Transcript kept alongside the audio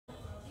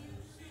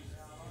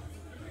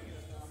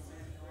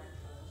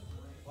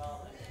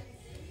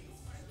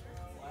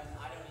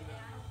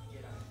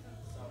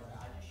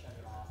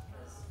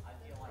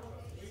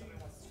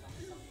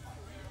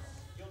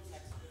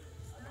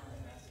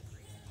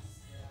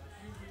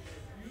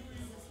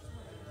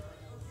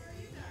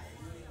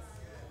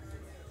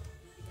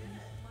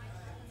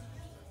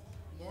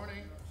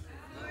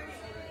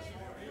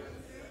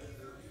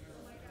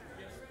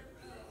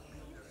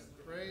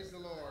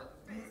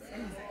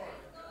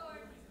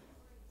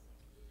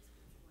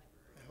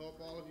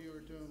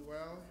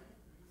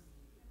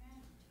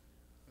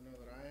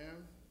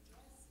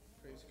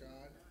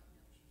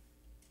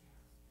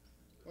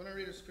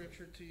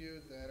scripture to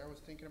you that I was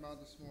thinking about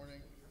this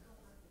morning.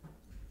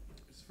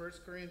 It's 1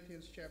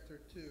 Corinthians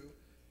chapter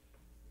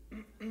 2.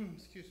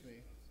 Excuse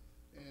me.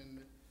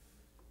 And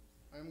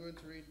I'm going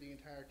to read the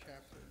entire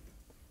chapter.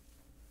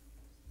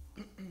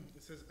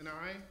 It says, "And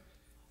I,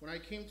 when I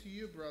came to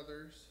you,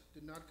 brothers,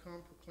 did not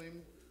come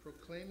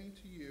proclaiming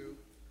to you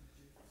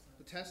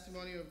the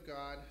testimony of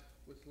God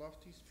with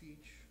lofty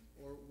speech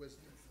or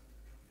wisdom.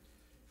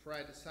 For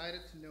I decided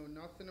to know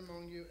nothing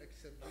among you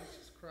except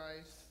Jesus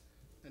Christ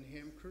and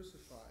him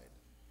crucified.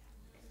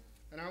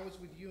 And I was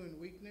with you in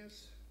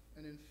weakness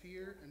and in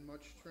fear and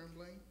much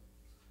trembling,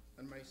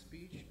 and my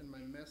speech and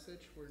my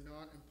message were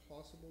not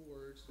implausible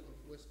words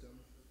of wisdom,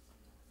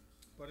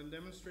 but in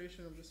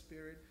demonstration of the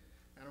Spirit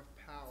and of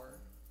power,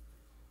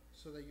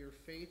 so that your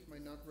faith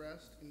might not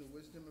rest in the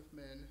wisdom of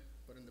men,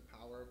 but in the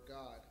power of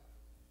God.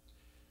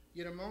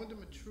 Yet among the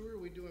mature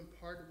we do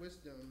impart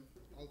wisdom,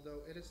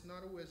 although it is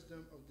not a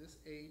wisdom of this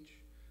age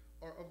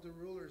or of the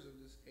rulers of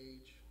this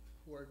age,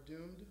 who are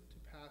doomed to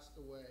pass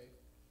away.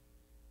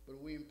 But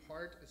we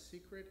impart a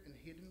secret and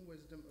hidden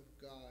wisdom of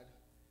God,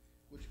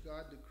 which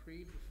God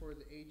decreed before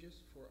the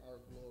ages for our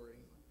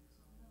glory.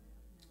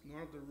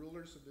 None of the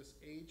rulers of this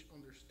age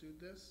understood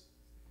this,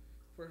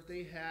 for if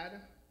they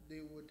had,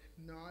 they would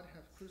not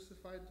have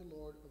crucified the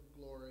Lord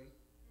of glory.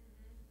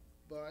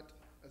 But,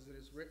 as it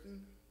is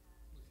written,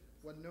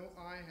 what no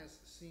eye has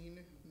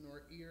seen,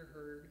 nor ear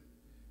heard,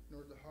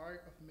 nor the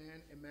heart of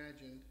man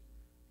imagined,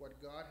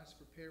 what God has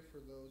prepared for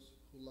those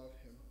who love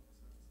him.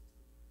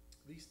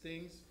 These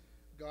things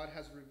God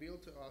has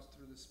revealed to us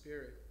through the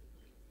Spirit.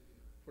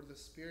 For the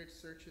Spirit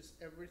searches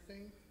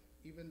everything,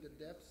 even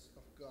the depths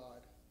of God.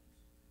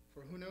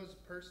 For who knows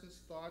a person's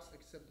thoughts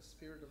except the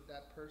spirit of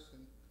that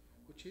person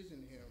which is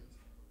in him?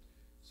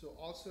 So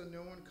also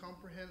no one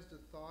comprehends the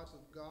thoughts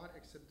of God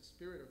except the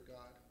Spirit of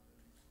God.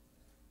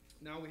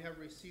 Now we have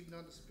received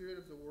not the spirit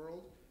of the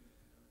world,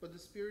 but the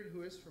Spirit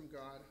who is from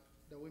God,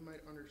 that we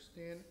might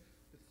understand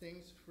the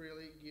things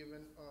freely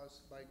given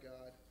us by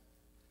God.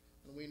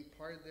 And we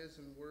impart this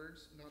in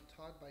words not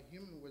taught by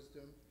human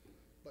wisdom,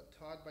 but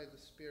taught by the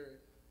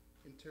Spirit,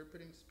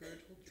 interpreting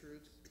spiritual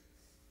truths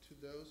to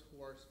those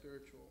who are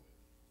spiritual.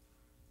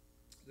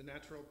 The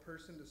natural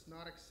person does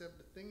not accept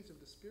the things of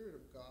the Spirit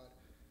of God,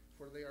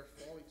 for they are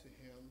folly to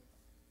him,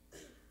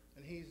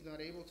 and he is not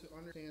able to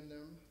understand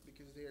them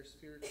because they are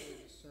spiritually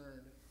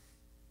discerned.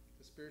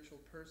 The spiritual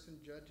person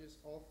judges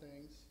all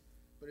things,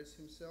 but is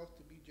himself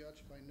to be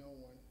judged by no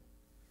one.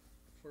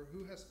 For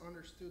who has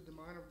understood the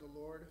mind of the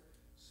Lord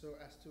so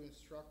as to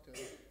instruct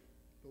him?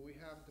 But we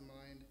have the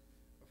mind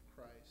of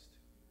Christ."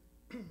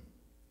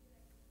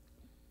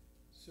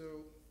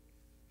 So,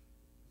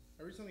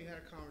 I recently had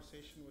a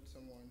conversation with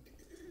someone,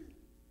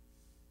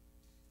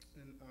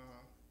 and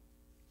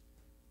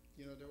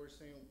they were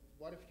saying,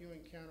 what if you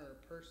encounter a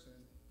person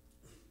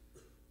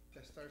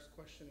that starts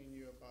questioning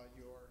you about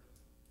your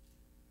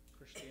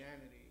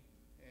Christianity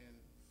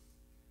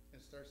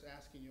and starts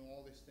asking you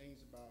all these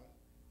things about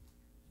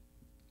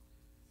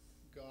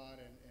God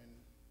and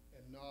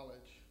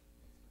knowledge.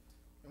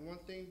 And one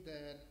thing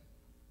that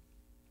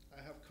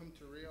I have come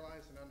to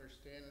realize and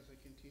understand as I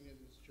continue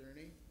this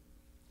journey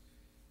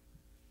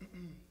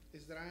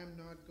is that I am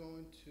not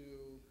going to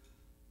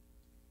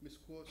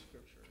misquote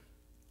scripture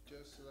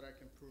just so that I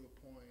can prove a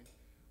point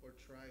or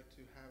try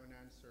to have an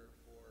answer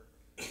for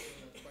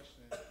someone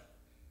questioning it.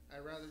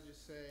 I'd rather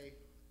just say,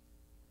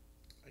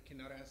 I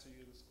cannot answer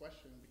you this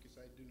question because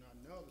I do not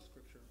know the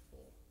scripture in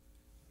full,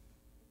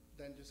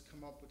 than just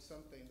come up with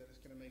something that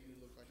is going to make me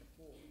look like a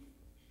fool.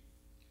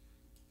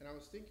 And I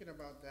was thinking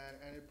about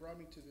that, and it brought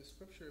me to this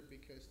scripture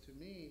because to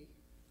me,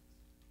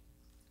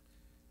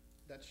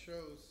 that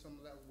shows some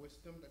of that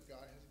wisdom that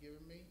God has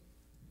given me.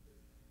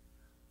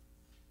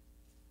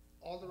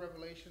 All the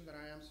revelation that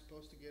I am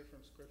supposed to get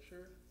from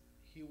scripture,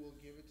 he will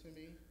give it to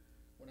me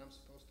when I'm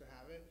supposed to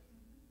have it.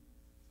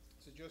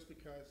 So just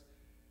because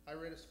I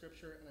read a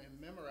scripture and I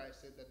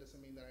memorized it, that doesn't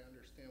mean that I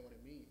understand what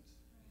it means.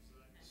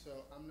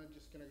 So I'm not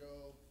just going to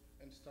go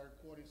and start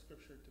quoting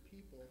scripture to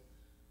people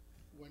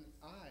when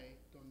I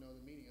don't know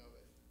the meaning of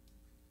it.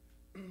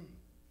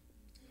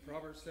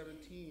 Proverbs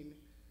 17,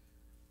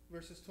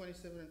 verses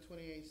 27 and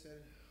 28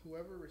 said,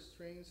 "Whoever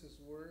restrains his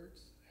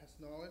words has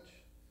knowledge,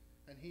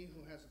 and he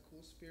who has a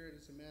cool spirit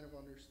is a man of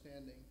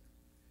understanding.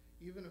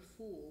 Even a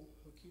fool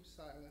who keeps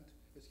silent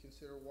is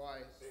considered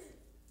wise.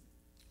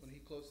 When he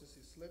closes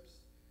his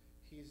lips,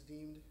 he is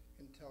deemed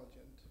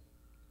intelligent."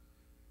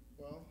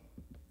 Well,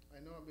 I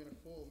know I've been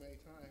a fool many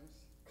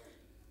times,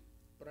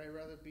 but I'd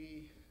rather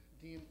be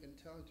deemed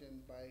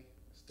intelligent by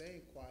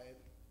staying quiet.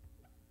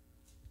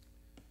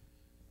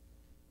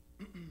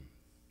 I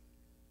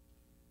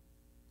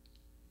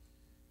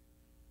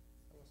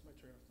lost my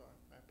train of thought.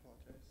 I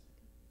apologize.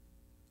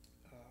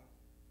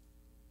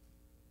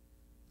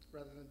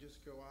 Rather than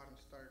just go out and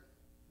start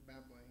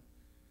babbling.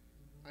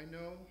 I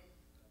know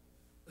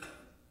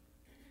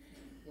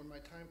when my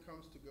time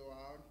comes to go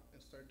out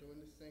and start doing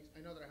these things,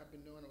 I know that I have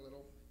been doing a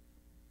little,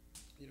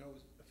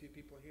 a few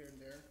people here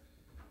and there,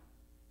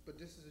 but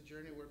this is a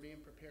journey. We're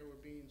being prepared,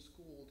 we're being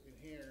schooled in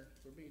here,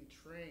 we're being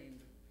trained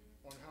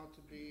on how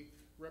to be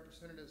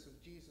representatives of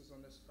Jesus on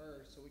this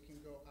earth, so we can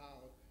go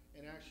out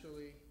and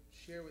actually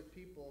share with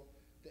people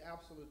the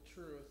absolute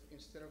truth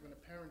instead of an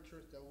apparent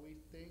truth that we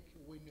think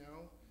we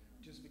know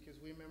just because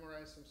we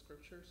memorize some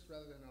scriptures,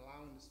 rather than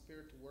allowing the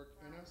Spirit to work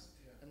in us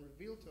and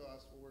reveal to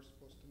us what we're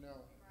supposed to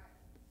know.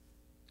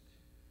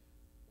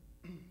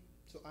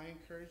 So I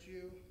encourage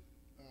you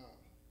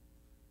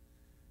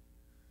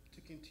to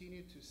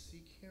continue to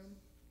seek Him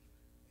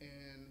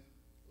and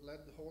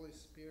let the Holy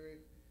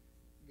Spirit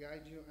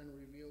guide you and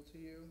reveal to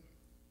you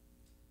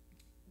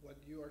what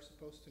you are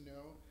supposed to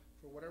know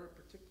for whatever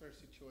particular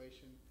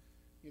situation.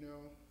 You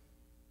know,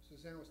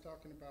 Suzanne was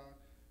talking about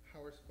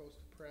how we're supposed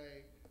to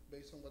pray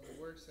based on what the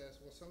Word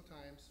says. Well,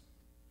 sometimes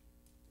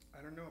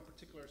I don't know a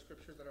particular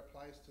scripture that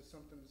applies to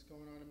something that's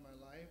going on in my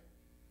life,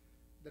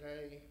 that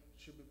I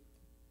should be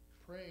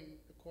praying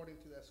according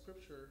to that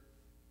scripture.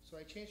 So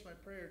I changed my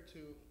prayer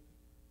to,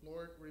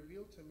 Lord,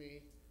 reveal to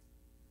me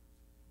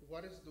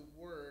what is the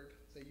word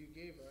that you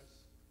gave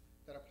us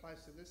that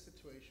applies to this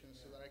situation,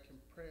 so that I can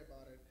pray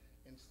about it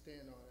and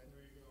stand on it,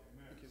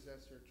 because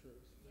that's your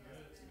truth.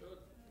 That's good.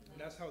 And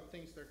that's how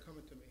things start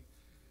coming to me.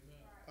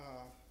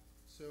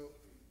 So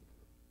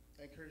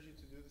I encourage you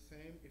to do the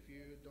same if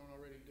you don't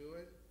already do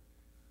it.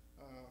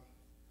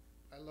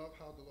 I love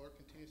how the Lord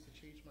continues to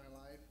change my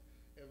life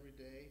every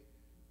day,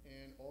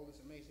 and all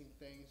these amazing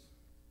things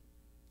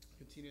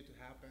continue to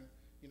happen,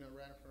 you know,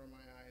 right in front of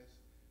my eyes,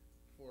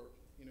 for,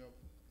 you know,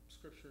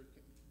 scripture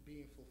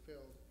being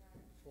fulfilled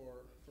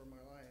for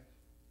my life.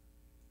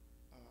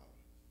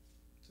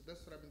 So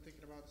that's what I've been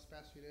thinking about this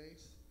past few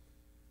days,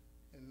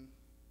 and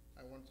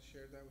I wanted to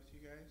share that with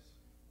you guys.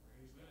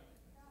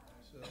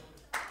 So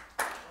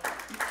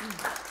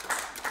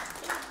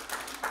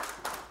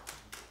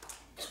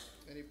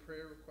any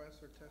prayer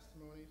requests or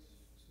testimonies,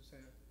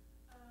 Suzanne?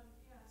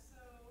 Yeah,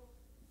 so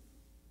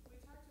we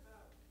talked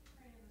about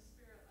praying in the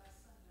Spirit last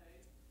Sunday,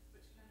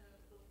 which kind of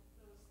was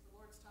the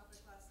Lord's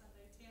topic last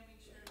Sunday. Tammy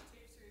shared a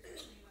tape series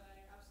with me that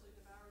I absolutely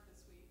devoured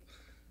this week.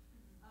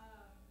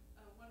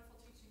 A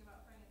wonderful teaching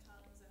about praying in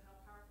tongues and how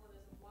powerful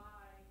it is, and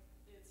why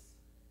it's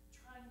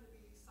trying to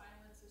be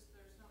silenced.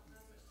 There's not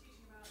as much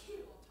teaching about it,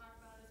 people don't talk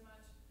about it as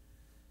much.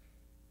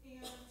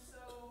 And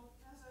so,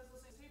 as I was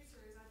listening to the tape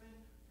series, I've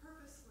been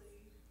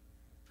purposely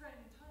praying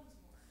in tongues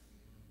more.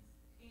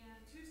 And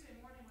Tuesday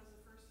morning was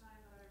the first time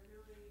that I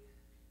really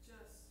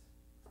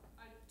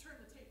I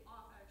turned the tape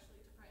off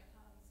actually to pray in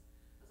tongues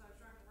as I was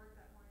driving to work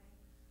that morning.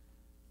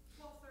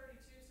 12:30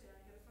 Tuesday, I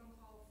get a phone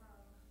call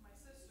from my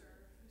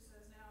sister who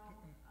says, now,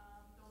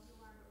 don't be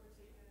alarmed, but we're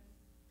taking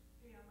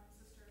my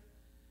sister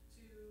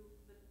to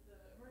the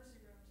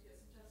emergency room to get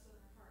some tests on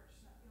her heart.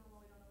 She's not feeling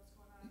well, we don't know what's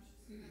going on,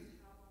 she's having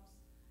problems.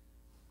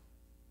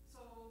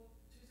 So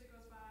Tuesday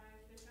goes by,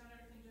 they found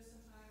everything just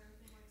in time,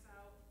 everything works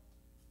out.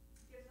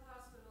 Get to the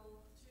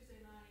hospital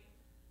Tuesday night.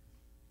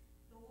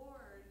 The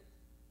Lord,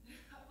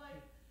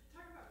 like,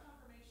 talk about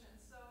confirmation.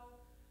 So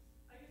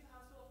I get to the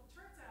hospital.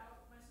 Turns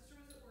out my sister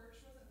was at work.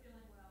 She wasn't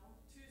feeling well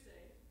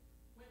Tuesday.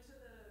 Went to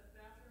the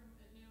bathroom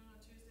at noon on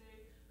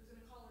Tuesday. Was going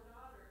to call her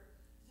daughter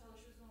to tell her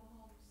she was going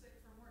home sick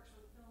from work. She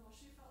wasn't feeling well.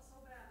 She felt so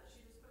bad that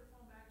she just put her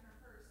phone back in her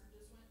purse and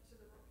just went to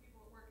the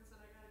people at work and said,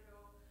 I got to go.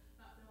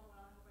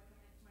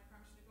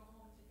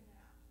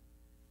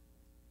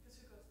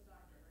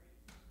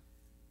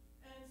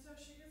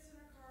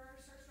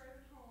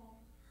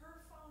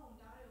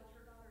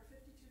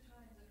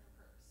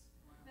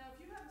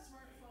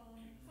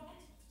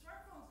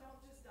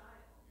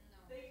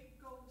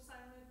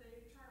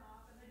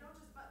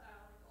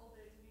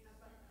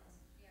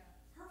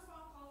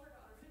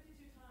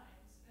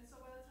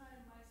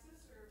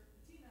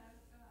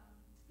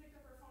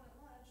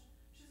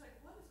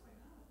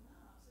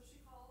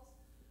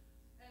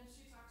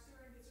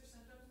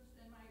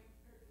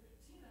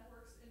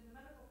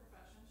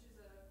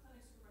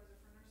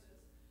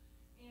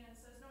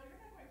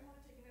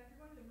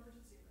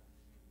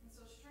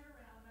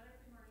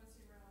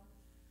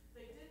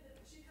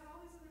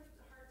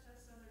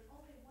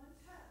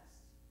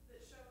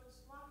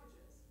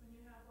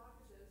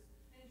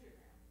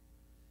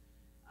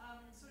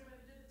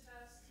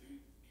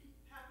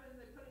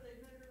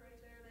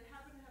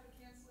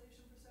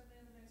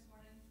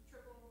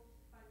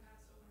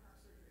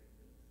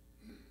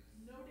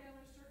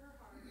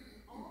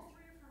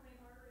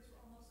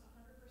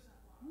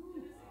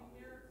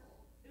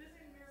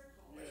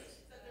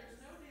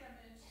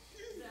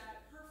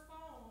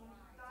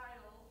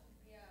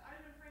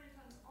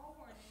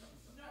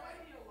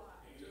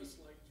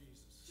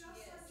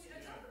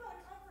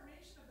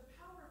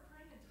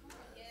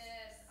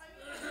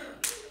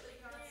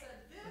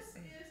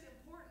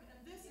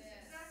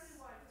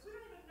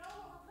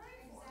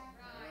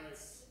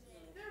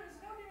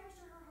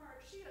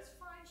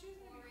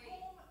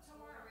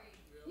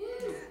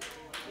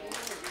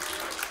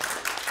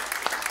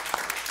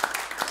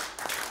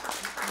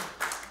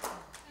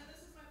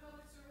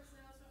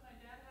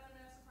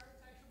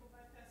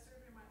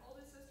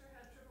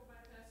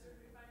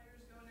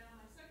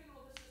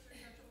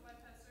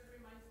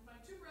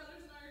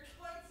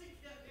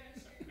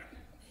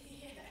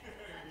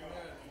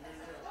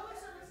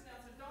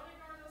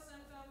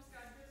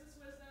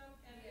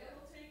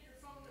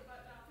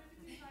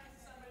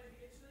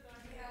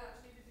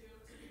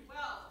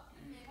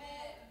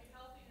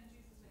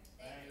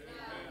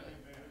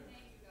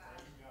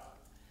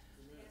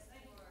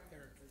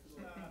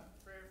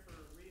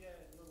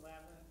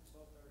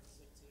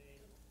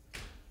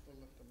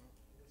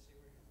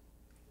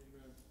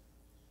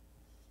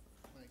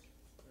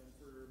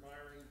 for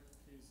Myron.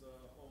 He's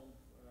home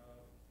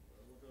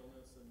with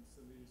illness, and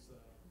Cindy's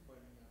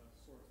fighting a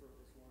sore throat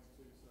this morning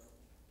too. So,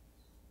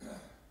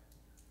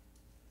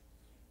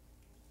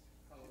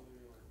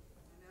 hallelujah.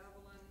 And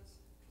Evelyn's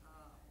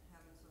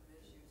having some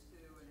issues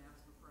too and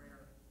asked for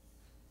prayer.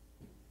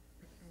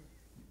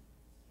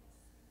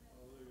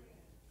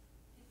 Hallelujah.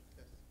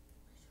 Yes.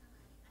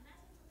 I'm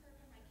asking for prayer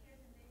for my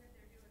kids, and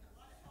they're doing a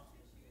lot of health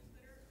issues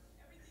that are,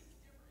 everything's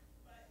different,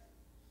 but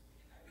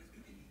I'm just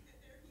praying that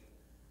they're healed.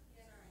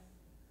 Sorry.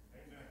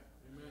 Amen.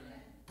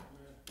 Amen.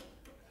 Amen.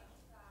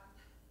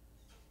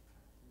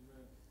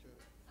 Amen. Joe.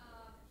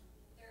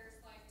 There's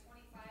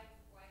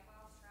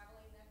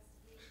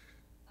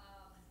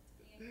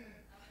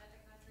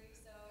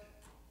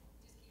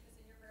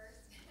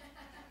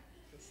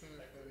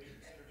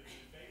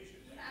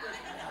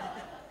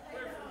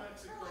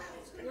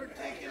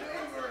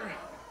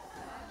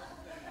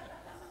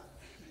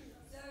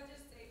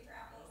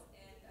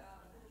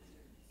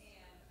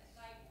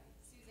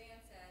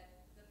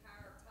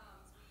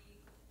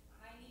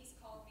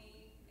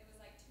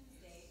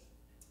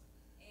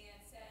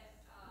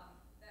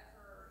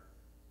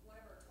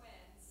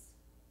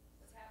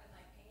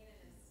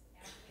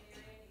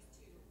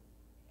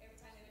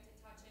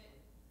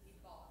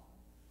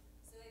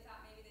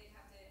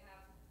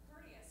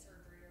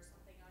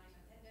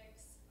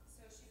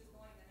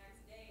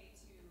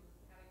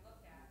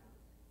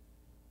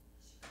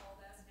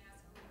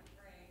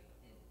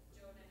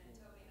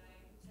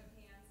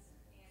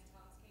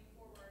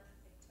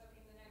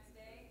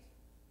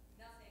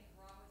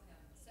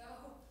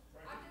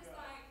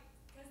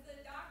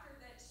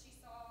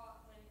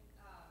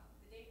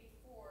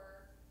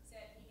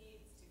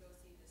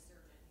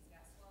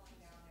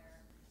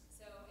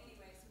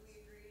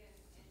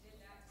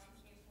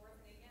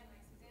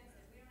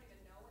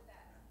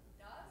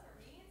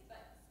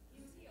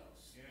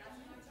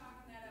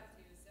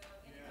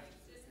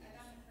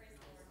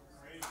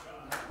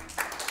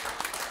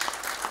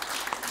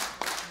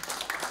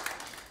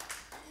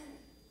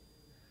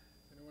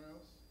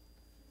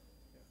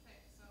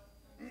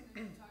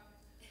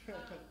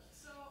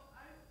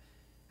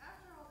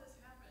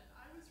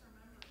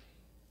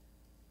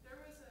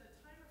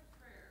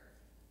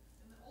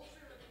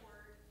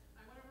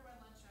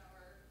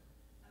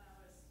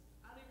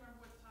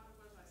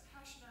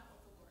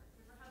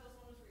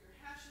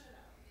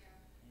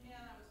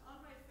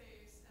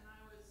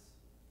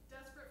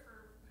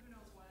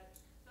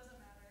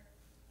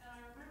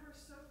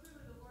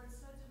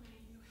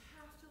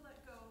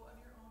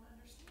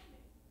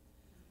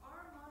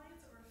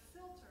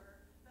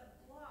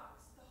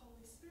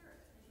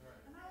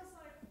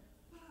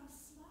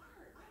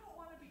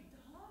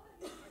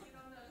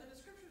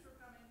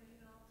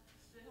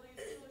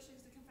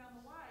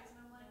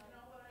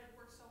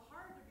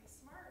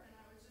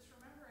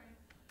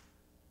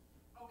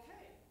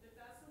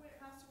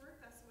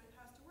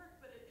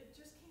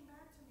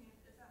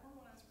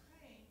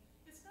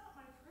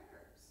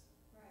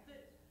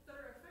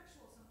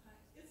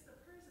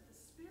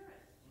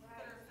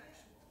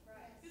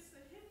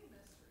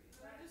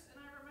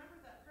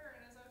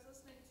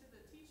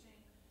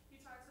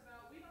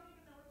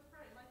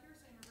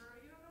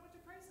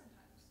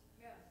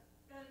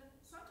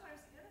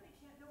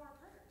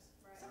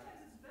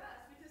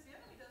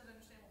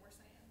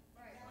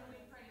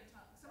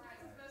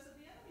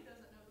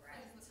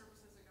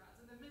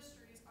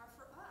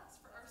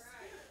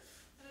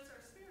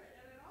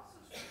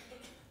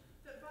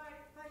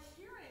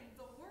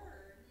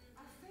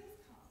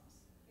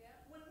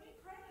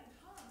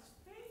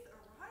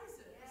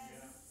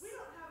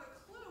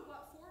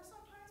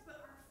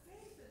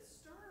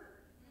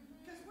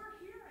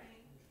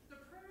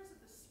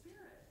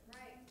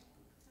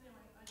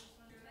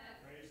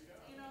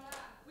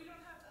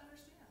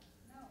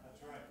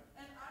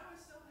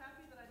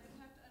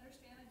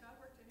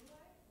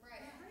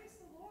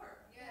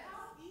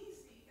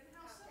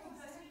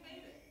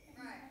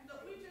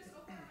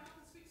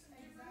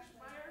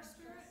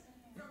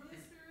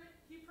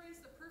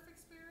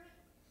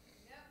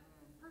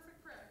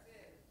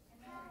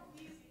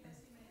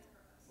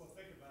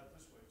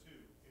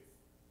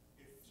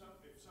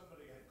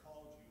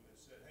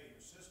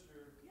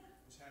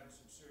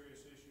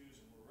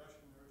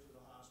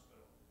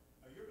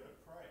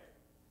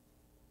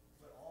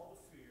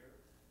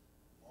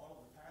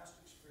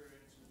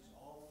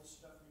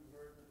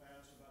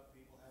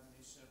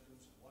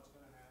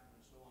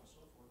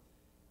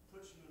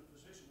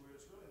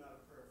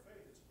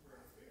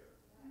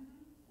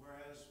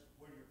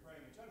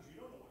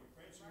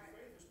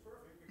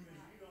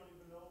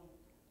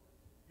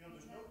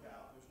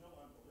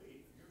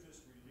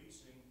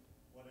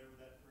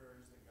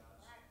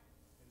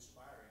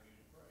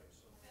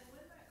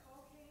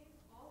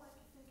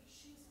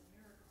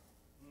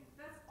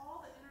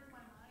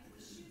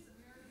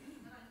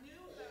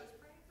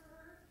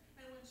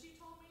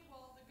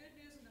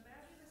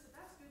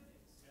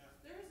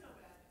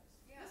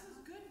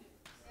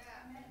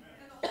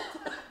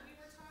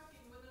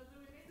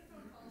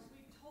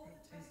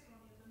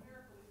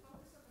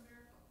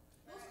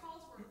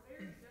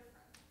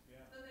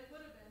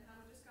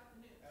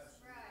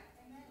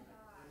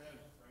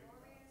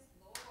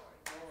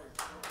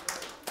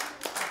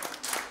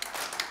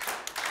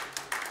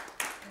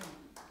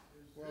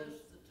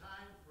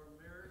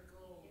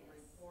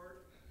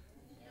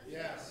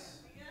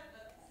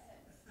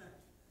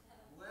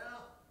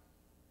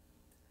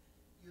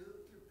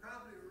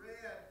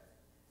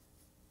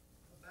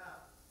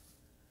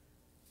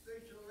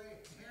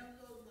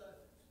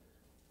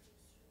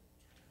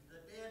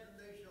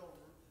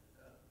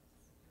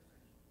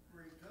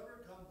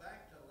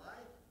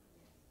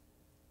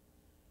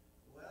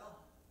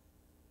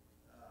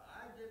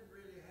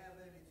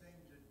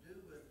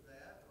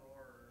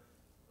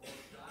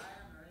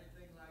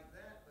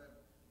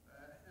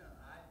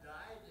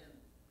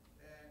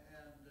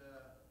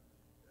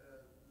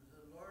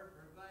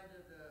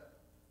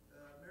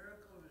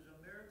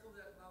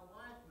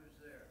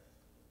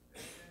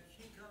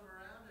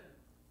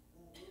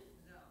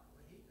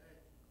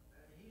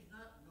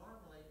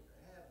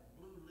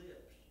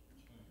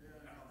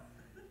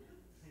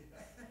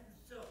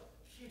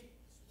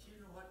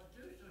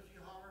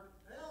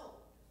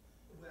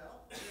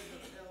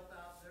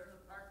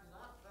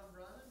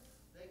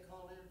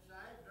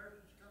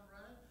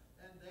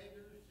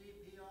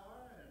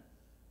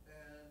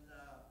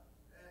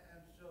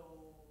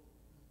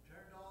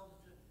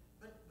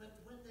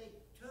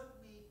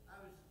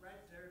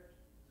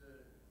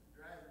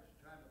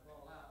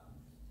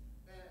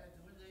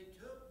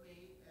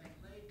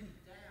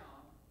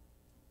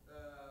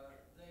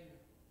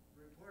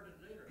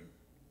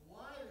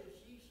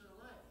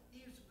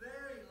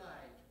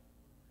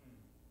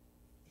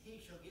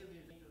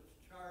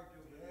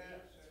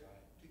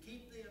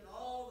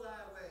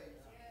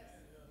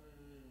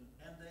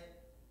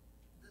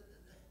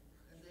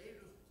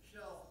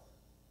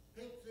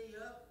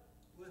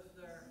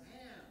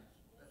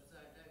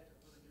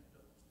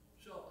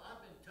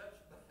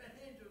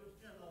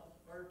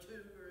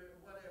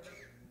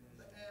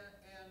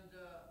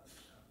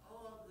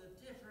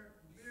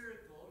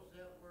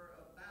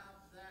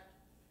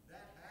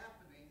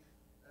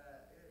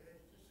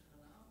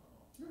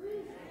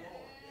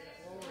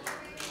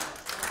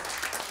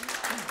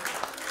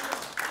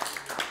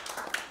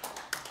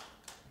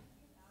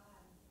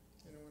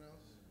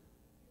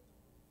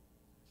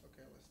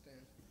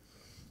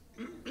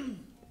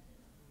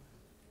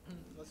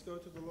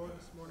to the Lord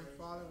this morning.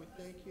 Father,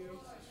 we thank you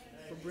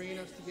for bringing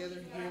us together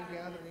here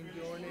gathered in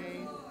your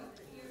name.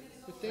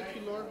 We thank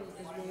you, Lord,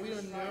 because when we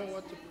don't know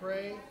what to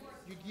pray,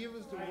 you give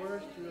us the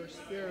words through your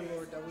Spirit,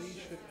 Lord, that we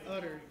should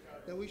utter,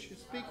 that we should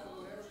speak.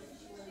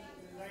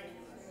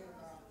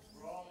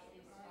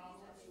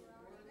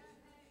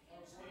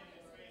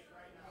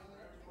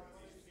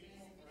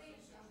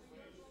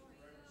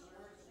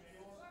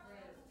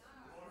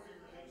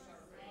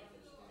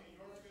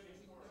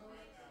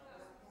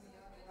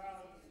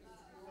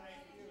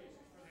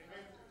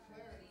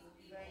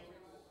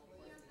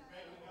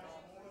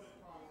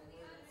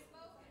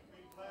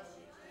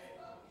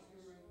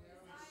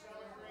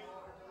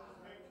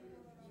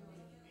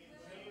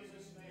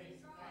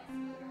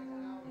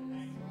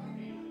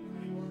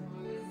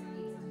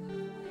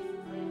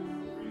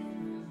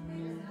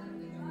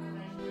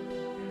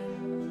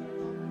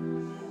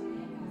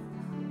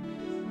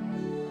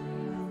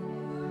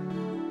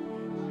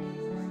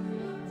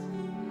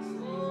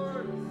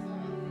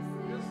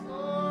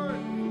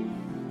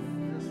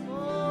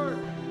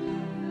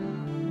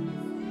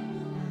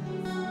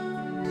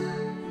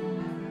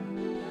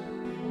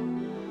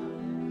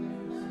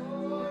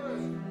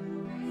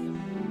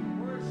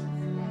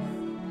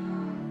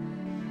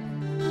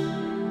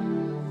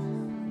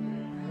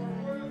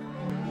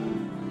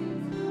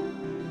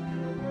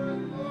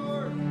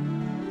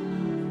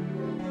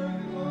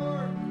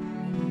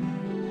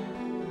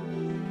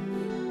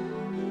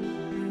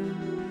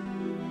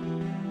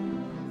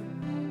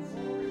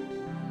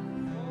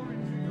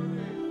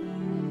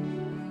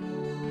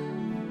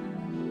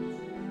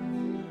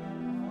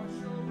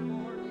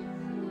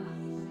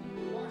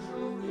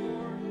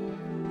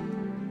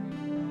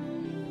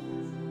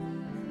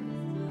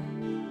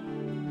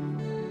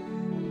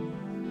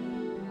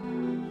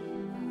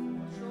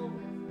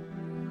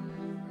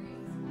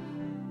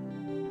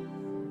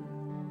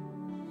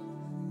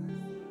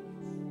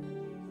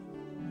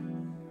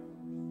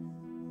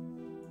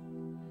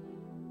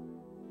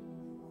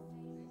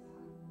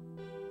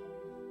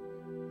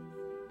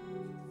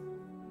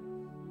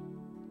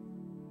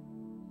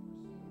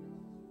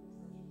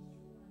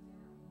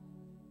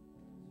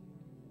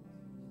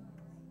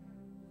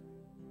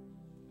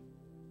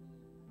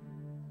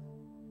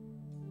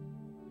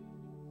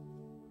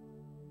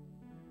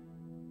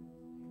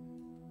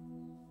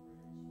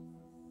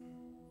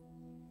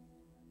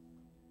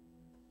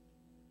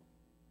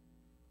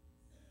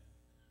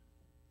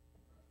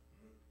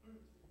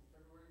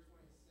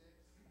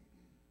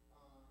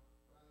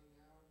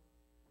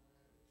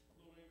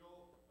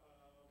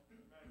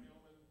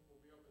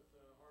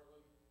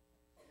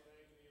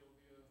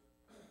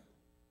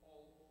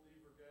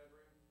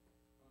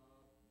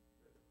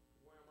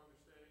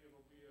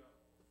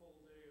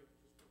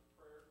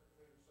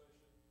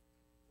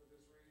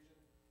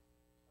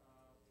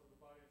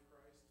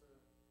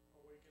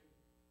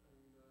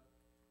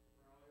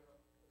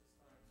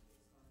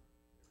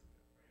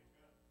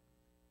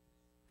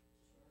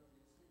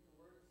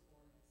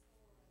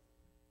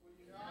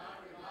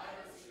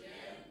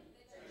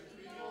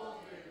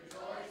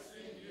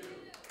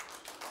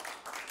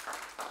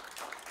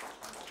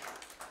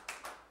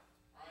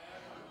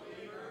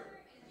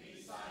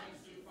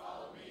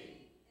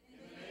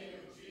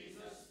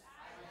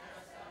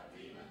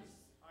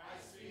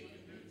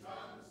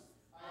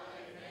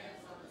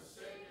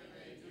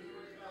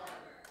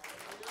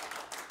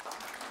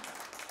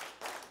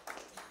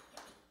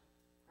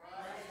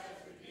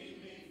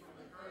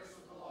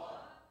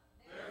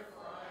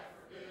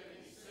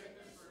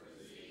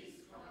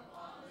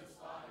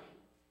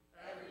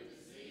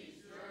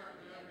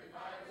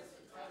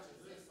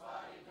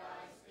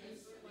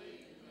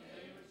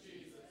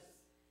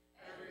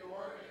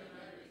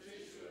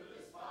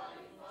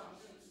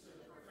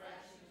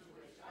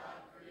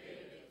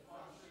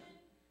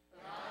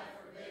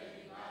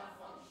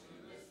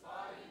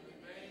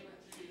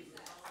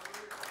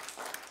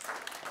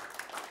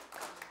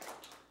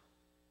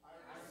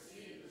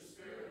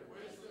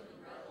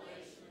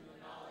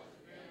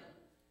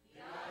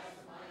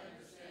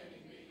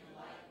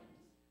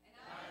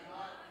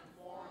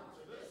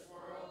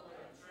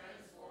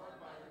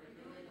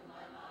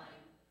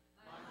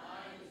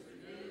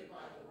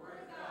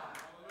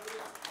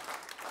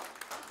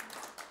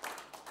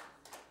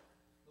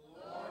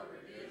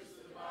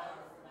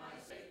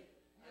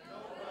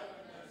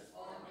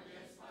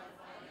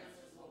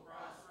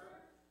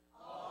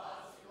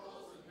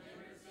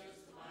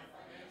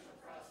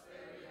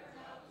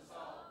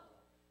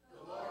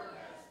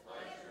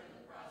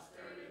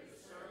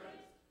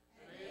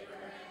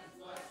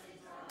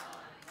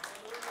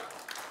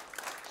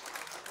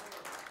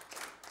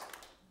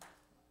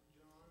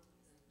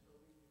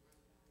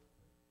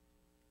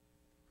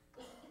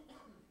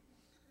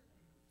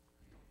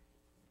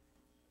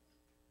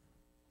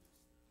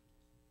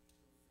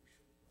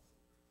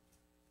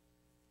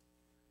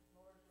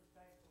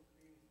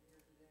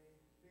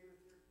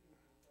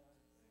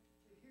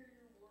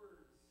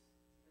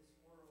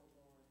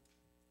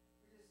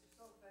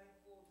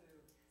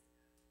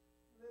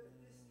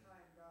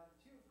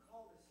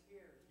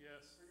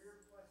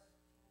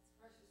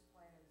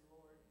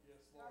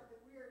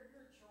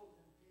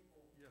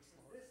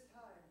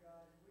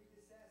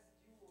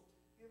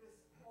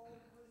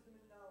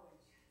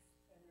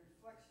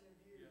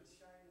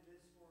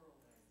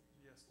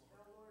 Yes, Lord.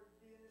 Now, Lord,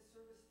 be in this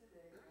service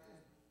today,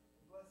 God.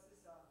 Bless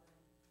this offering.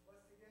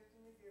 Bless the gift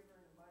and the giver.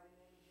 In the mighty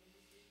name of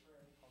Jesus we pray.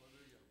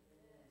 Hallelujah.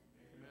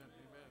 Amen.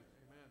 Amen.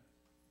 Amen.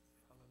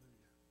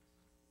 Hallelujah.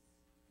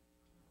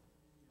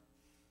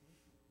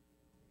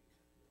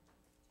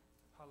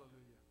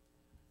 Hallelujah.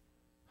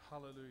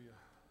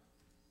 Hallelujah.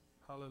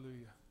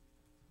 Hallelujah.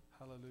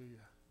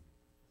 Hallelujah.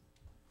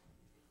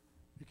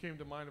 You came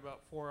to mind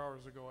about 4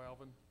 hours ago,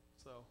 Alvin.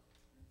 So,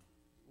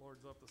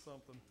 Lord's up to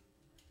something.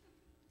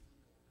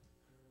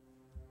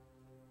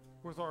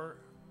 With our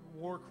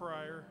war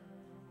crier,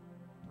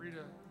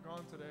 Rita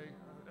gone today.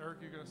 Eric,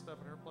 you going to step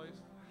in her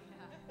place?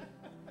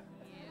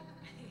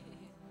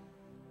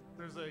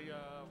 There's a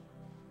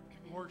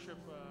worship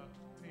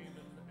team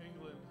in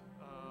England,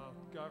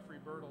 Godfrey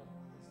Birtle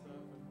and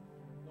stuff.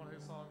 And one of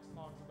his songs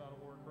talks about a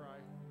war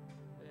cry.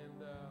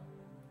 And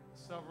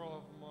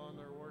several of them on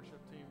their worship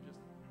team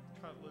just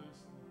cut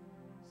loose.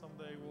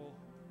 Someday we'll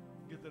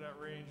get to that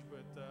range,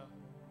 but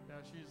yeah,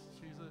 she's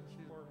a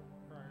war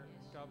crier.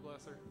 God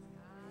bless her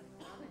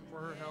for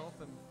her health,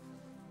 and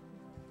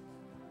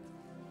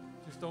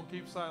just don't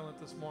keep silent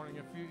this morning.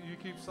 If you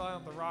keep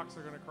silent, the rocks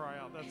are going to cry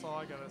out. That's all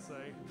I gotta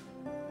say.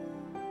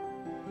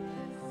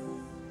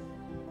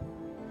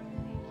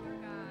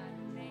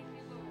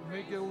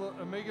 Thank you,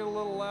 God. Make it a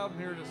little loud in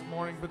here this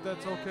morning, but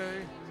that's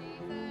okay.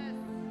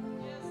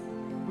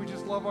 We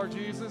just love our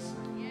Jesus.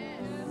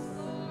 Yes,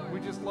 Lord. We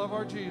just love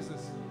our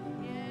Jesus.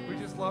 We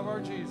just love our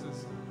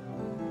Jesus.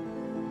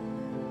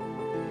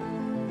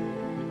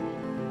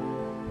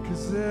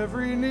 'Cause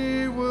every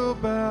knee will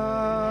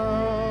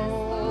bow,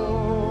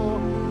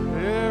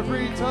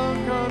 every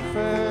tongue confess,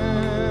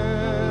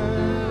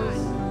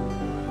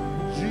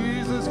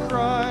 Jesus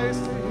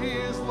Christ, He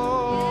is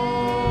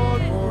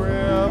Lord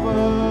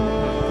forever.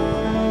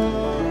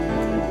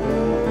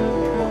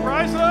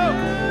 Rise up!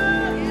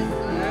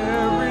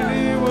 Every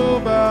knee will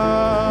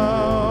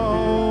bow,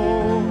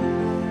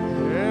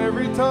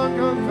 every tongue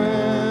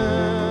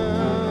confess,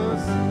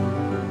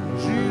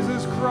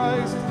 Jesus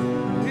Christ,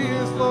 He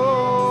is Lord.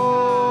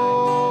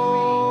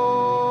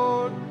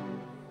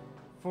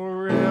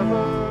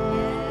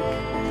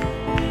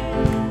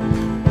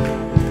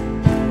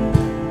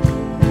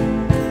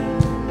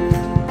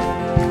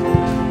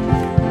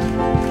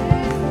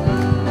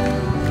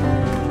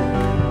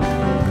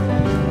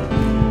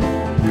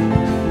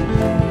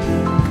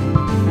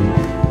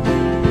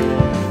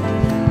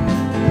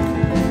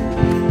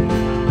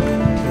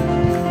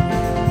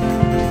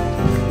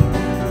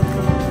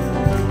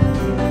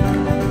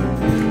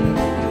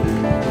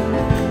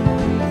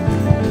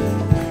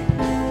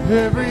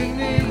 Every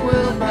knee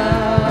will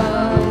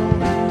bow,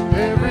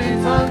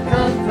 every tongue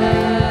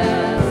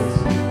confess,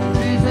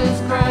 Jesus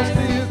Christ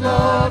is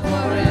Lord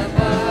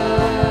forever.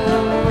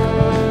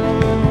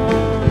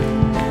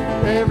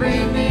 Every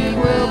knee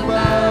will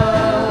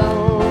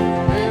bow,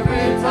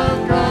 every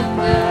tongue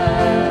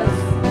confess,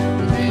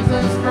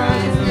 Jesus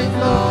Christ is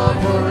Lord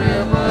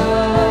forever.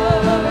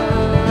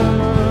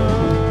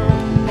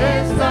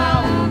 Can't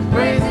stop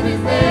praising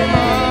His name, I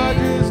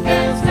just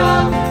can't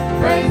stop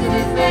praising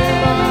His name.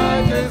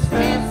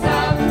 Can't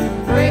stop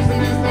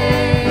praising His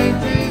name,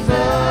 Jesus.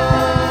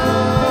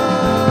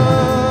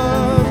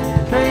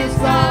 Can't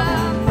stop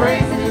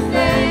praising His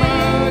name. I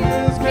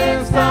just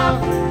can't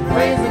stop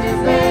praising His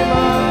name.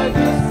 I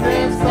just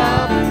can't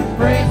stop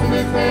praising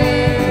His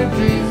name,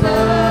 Jesus.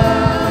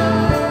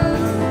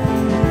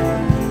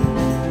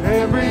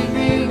 Every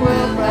knee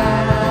will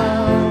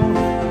bow,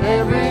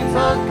 every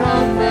tongue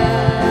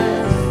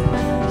confess,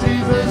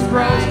 Jesus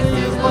Christ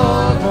is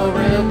Lord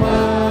forever.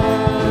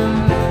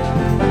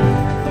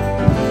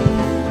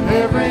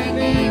 Every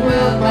knee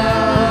will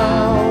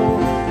bow,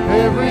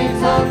 every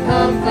tongue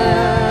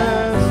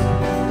confess,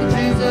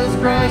 Jesus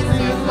Christ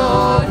is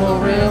Lord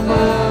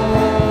forever.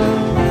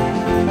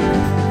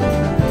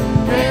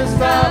 Can't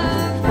stop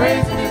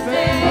praising His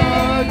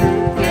name,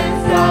 can't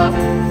stop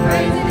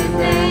praising His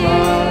name, I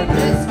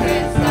just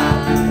can't stop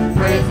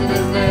praising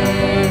His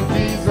name,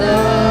 Jesus.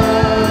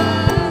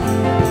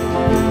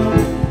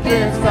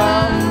 Can't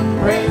stop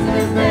praising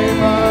His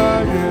name, I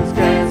just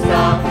can't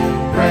stop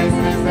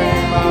praising His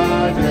name,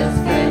 I just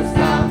can't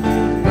stop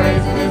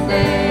praising His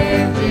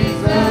name, Jesus.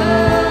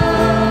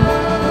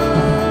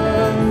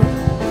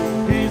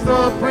 He's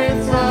the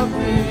Prince of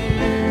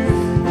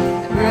Peace,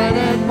 the bright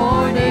and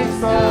morning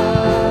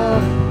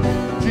star.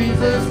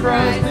 Jesus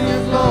Christ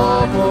is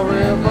Lord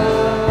forever.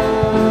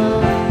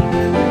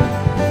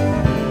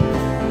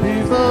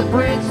 He's the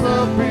Prince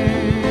of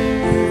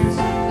Peace,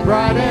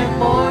 bright and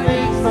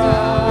morning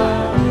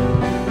star.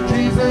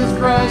 Jesus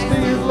Christ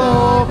is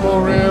Lord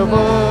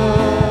forever.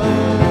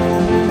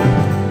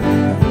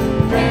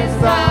 Can't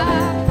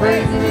stop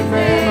praising His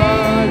name,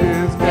 I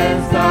just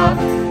can't stop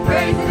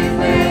praising His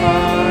name, I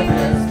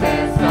just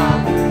can't stop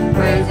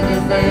praising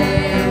His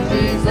name,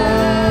 Jesus.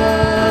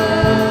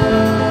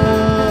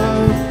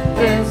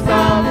 Can't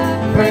stop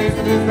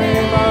praising His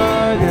name,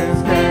 I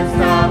just can't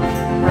stop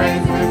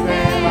praising His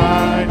name,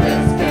 I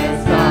just can't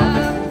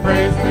stop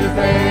praising His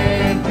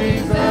name,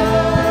 Jesus.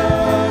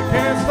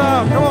 Can't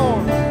stop, come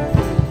on.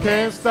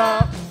 Can't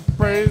stop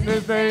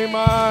name,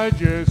 I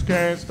just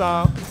can't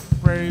stop.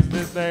 Praising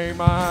his name,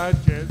 I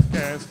just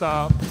can't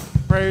stop.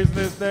 Praising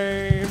his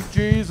name,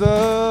 Jesus.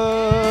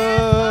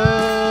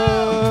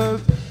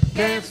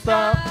 Can't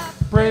stop.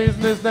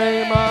 Praising his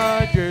name,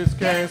 I just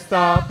can't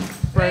stop.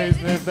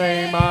 Praising his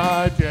name,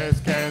 I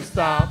just can't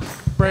stop.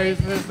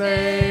 Praising his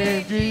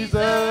name, Jesus.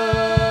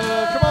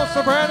 Come on,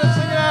 soprano,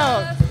 sing it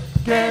out.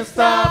 Can't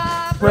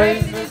stop.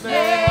 Praising his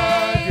name,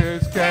 I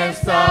just can't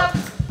stop.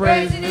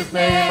 Praising his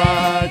name,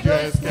 I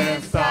just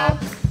can't stop.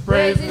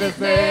 Praising his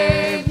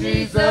name,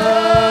 Jesus. Sing it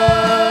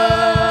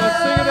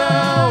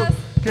out.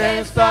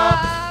 Can't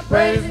stop.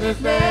 Praising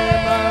his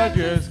name, I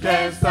just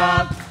can't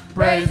stop.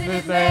 Praising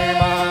his name,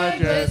 I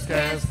just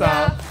can't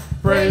stop.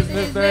 Praising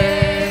his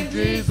name,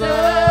 Jesus.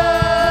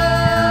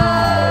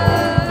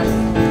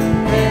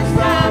 Can't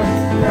stop.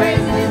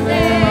 Praising his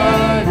name,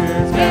 I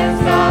just can't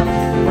stop.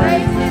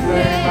 Praising his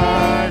name, I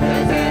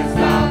just can't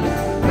stop.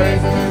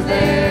 Praising his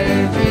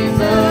name,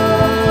 Jesus.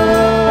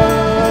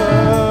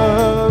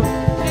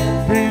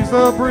 He's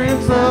the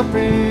Prince of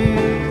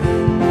Peace,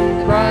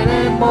 bright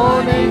and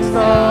morning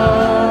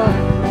star.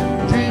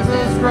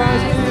 Jesus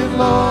Christ is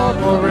Lord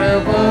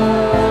forever.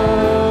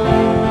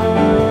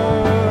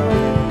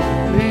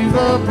 He's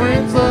the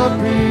Prince of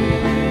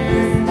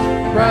Peace,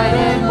 bright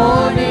and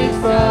morning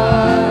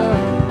star.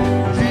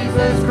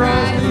 Jesus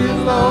Christ is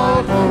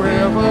Lord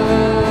forever.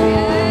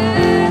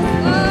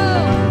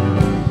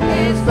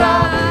 Can't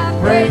stop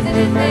praising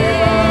his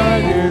name, I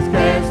just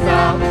can't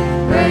stop.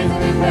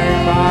 Praising his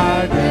name,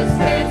 I just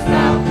can't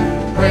stop.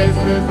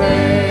 Praising his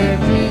name,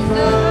 Jesus.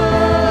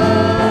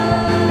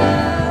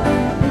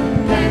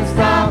 Can't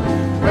stop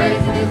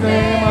praising his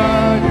name,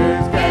 I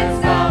just can't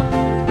stop.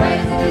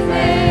 Praising his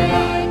name, I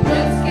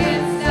just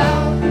can't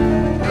stop.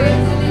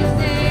 Praising his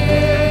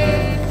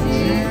name,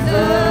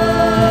 Jesus.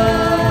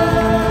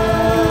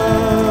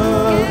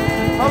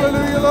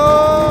 Hallelujah,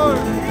 Lord.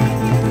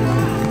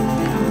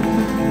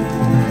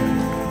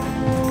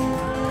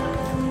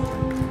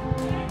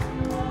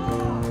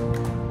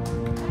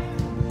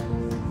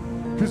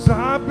 Cause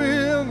I've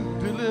been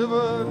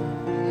delivered.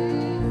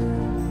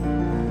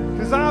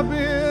 Cause I've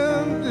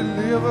been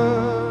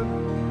delivered.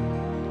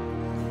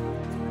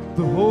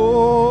 The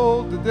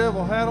hold the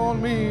devil had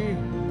on me,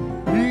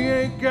 he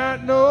ain't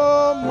got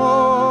no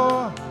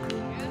more.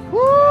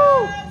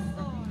 Woo!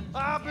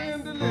 I've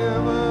been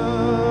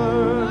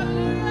delivered.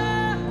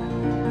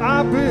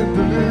 I've been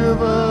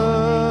delivered.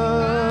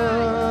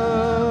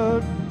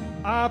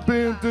 I've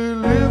been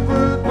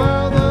delivered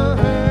by the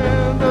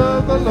hand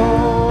of the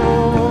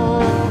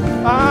Lord.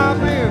 I've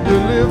been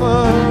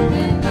delivered.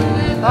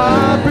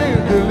 I've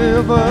been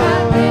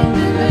delivered.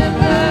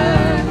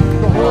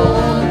 The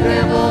whole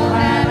devil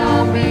had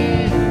on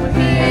me, but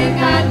he ain't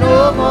got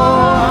no more.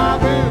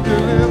 I've been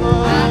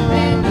delivered.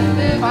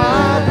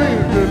 I've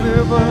been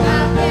delivered.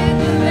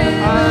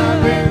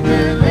 I've been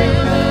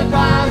delivered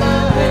by the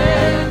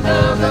hand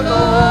of the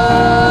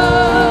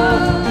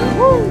Lord.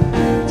 Woo!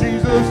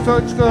 Jesus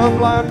touched a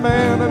blind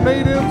man and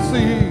made him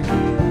see.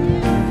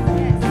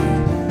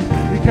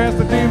 He cast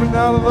the demon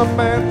out of the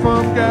man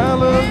from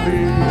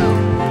Galilee.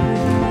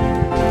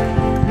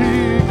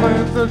 He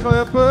cleansed the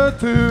leper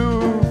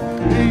too.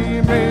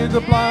 He made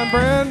the blind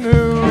brand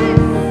new.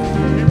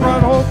 He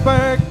brought hope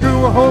back to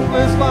a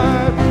hopeless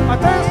life. I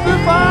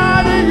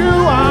testify to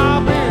you,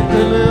 I've been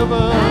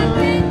delivered.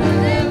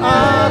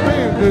 I've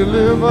been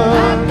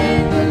delivered.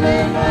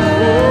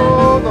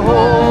 Oh, the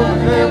whole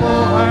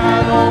devil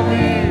had on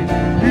me,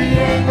 he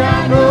ain't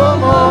got no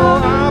more.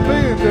 I've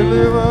been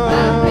delivered.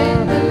 I've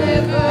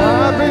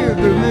been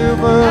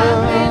delivered.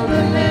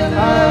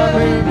 I've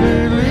been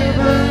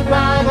delivered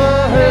by the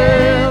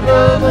hand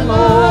of the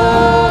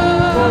Lord.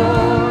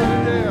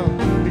 Yeah.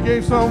 He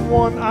gave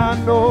someone I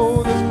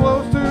know that's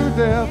close to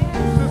death.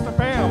 Sister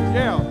Pam,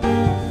 yeah.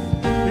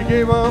 He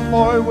gave a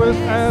boy with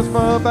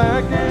asthma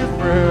back his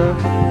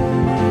breath.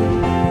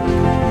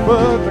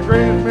 But the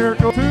greatest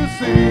miracle to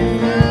see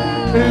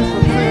is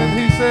from sin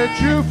he set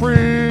you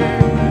free.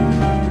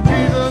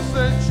 Jesus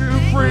set you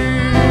free.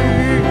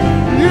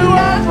 You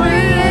are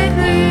free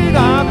indeed.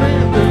 I've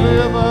been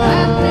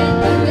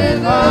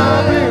delivered.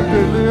 I've been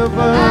delivered.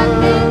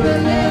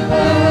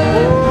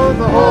 Oh,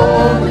 the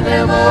whole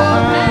devil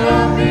had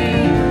on me,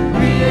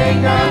 he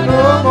ain't got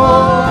no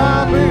more.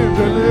 I've been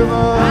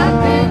delivered.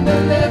 I've been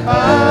delivered.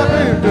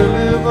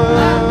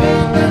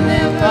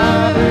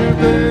 I've been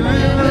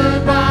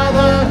delivered by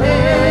the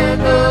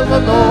hand of the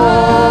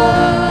Lord.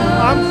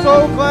 I'm so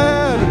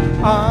glad.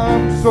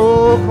 I'm so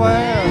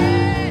glad.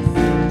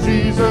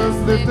 Jesus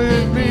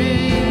lifted me.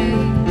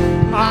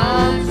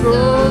 I'm so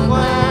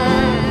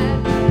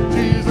glad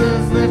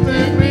Jesus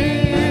lifted me.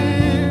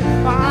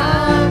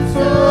 I'm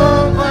so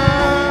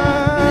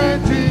glad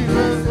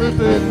Jesus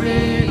lifted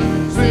me.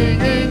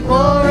 Singing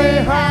glory,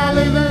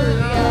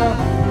 hallelujah.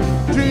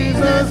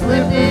 Jesus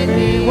lifted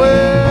me.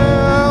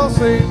 Well,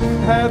 Satan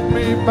had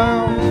me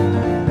bound,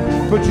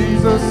 but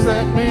Jesus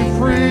set me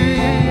free.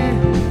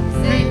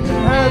 Satan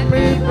had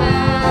me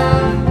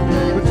bound,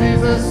 but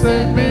Jesus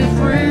set me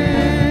free.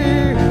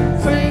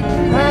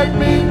 Satan had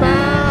me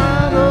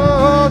bound,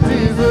 oh,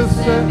 Jesus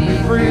set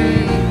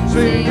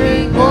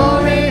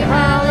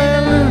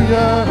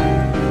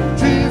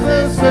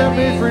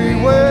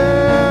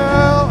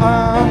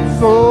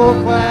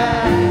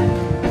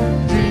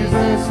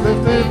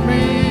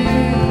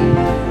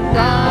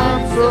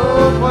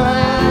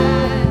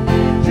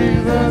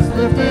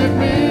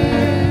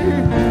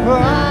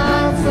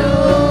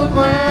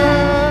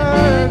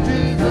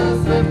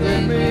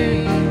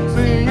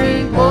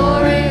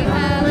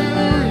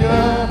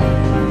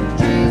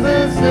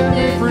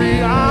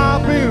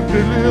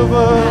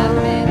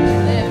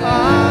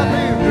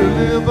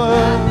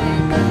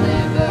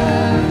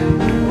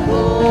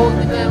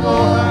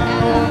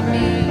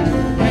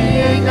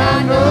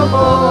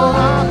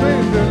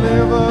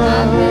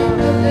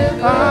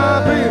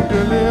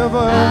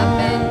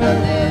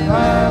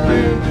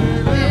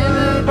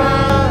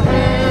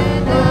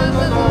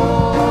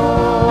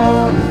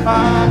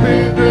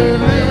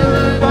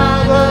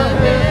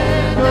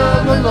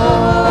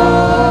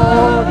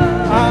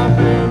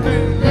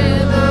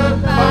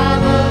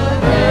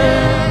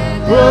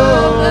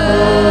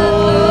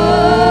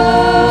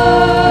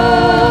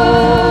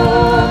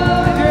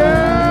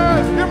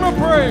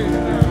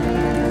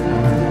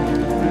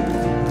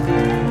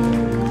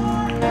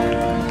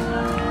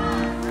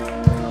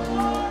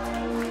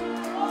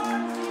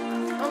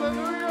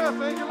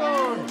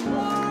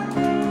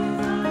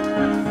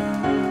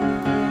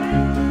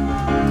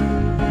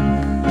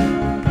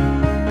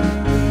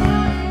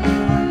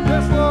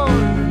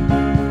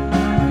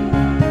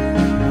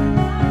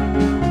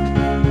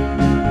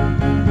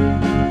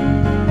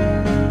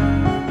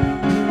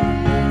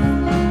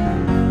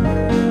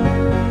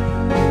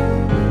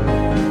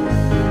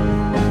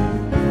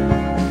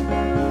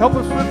Help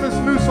us with this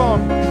new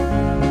song.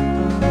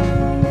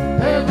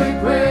 Every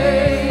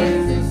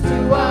praise is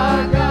to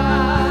our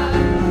God.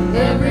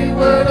 Every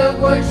word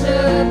of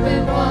worship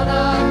in one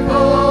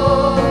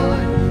accord.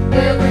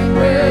 Every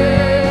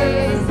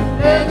praise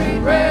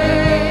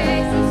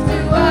is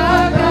to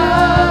our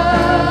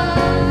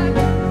God.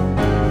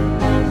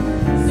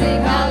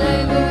 Sing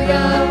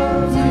hallelujah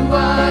to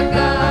our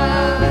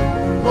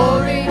God.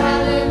 Glory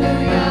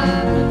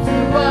hallelujah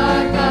to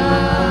our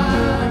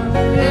God.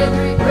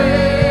 Every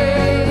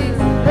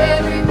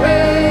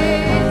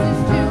praise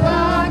is to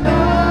our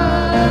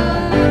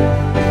God.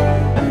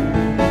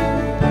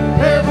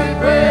 Every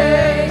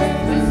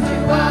praise is to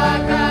our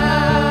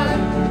God.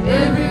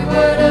 Every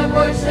word of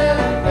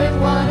worship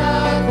in one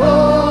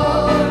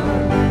accord.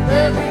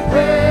 Every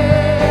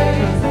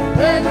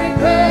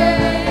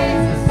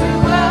praise is to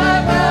our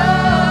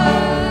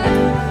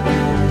God.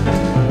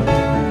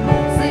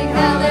 Sing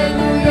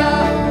hallelujah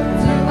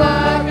to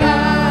our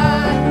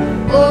God.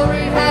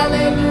 Glory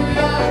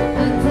hallelujah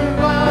unto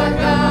our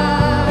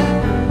God.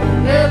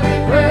 Every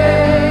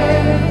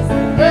praise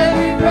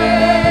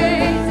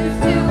is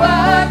to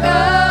our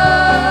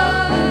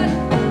God.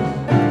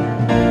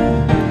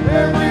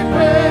 Every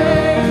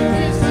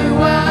praise is to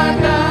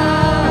our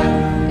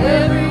God.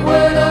 Every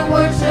word of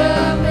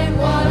worship in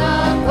one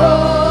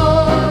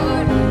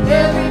accord.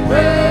 Every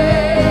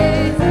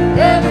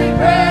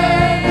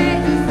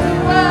praise is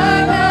to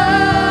our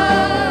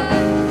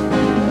God.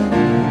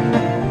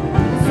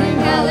 Sing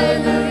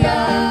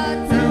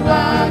hallelujah to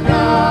our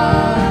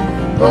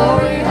God.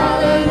 Glory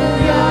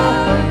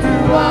hallelujah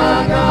to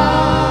our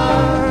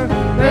God.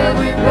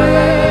 Every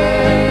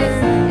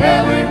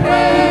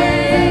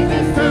praise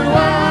is to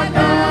our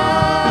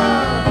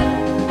God.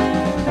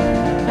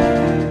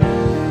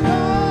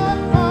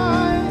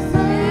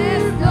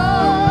 Yes,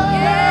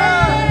 Lord. Yes.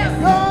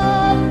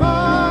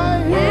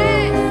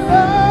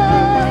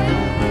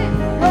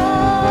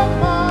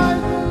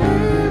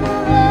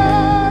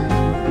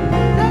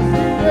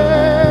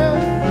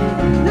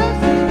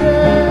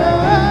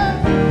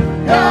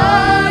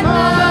 God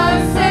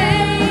my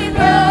Savior,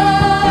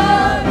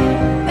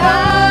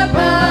 God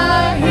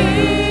my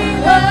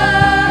healer,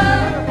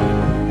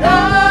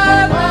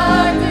 God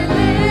my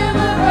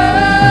deliverer.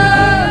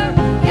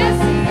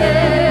 Yes, He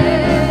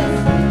is.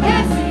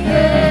 Yes, He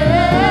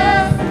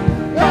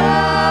is.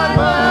 God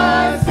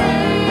my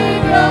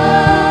Savior,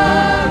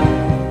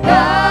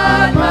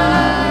 God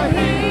my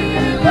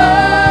healer,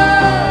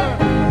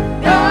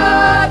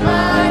 God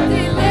my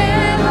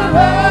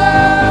deliverer.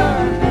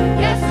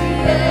 Yes, He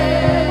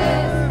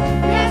is.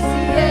 Yes,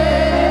 He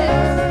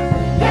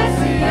is.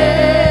 Yes, He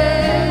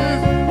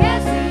is.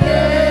 Yes, He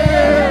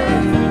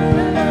is.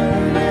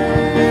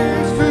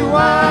 To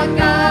our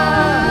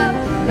God,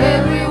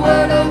 every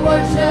word of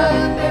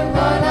worship in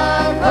one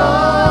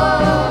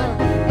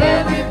accord.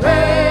 Every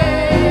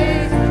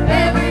praise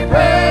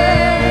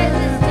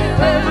is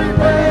to every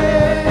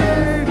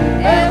praise.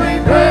 Every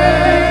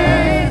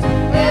praise,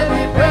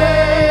 every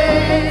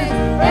praise,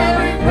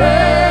 every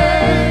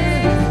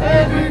praise,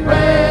 every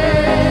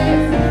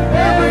praise,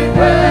 every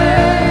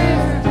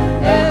praise,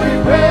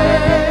 every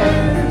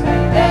praise,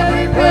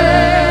 every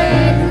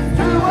praise is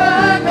to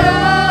our God.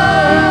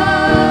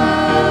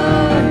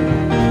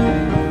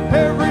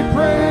 Every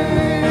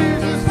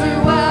praise Is to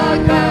our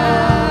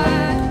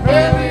God.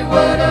 Every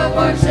word of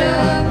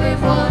worship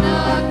in one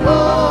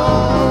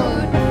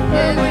accord.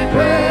 Every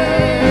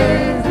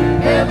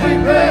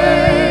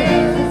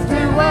praise is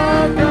to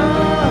our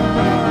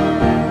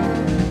God.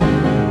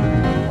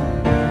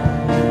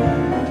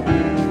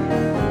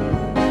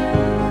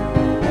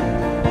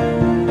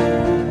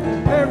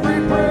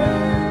 every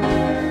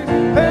praise,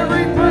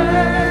 every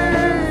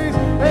praise,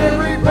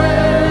 every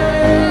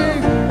praise,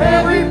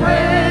 Every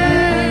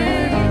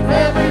praise,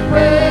 every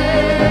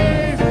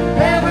praise,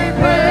 every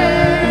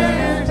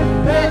praise,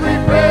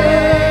 every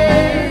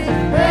praise,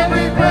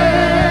 every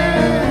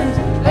praise,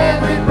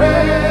 every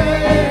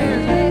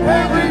praise,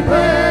 every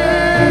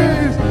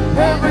praise,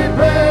 every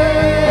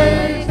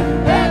praise,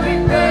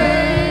 every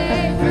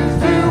praise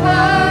is to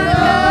our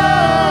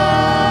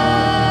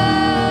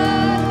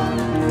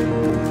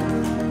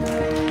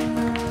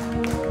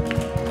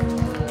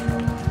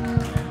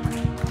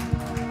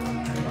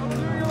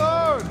Hallelujah,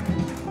 Lord.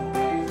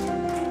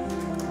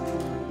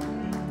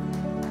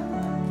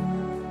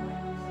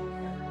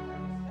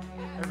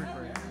 Every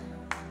praise.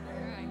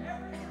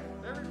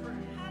 Every praise.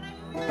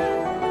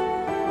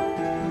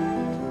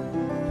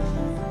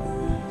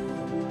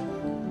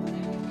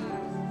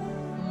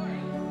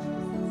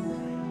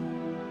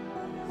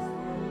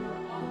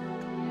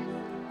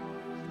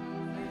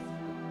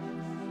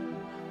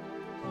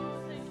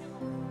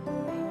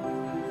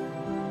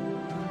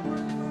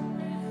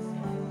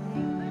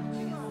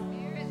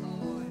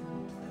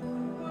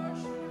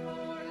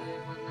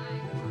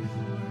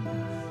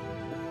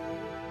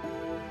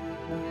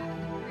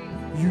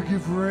 You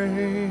give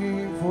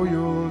rain for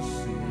your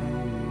seed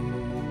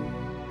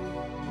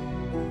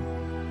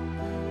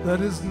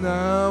that is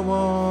now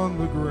on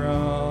the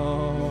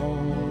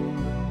ground.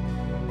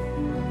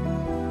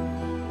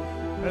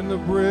 and the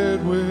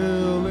bread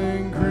will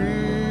increase,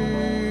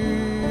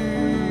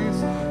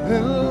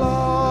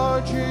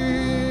 enlarging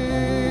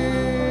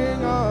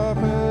our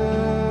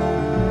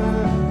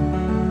path.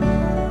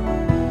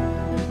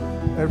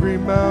 Every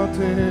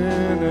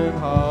mountain and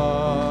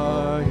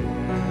high hill,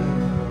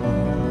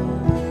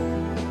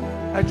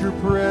 at your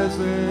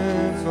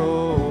presence,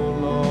 oh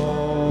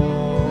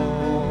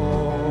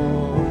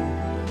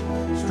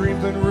Lord,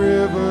 streams and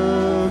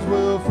rivers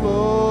will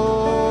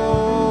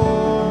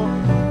flow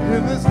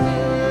in this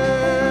day.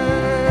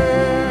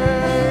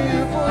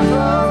 You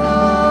foretell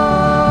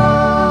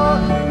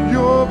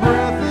your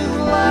breath is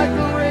like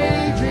a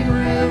raging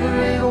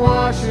river, it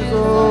washes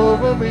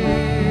over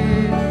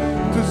me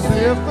to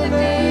sift the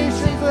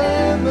nations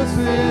and the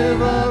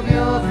sieve of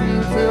your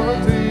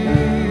futility.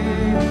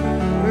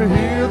 To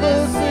hear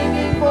the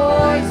singing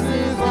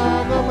voices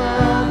on the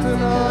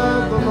mountain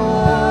of the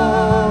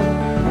Lord.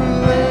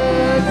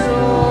 Let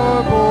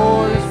your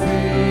voice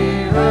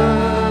be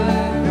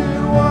heard.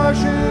 It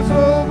washes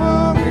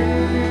over me.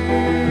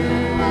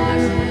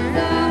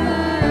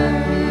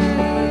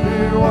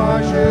 It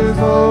washes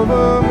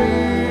over me.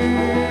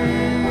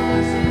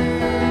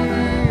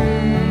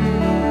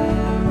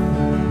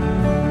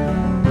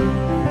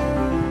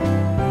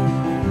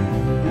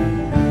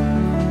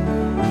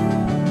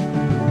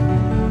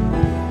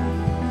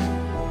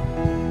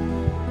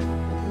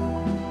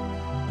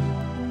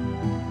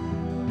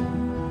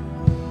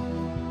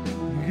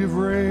 Give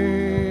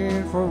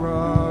rain for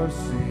our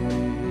seed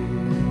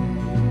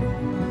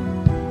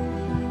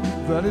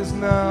that is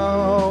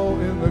now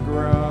in the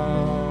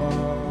ground,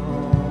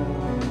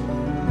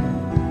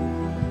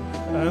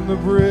 and the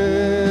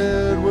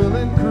bread will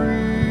increase,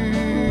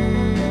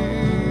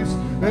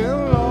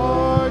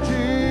 enlarging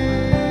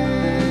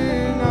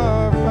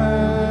our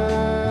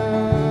path.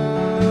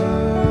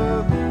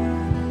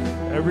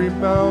 Every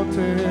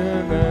mountain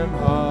and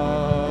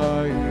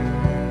high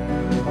hill,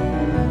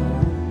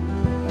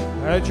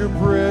 at your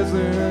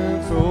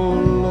presence, oh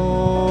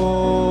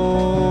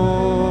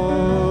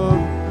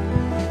Lord,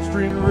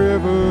 stream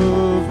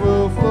rivers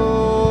will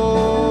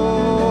flow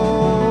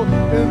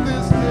in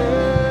this day.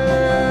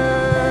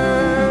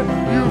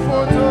 You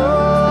foretold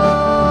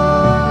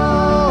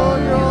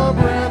your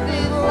breath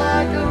is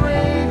like a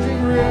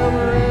raging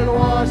river, it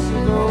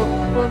washes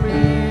over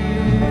me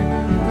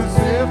to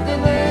sift the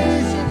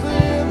nations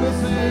in the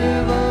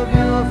sieve of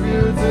your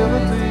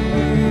futility.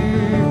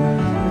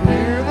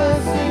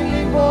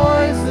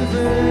 Voices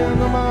in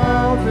the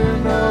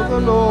mountain of the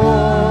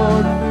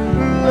Lord.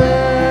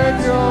 Let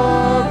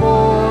your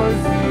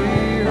voice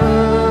be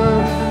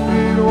heard.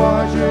 It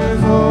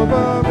washes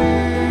over me.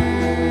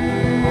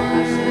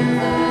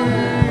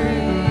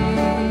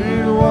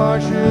 It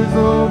washes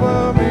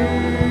over me.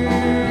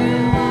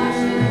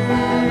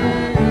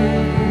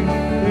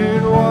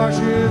 It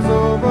washes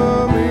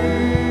over me.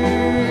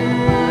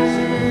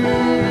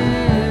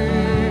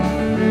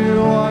 It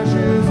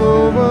washes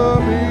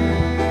over me.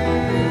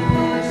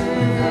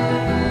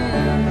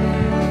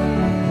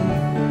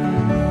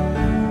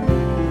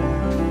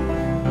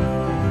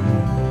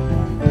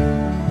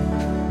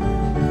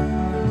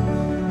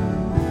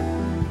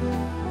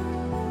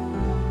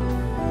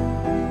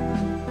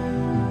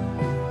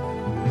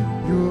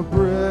 Your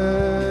breath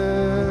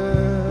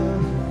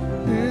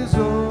is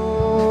over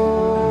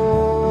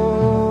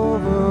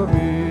me.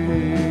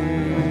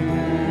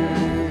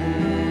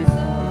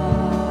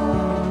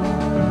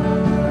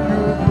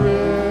 Your breath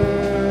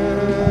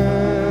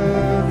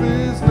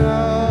is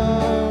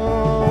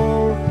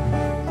now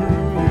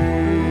through me.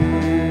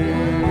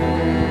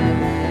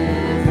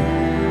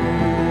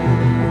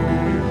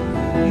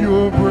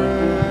 Your breath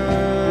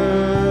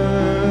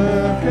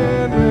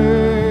can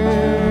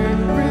make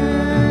me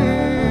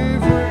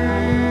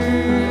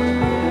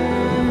free.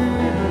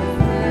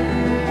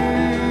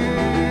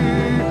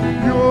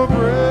 Your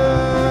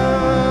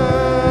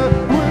breath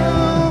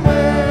will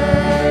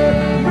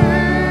make me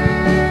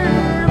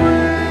free.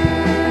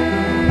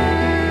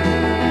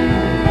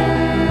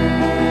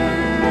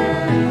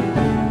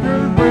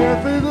 Your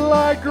breath is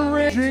like a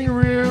raging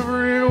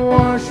river, it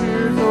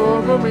washes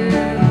over me.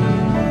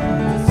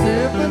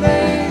 Sift the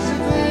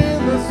nations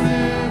in the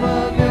sieve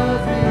of your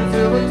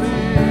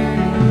futility.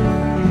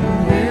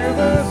 Hear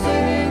the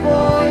singing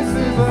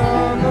voices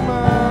on the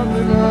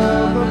mountain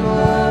of the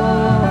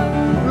Lord.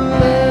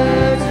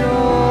 Let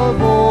your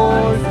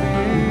voice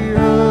be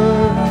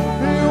heard.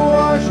 It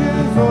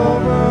washes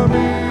over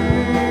me.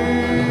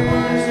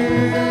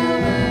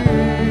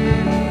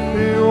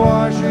 It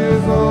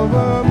washes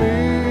over me.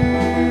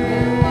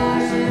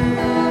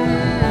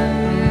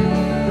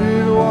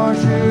 It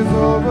washes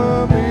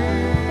over me.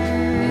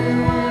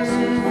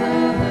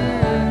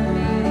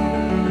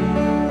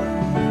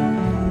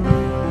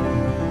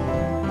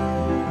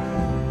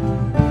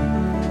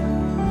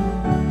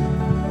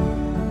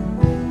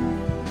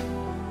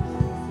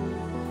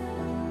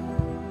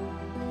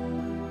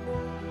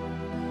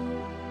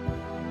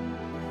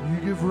 You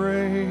give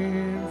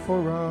rain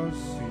for our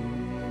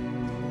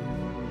seeds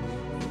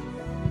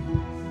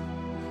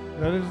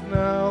that is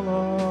now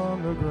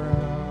on the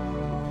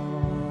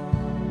ground,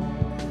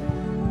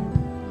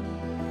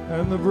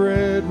 and the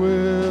bread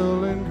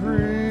will increase,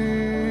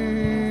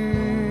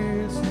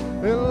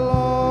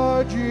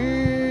 enlarging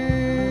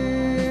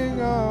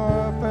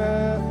our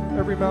path.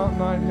 Every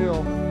mountain and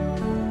hill,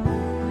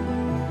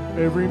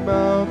 every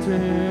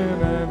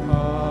mountain and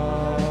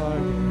high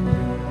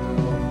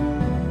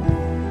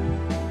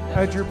hill,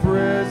 at your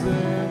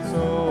presence,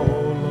 oh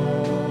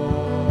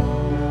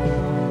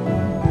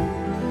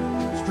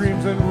Lord,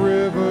 streams and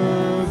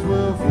rivers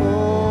will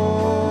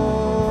flow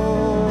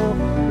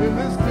in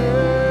this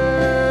day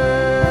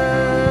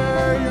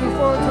you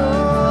foretold.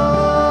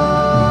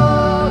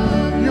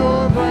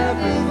 Your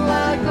breath is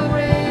like a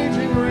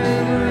raging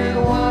river, it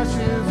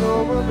washes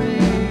over me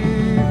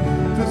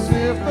to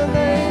sift the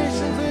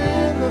nations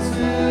in the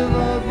sieve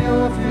of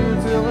your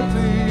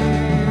futility.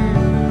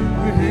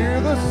 To hear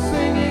the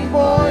singing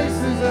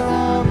voices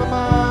on the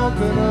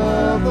mountain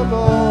of the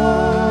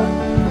Lord.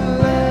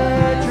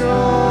 Let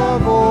your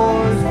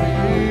voice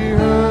be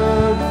heard.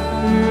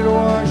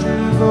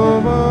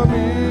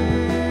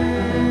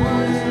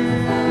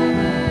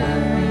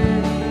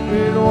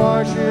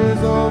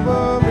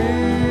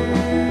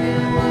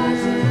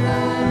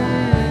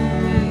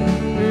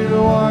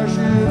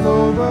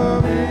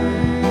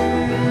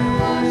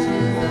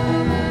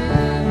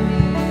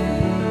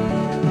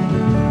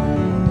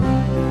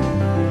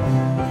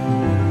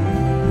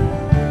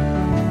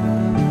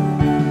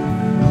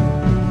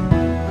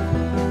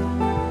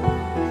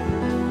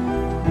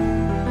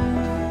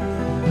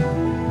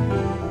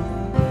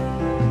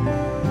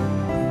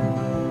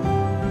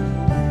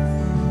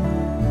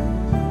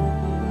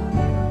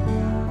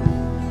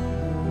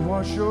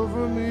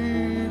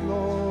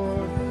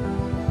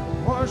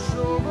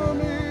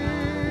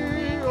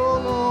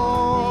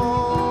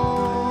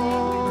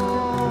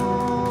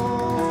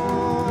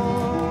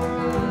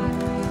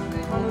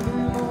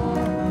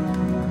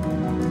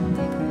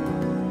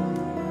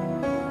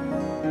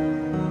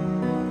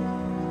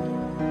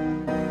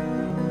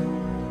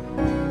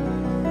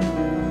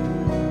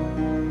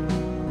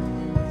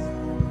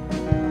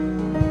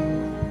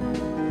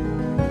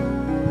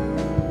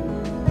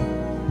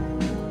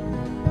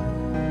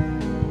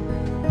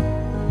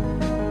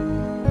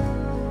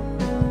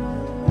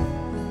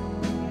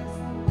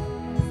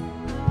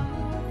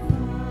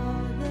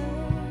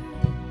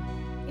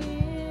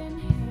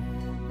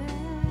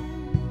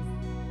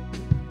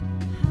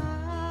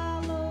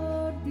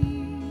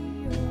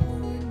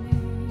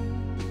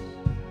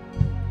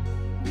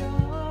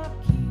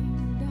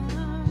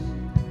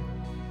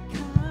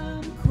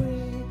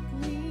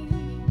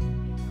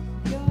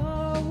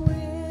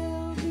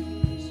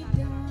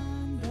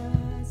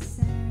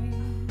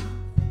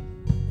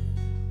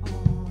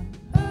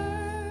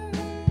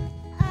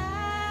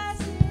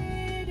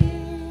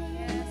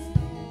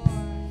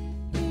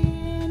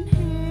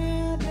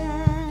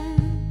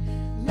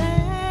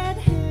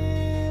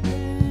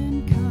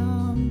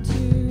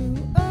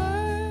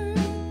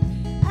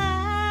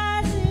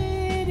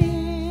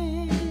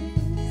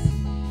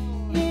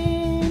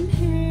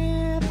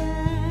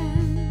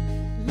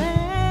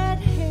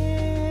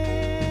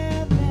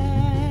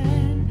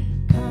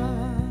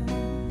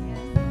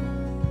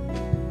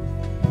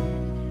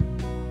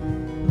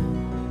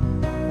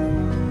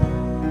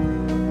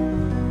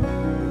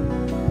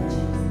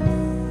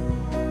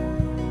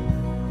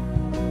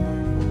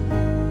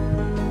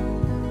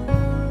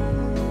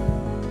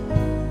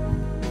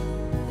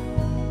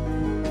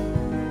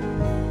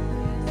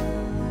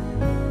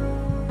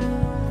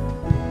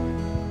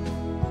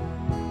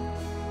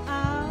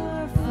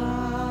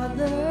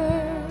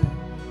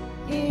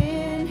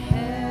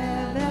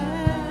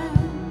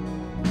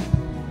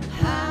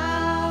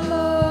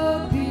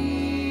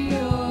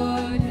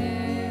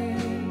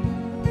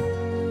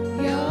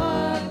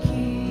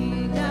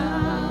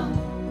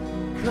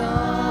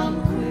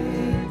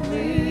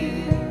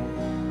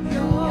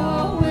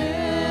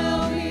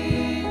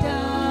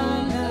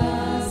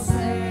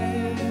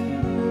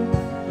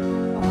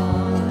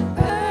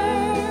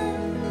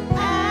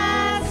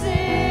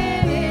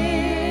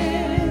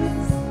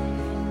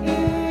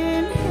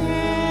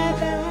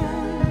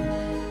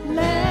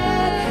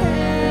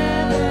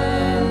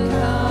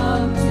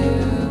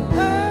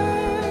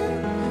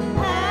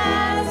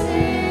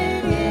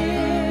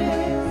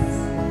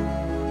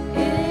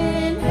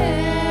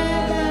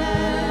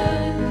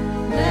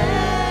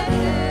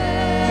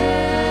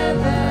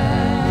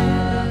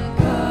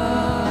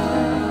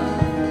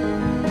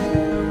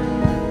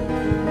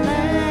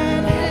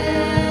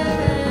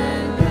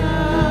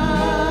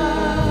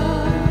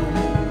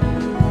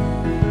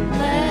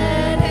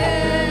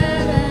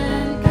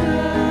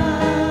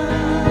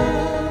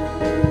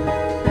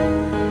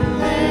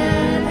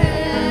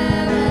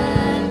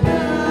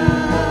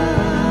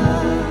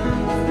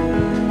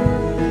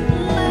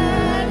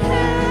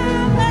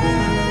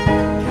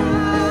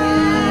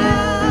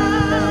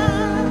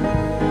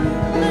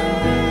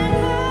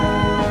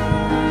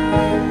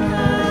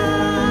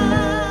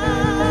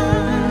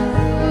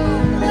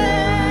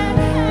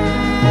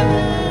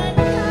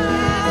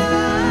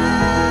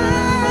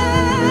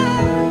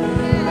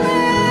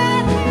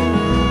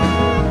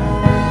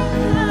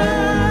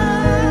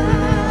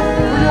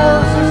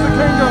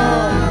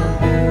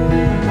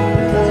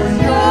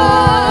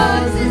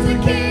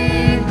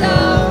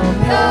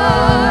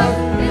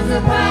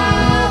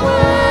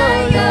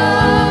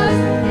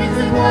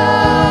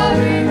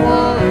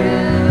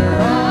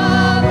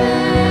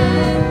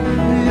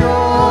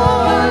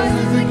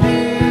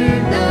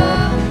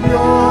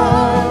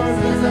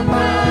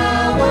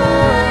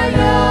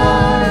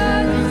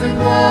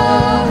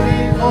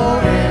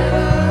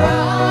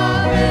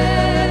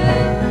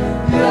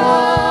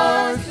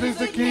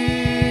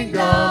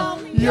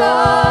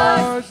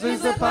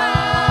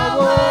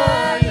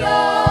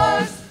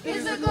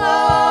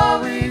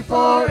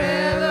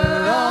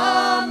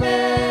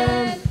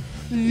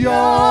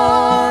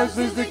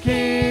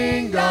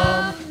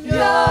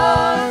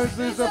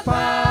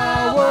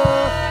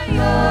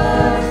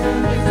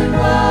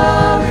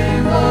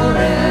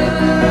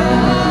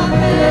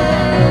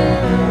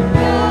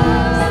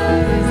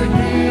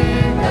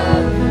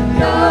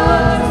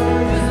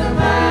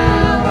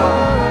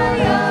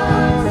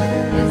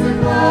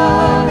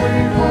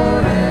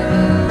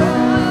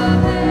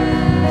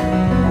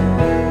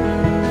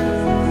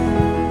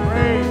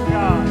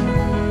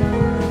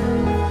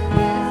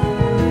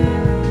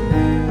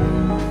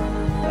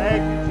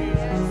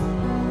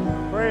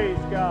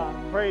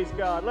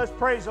 God. Let's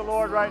praise the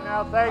Lord right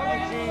now. Thank you,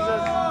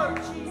 Jesus.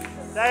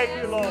 Thank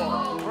you,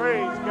 Lord.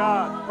 Praise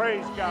God.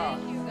 Praise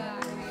God.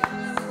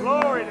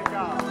 Glory to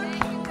God.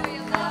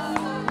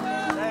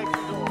 Thank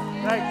you, Lord.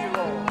 Thank you,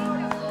 Lord.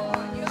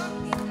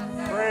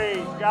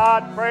 Praise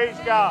God. Praise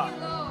God.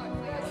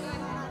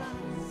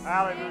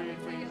 Hallelujah,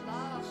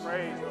 Jesus.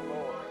 Praise the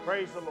Lord.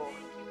 Praise the Lord.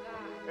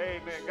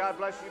 Amen. God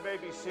bless you. You may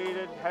be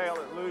seated.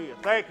 Hallelujah.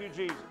 Thank you,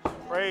 Jesus.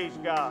 Praise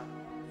God.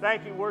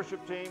 Thank you,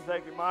 worship team.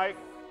 Thank you, Mike.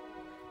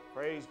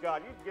 Praise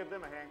God. You can give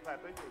them a hand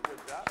clap. They did a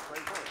good job.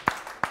 Praise the Lord.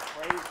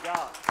 Praise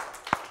God.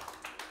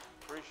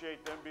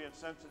 Appreciate them being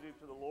sensitive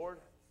to the Lord.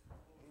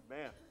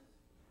 Amen.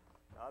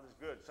 God is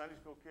good. Sunday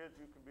school kids,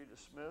 you can be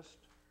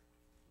dismissed.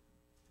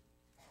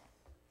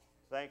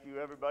 Thank you,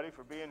 everybody,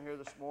 for being here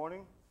this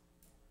morning.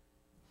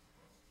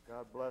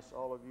 God bless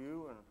all of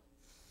you, and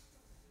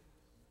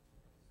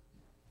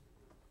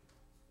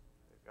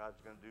God's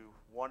going to do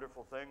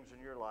wonderful things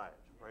in your lives.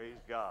 Praise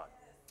God.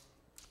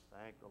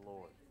 Thank the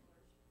Lord.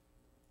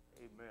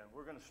 Amen.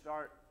 We're going to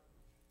start,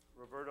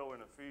 Roberto, in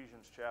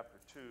Ephesians chapter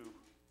 2,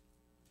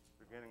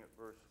 beginning at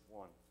verse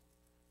 1.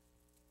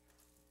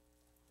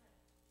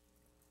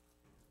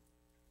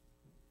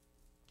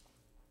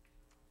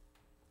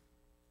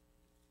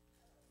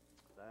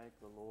 Thank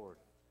the Lord.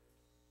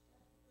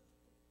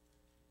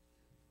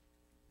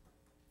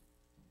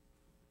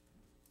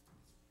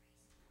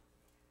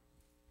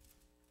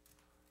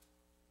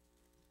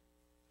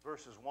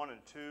 Verses 1 and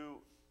 2,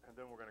 and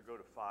then we're going to go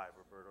to 5,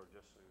 Roberto,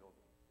 just so you'll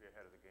be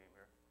ahead of the game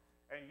here.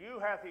 And you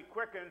hath he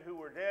quickened who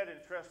were dead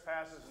in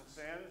trespasses and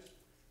sins,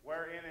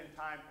 wherein in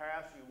time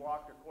past you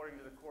walked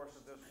according to the course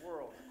of this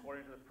world,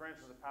 according to the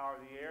prince of the power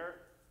of the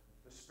air,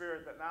 the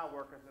spirit that now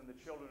worketh in the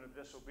children of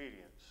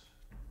disobedience.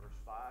 Verse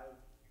 5,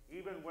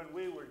 even when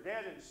we were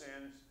dead in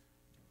sins,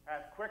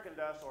 hath quickened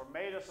us or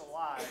made us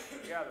alive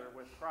together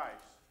with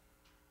Christ.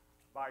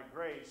 By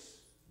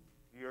grace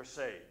ye are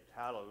saved.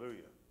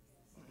 Hallelujah.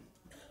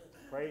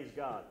 Praise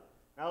God.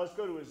 Now let's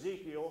go to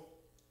Ezekiel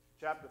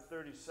chapter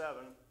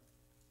 37,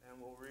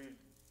 and we'll read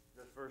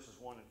just verses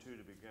 1 and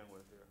 2 to begin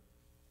with here.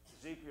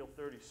 Ezekiel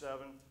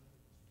 37,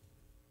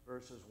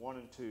 verses 1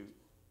 and 2.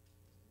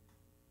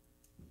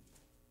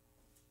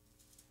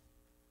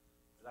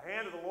 The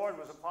hand of the Lord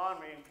was upon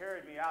me and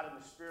carried me out in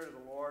the spirit of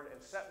the Lord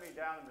and set me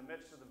down in the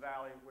midst of the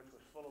valley, which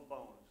was full of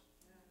bones.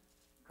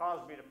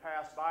 Caused me to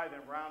pass by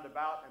them round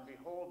about, and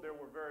behold, there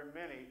were very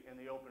many in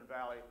the open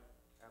valley,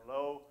 and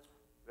lo,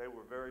 they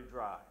were very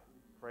dry.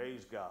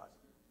 Praise God.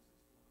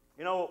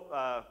 You know,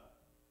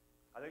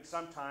 I think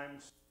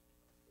sometimes,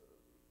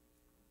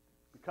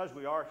 because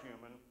we are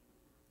human,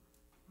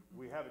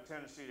 we have a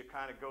tendency to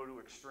kind of go to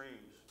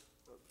extremes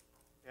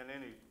in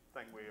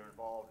anything we are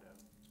involved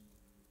in.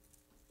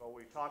 But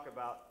we talk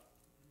about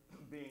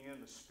being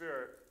in the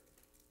Spirit,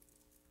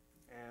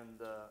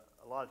 and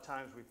a lot of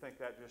times we think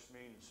that just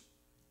means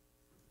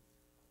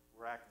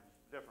we're acting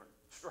different,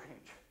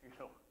 strange,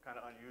 kind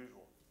of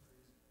unusual.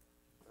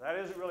 That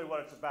isn't really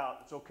what it's about.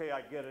 It's okay, I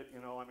get it,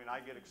 I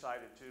get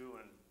excited too,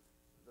 and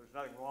there's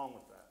nothing wrong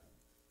with that.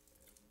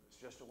 It's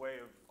just a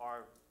way of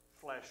our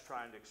flesh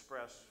trying to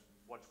express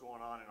what's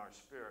going on in our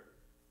spirit.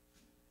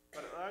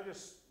 But I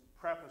just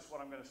preface what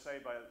I'm going to say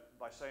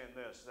by saying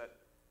this, that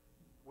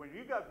when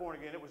you got born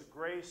again, it was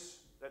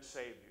grace that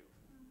saved you.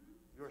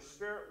 Your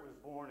spirit was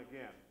born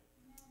again.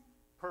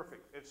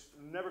 Perfect. It's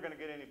never going to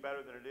get any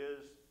better than it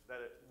is,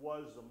 that it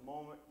was the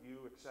moment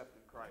you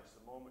accepted Christ,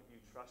 the moment you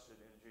trusted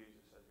in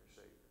Jesus as your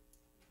Savior.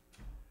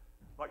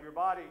 But your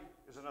body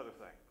is another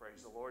thing,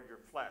 praise the Lord. Your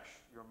flesh,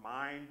 your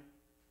mind,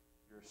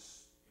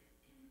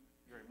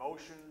 your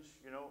emotions,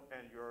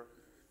 and your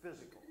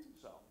physical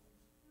self.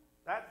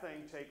 That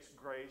thing takes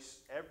grace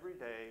every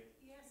day,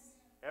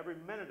 every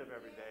minute of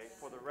every day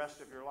for the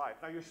rest of your life.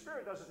 Now, your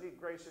spirit doesn't need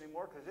grace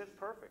anymore because it's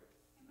perfect.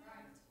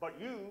 But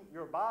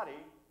your body,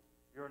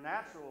 your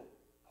natural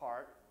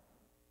part,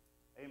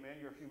 amen,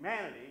 your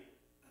humanity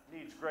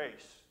needs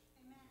grace.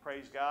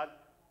 Praise God.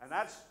 And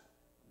that's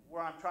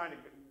where I'm trying to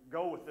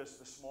go with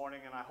this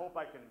morning, and I hope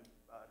I can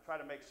try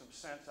to make some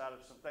sense out of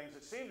some things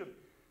that seem to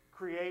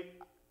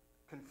create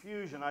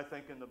confusion, I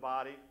think, in the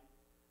body.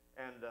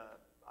 And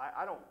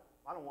I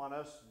don't want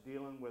us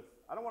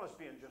I don't want us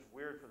being just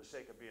weird for the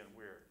sake of being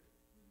weird.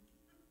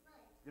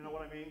 You know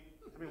what I mean?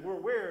 We're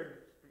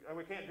weird, and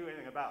we can't do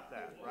anything about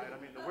that, right?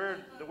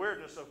 The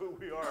weirdness of who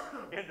we are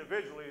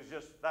individually is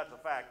that's a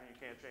fact, and you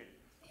can't change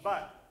it.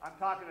 But I'm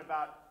talking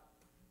about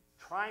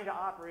trying to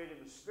operate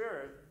in the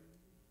Spirit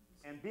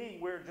and being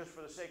weird just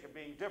for the sake of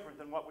being different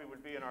than what we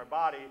would be in our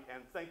body,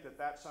 and think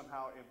that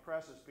somehow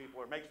impresses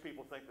people or makes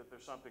people think that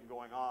there's something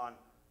going on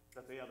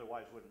that they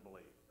otherwise wouldn't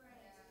believe.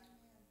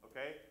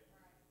 Okay?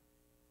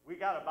 We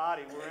got a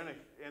body, we're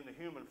in the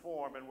human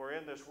form, and we're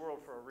in this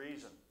world for a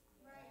reason.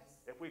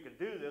 If we could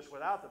do this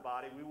without the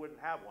body, we wouldn't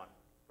have one.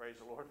 Praise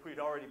the Lord. We'd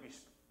already be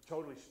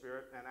totally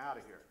spirit and out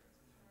of here.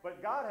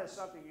 But God has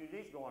something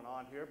unique going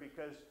on here,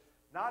 because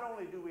not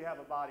only do we have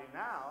a body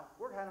now,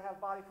 we're going to have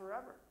a body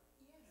forever.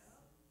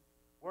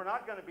 We're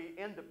not going to be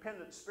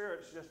independent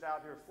spirits just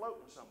out here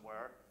floating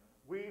somewhere.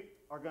 We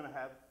are going to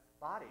have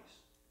bodies.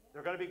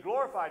 They're going to be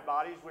glorified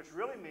bodies, which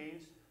really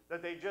means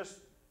that they just,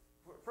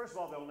 first of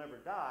all, they'll never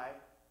die.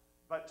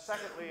 But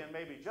secondly, and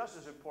maybe just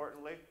as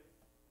importantly,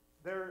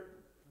 they're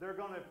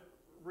going to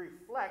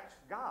reflect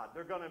God.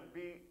 They're going to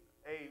be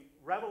a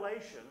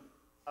revelation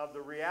of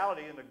the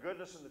reality and the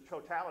goodness and the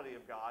totality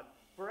of God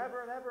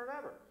forever and ever and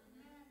ever.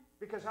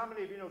 Because how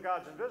many of you know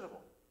God's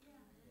invisible?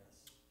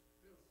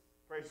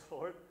 Praise the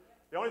Lord.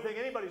 The only thing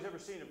anybody's ever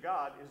seen of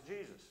God is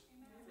Jesus.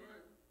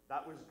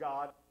 That was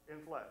God in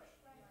flesh.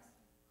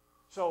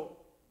 So,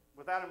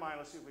 with that in mind,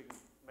 let's see if we can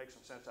make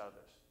some sense out of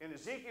this. In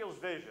Ezekiel's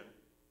vision,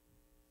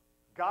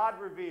 God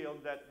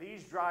revealed that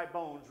these dry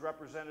bones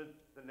represented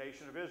the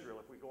nation of Israel.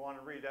 If we go on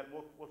and read that,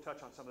 we'll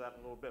touch on some of that in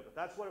a little bit. But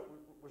that's what it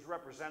was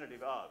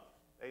representative of.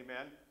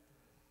 Amen.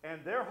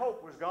 And their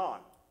hope was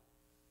gone.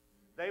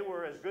 They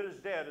were as good as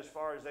dead as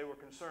far as they were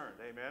concerned.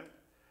 Amen.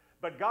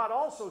 But God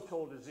also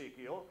told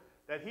Ezekiel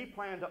that he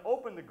planned to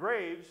open the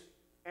graves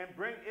and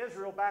bring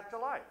Israel back to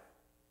life.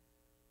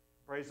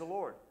 Praise the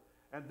Lord.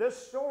 And this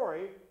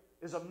story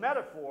is a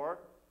metaphor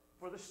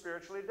for the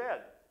spiritually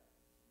dead.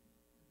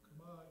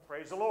 Come on.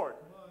 Praise the Lord.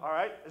 Come on. All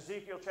right,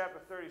 Ezekiel chapter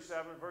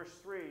 37, verse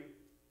 3.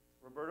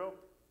 Roberto.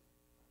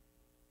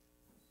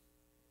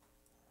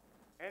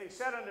 And he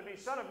said unto me,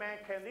 Son of man,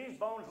 can these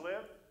bones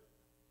live?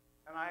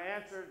 And I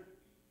answered,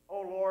 O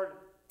Lord,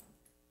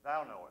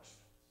 thou knowest.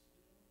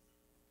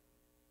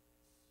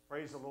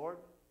 Praise the Lord.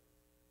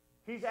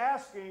 He's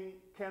asking,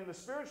 can the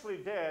spiritually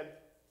dead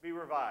be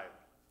revived?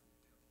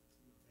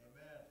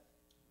 Amen.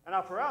 And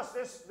now for us,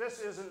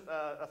 this isn't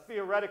a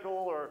theoretical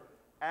or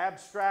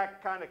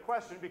abstract kind of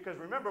question, because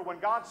remember, when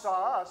God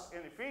saw us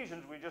in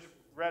Ephesians, we just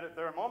read it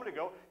there a moment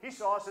ago, he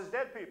saw us as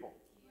dead people.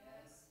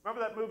 Yes.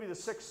 Remember that movie, The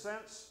Sixth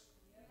Sense?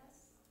 Yes.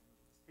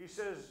 He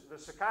says, the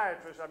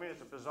psychiatrist, I mean,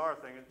 it's a bizarre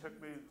thing. It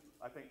took me,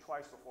 I think,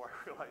 twice before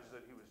I realized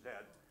that he was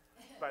dead.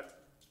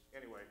 But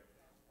anyway,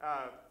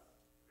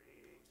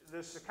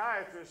 the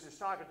psychiatrist is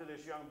talking to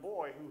this young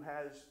boy who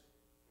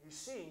he's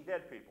seeing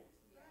dead people.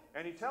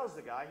 And he tells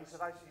the guy, he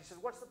said,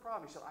 what's the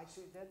problem? He said, I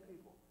see dead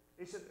people.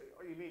 He said,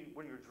 oh, you mean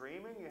when you're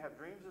dreaming, you have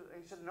dreams?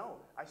 And he said, no,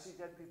 I see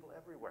dead people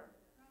everywhere.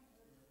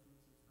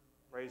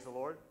 Praise the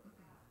Lord.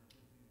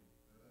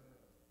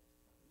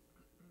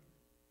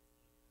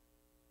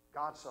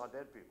 God saw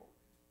dead people.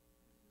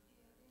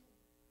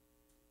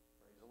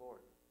 Praise the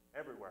Lord.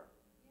 Everywhere.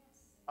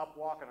 Up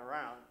walking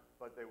around,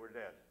 but they were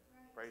dead.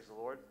 Praise the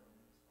Lord.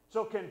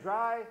 So can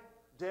dry,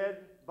 dead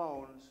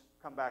bones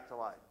come back to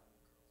life?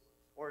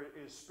 Or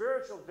is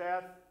spiritual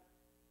death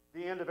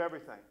the end of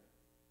everything?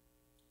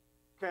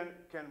 Can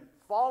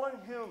fallen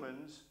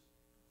humans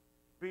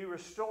be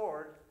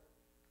restored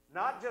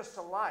not just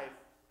to life,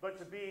 but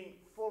to being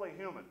fully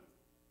human?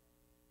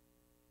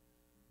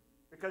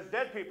 Because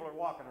dead people are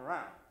walking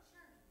around.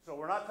 So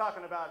we're not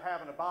talking about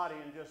having a body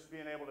and just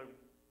being able to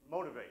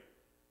motivate.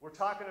 We're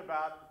talking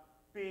about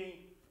being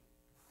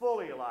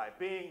fully alive,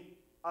 being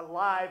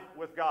alive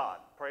with God.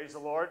 Praise the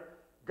Lord.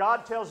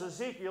 God tells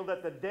Ezekiel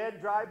that the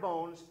dead, dry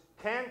bones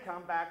can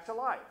come back to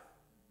life.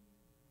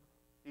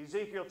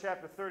 Ezekiel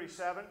chapter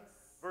 37,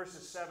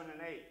 verses 7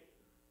 and 8.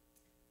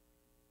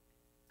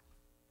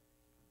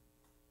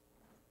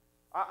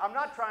 I'm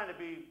not trying to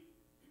be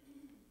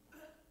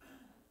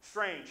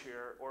strange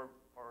here or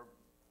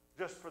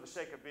just for the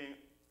sake of being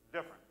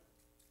different.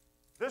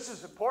 This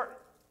is important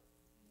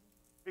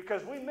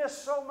because we miss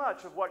so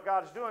much of what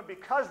God's doing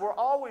because we're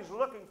always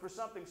looking for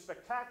something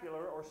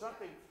spectacular or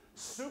something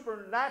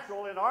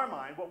supernatural in our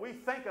mind, what we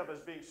think of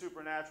as being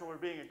supernatural or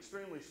being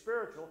extremely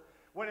spiritual,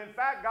 when in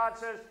fact God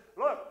says,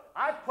 look,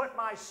 I put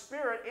my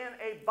spirit in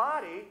a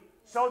body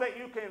so that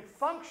you can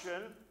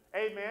function,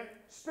 amen,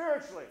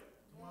 spiritually.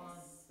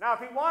 Now, if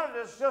he wanted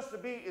us just to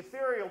be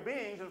ethereal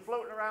beings and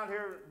floating around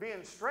here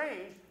being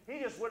strange, he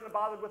just wouldn't have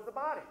bothered with the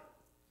body.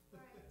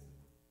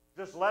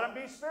 Just let them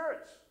be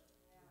spirits.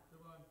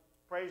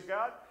 Praise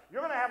God.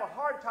 You're going to have a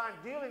hard time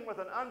dealing with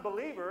an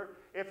unbeliever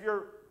if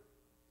you're...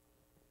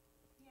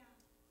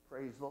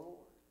 Praise the Lord.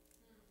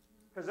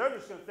 Because they're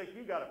just going to think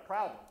you got a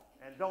problem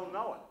and don't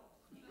know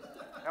it.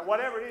 And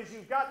whatever it is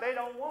you've got, they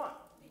don't want.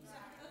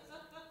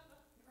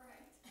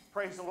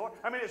 Praise the Lord.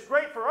 I mean, it's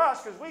great for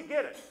us because we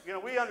get it. You know,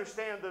 we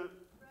understand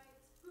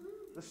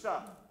the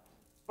stuff.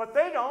 But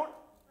they don't,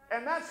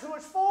 and that's who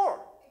it's for.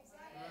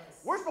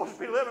 We're supposed to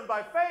be living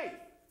by faith.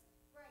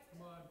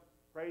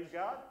 Praise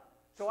God.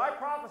 So I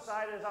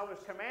prophesied as I was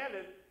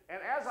commanded, and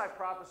as I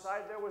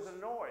prophesied, there was a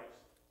noise.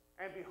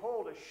 And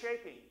behold, a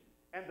shaking,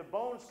 and the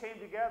bones came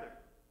together,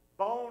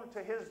 bone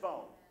to his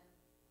bone.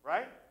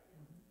 Right?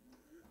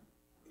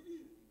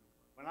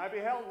 When I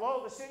beheld,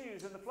 lo, the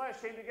sinews and the flesh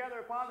came together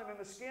upon them, and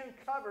the skin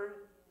covered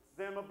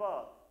them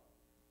above.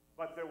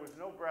 But there was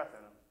no breath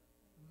in them.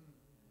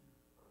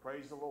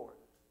 Praise the Lord.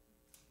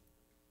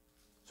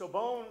 So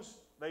bones,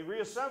 they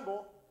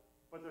reassemble,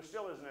 but there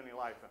still isn't any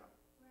life in them.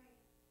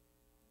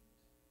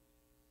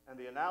 And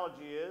the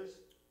analogy is,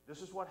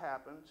 this is what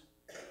happens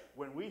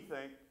when we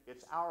think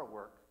it's our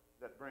work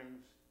that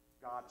brings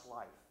God's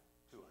life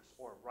to us,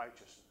 or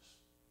righteousness,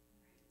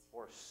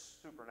 or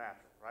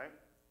supernatural, right?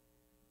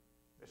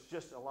 It's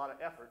just a lot of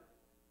effort.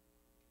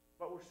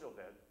 but we're still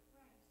dead.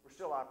 We're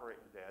still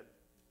operating dead.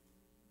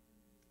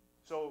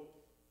 So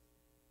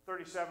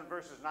 37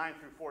 verses 9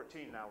 through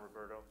 14 now,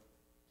 Roberto.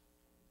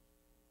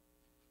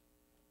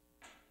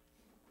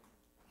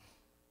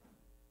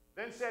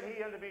 Then said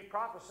he unto me,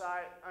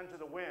 prophesy unto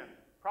the wind.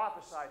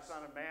 Prophesy,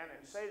 son of man,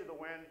 and say to the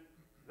wind,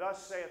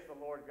 thus saith the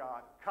Lord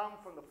God, come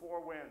from the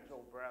four winds, O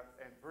breath,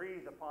 and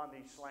breathe upon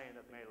these slain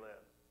that may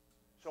live.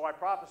 So I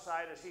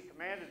prophesied as he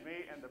commanded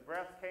me, and the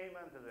breath came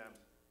unto them,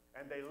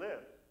 and they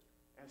lived,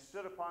 and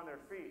stood upon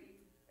their feet,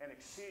 an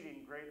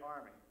exceeding great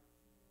army.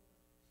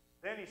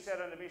 Then he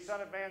said unto me,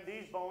 son of man,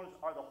 these bones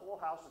are the whole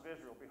house of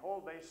Israel.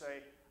 Behold, they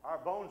say, our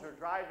bones are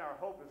dried, and our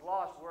hope is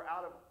lost.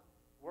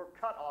 We're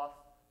cut off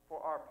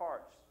for our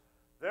parts.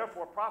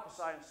 Therefore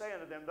prophesy and say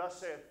unto them, thus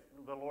saith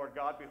the Lord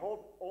God,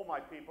 behold, O my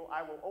people,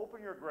 I will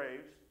open your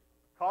graves,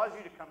 cause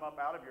you to come up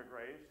out of your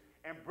graves,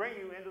 and bring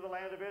you into the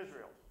land of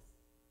Israel.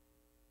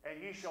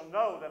 And ye shall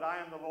know that I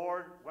am the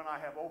Lord when I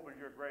have opened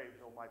your graves,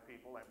 O my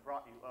people, and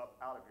brought you up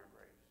out of your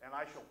graves. And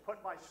I shall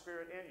put my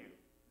spirit in you,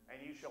 and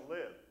ye shall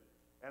live.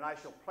 And I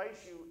shall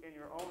place you in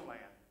your own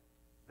land.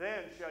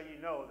 Then shall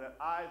ye know that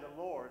I, the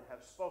Lord,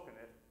 have spoken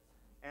it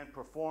and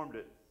performed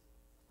it,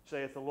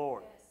 saith the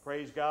Lord. Yes.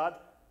 Praise God.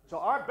 So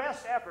our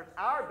best efforts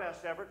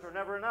are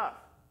never enough.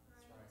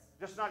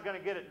 Just not going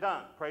to get it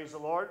done. Praise the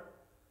Lord.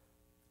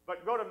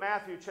 But go to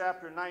Matthew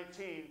chapter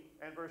 19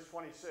 and verse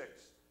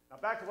 26. Now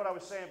back to what I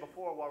was saying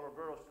before while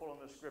Roberto's pulling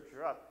this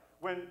scripture up.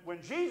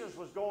 When Jesus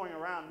was going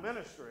around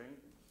ministering,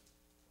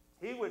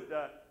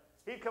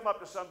 he'd come up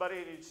to somebody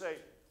and he'd say,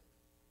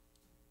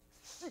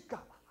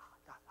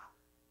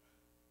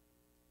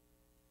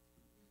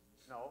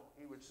 no,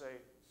 he would say,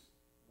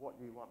 what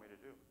do you want me to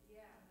do?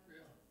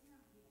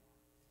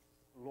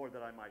 Lord,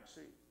 that I might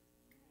see.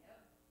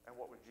 And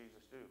what would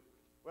Jesus do?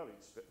 Well,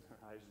 he'd spit in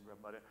their eyes and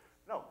rub mud in.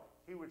 No,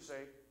 he would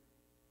say,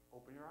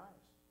 open your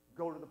eyes.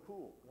 Go to the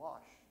pool.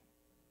 Wash.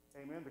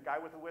 Amen. The guy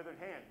with the withered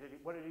hand,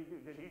 what did he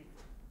do? Did he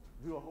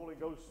do a Holy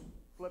Ghost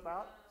flip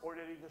out? Or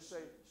did he just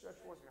say, stretch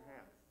forth your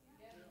hand?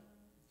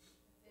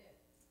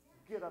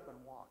 Get up and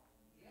walk.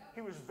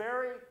 He was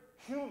very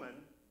human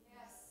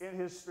in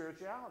his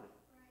spirituality.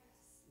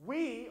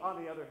 We,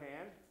 on the other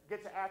hand,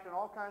 get to act in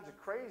all kinds of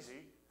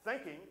crazy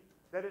thinking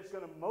that it's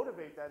going to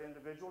motivate that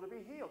individual to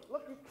be healed.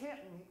 Look, you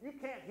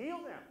can't heal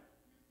them.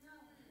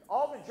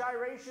 All the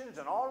gyrations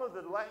and all of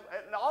that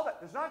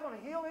is not going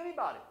to heal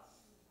anybody.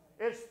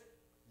 It's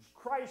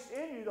Christ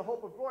in you, the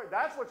hope of glory.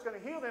 That's what's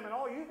going to heal them, and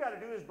all you've got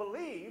to do is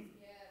believe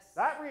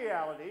that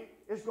reality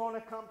is going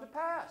to come to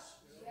pass.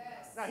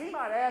 Now, he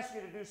might ask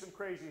you to do some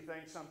crazy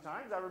things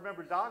sometimes. I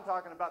remember Don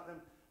talking about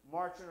them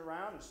marching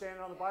around and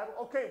standing on the Bible.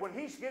 Okay, when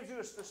he gives you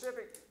a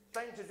specific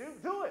thing to do,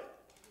 do it.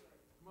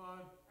 Come on.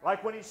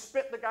 Like when he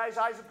spit in the guy's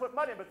eyes and put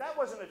mud in. But that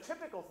wasn't a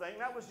typical thing.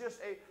 That was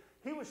just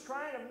he was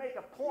trying to make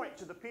a point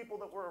to the people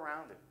that were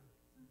around him.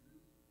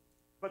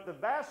 But the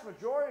vast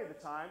majority of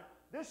the time,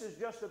 this is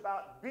just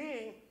about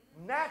being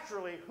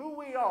naturally who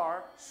we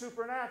are,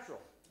 supernatural.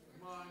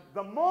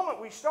 The moment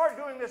we start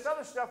doing this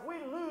other stuff, we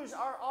lose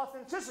our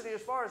authenticity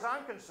as far as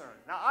I'm concerned.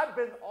 Now, I've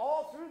been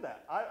all through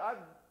that.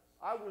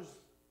 I was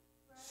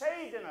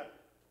saved in a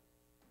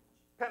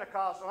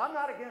Pentecostal. I'm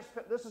not against,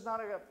 this is not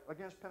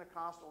against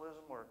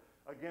Pentecostalism or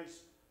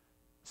against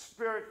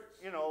spirit,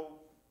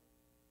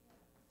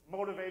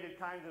 motivated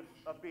kinds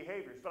of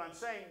behaviors. But I'm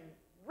saying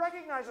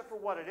recognize it for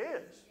what it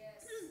is.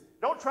 Yes.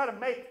 Don't try to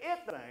make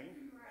it the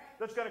thing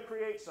that's going to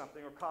create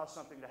something or cause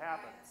something to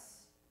happen. Yes.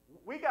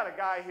 We got a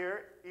guy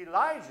here,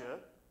 Elijah,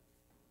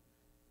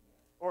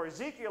 or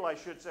Ezekiel, I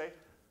should say.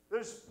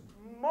 There's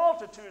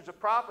multitudes of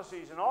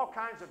prophecies and all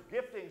kinds of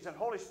giftings and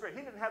Holy Spirit.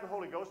 He didn't have the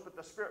Holy Ghost, but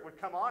the Spirit would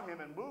come on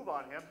him and move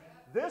on him.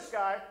 This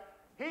guy,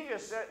 he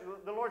just said,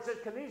 the Lord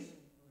said, can these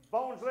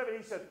bones live? And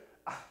he said,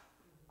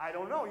 I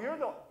don't know.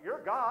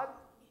 You're God.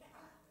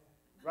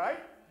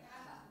 Right?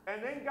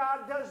 And then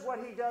God does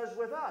what he does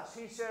with us.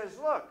 He says,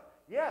 look,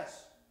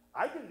 yes,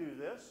 I can do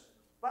this,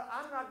 but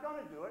I'm not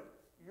going to do it.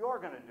 You're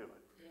going to do it.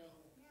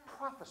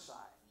 Prophesy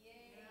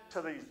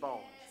to these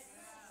bones.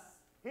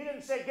 He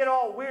didn't say get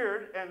all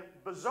weird and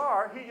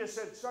bizarre. He just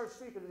said start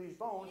speaking to these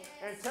bones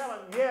and tell them,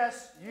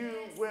 yes, you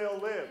will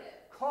live.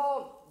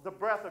 Call the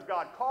breath of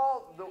God.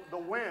 Call the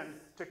wind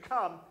to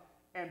come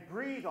and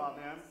breathe on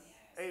them,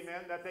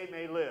 amen, that they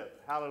may live.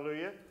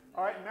 Hallelujah.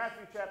 All right,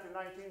 Matthew chapter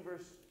 19,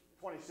 verse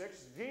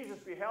 26. Jesus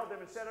beheld them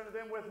and said unto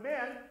them, with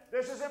men,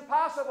 this is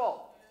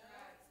impossible.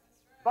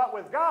 But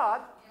with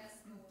God,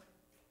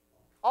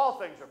 all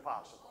things are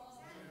possible.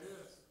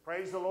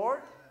 Praise the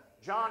Lord.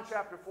 John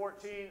chapter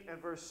 14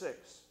 and verse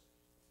 6.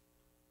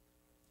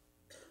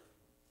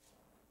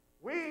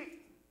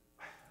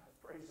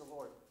 Praise the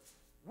Lord.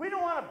 We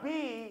don't want to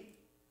be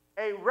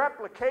a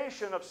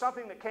replication of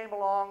something that came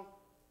along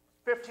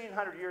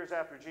 1,500 years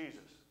after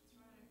Jesus.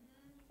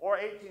 Or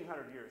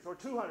 1,800 years, or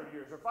 200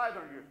 years, or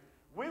 500 years.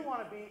 We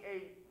want to be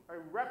a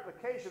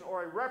replication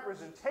or a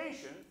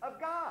representation of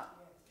God.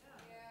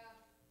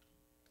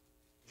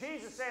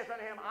 Jesus saith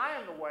unto him, I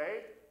am the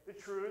way, the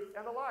truth,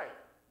 and the life.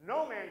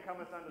 No man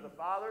cometh unto the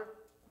Father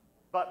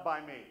but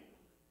by me.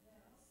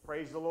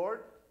 Praise the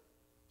Lord.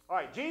 All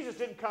right, Jesus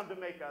didn't come to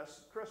make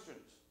us Christians.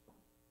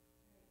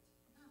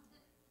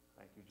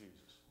 Thank you,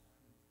 Jesus.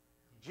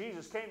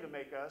 Jesus came to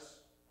make us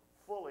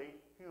fully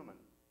human.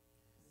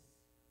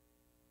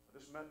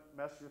 This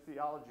mess your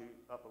theology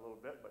up a little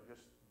bit, but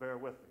just bear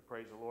with me.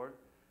 Praise the Lord.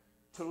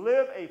 To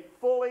live a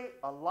fully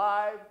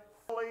alive,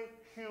 fully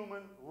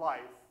human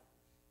life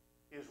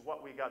is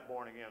what we got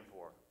born again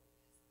for.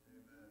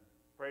 Amen.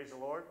 Praise the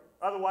Lord.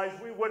 Otherwise,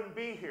 we wouldn't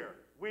be here.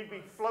 We'd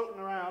be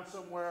floating around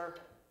somewhere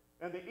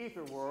in the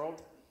ether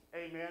world,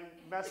 amen,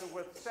 messing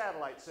with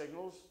satellite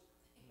signals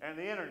and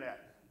the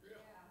internet. Yeah.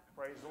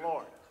 Praise the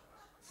Lord.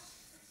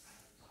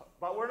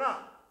 But we're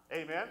not.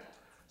 Amen.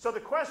 So the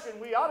question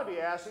we ought to be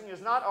asking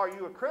is not, are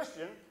you a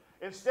Christian?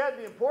 Instead,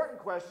 the important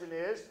question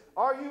is,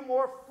 are you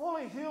more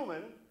fully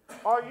human?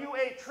 Are you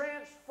a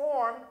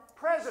transformed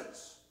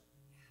presence?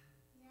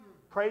 Yeah.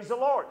 Praise the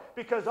Lord.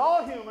 Because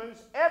all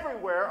humans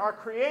everywhere are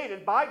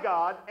created by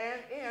God and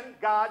in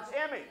God's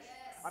image.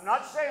 Yes. I'm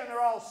not saying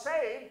they're all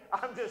saved.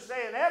 I'm just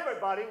saying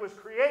everybody was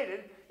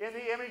created in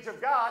the image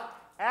of God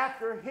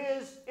after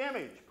His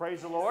image.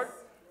 Praise the Lord.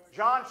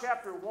 John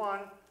chapter 1,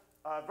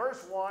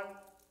 verse 1,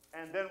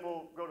 and then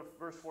we'll go to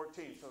verse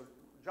 14. So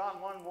John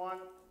 1:1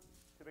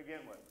 to begin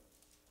with.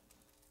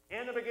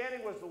 In the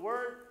beginning was the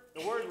Word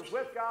was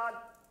with God,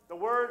 the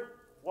Word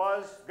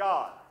was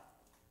God.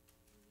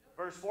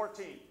 Verse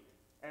 14,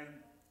 and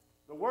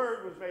the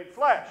Word was made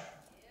flesh.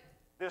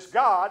 This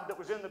God that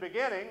was in the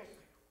beginning,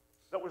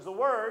 that was the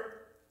Word,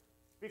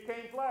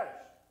 became flesh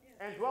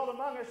and dwelt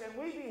among us, and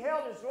we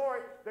beheld His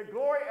glory, the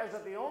glory as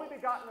of the only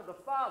begotten of the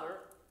Father,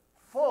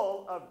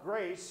 full of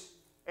grace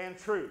and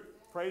truth.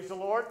 Praise the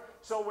Lord.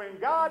 So when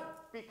God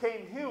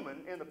became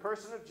human in the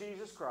person of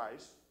Jesus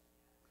Christ,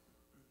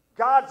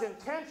 God's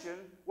intention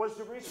was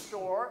to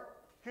restore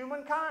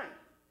humankind.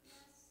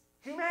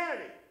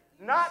 Humanity.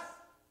 Not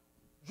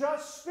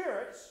just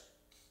spirits,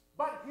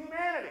 but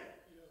humanity.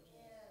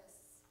 Yes.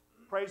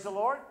 Praise the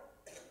Lord.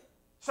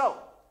 So,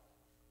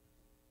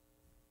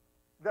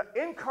 the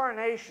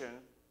incarnation,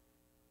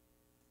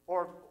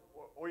 or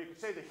you could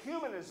say the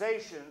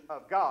humanization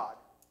of God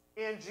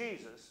in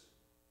Jesus,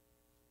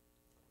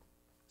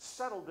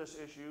 settled this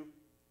issue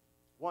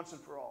once and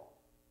for all.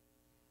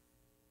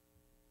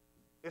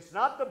 It's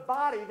not the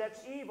body that's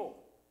evil.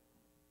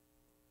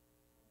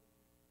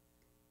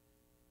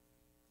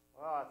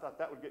 Well, I thought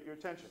that would get your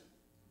attention.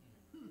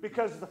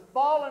 Because the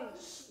fallen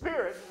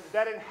spirit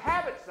that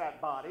inhabits that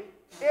body,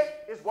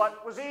 it is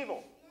what was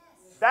evil.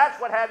 Yes.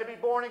 That's what had to be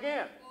born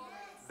again.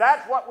 Yes.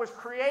 That's what was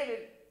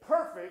created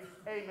perfect,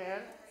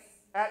 amen,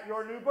 at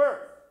your new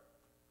birth.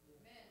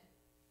 Amen.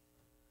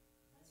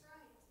 That's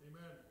right.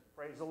 Amen.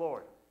 Praise the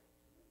Lord.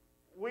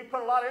 We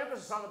put a lot of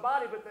emphasis on the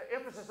body, but the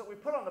emphasis that we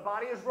put on the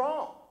body is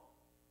wrong.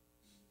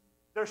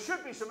 There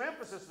should be some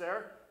emphasis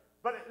there,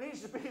 but it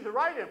needs to be the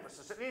right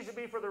emphasis. It needs to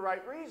be for the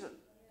right reason.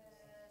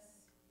 Yes.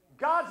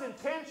 God's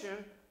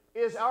intention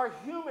is our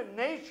human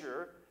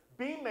nature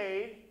be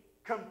made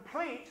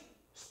complete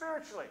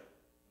spiritually.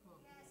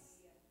 Yes.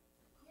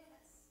 Yes.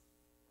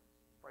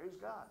 Praise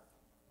God.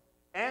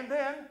 And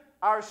then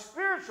our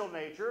spiritual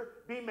nature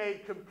be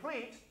made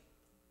complete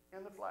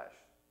in the flesh.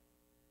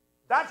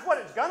 That's what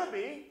it's going to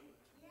be.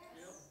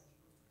 Yes.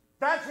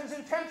 That's His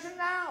intention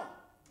now.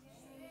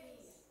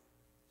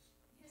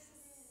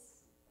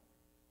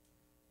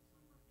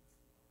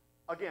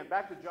 Again,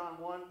 back to John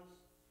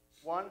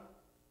 1:1.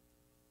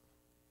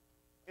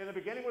 In the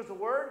beginning was the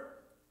Word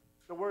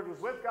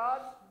was with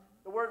God,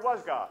 the Word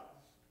was God.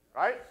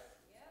 Right?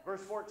 Yep.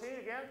 Verse 14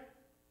 again.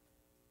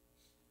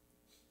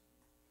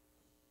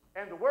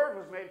 And the Word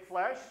was made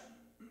flesh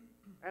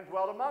and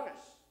dwelt among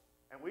us.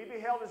 And we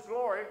beheld His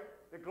glory,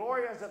 the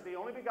glory as of the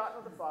only begotten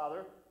of the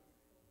Father,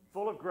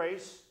 full of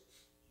grace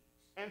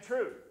and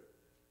truth.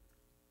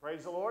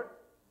 Praise the Lord.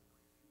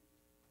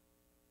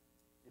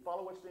 You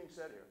follow what's being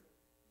said here?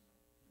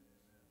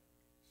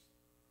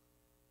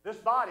 This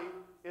body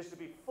is to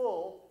be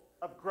full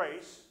of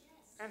grace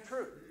and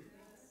truth.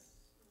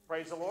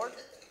 Praise the Lord.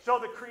 So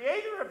the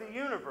Creator of the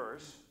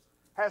universe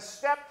has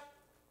stepped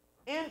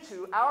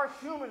into our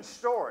human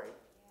story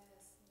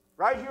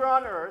right here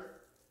on earth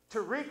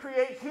to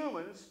recreate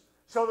humans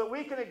so that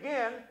we can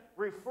again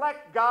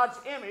reflect God's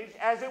image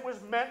as it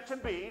was meant to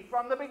be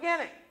from the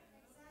beginning.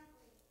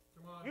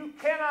 You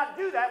cannot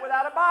do that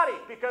without a body,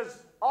 because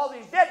all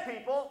these dead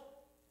people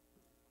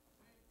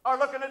are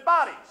looking at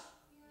bodies.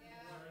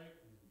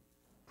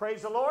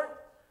 Praise the Lord.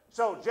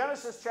 So,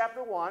 Genesis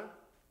chapter 1,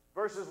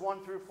 verses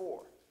 1 through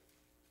 4.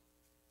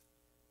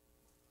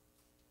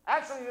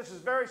 Actually, this is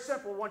very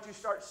simple once you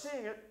start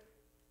seeing it.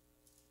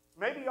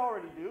 Maybe you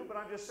already do, but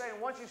I'm just saying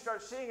once you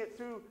start seeing it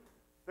through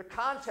the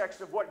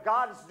context of what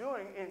God is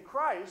doing in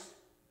Christ,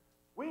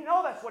 we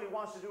know that's what He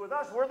wants to do with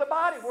us. We're the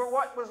body. We're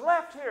what was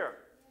left here.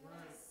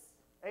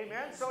 Yes.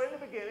 Amen. So, in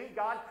the beginning,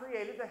 God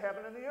created the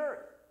heaven and the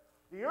earth.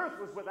 The earth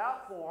was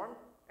without form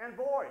and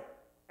void,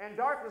 and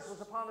darkness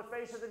was upon the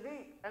face of the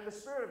deep, and the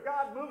Spirit of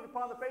God moved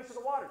upon the face of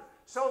the waters.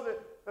 So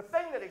the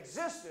thing that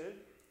existed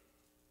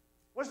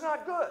was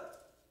not good.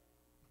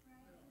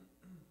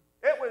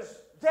 It was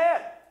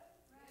dead.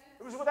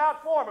 It was without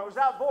without form. It was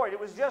without void. It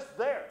was just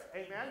there.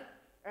 Amen?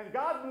 And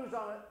God moves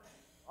on it,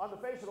 on the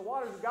face of the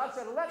waters, and God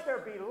said, let there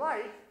be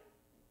light,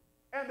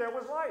 and there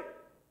was light.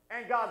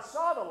 And God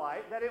saw the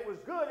light, that it was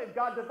good, and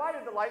God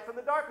divided the light from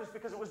the darkness,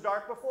 because it was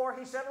dark before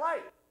he said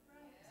light.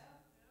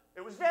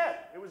 It was dead.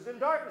 It was in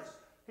darkness.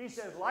 He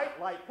says light,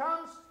 light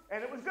comes,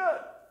 and it was good.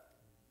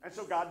 And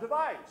so God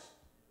divides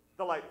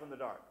the light from the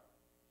dark.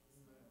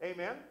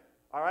 Amen?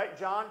 All right,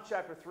 John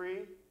chapter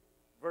 3,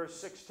 verse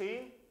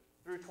 16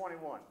 through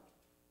 21.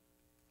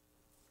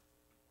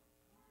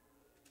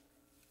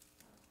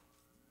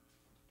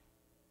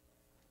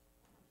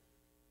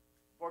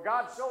 For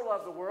God so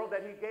loved the world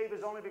that he gave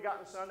his only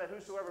begotten Son, that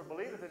whosoever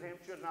believeth in him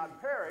should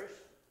not perish,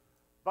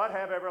 but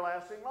have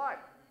everlasting life.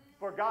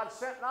 For God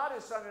sent not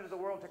his Son into the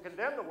world to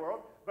condemn the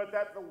world, but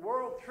that the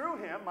world through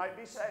him might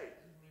be saved.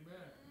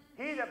 Amen.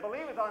 He that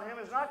believeth on him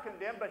is not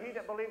condemned, but he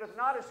that believeth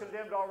not is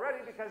condemned already,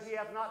 because he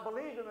hath not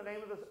believed in the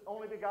name of the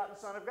only begotten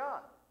Son of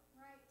God.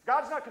 Right.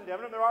 God's not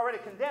condemning them, they're already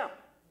condemned.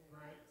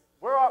 Right.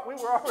 We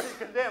were already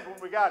condemned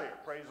when we got here,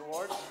 praise the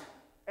Lord.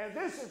 And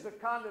this is the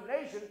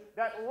condemnation,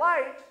 that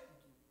light,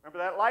 remember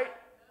that light?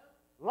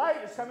 Light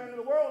has come into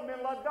the world, and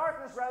men love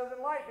darkness rather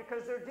than light,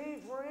 because their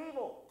deeds were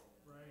evil.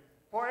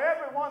 For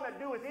everyone that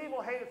doeth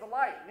evil hateth the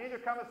light, neither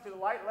cometh to the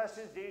light, lest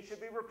his deeds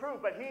should be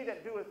reproved. But he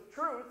that doeth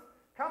truth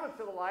cometh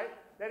to the light,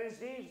 that his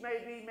deeds may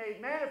be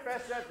made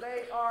manifest, that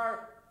they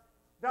are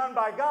done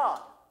by God,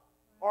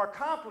 or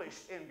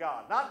accomplished in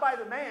God. Not by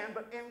the man,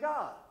 but in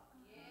God.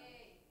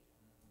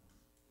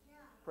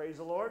 Praise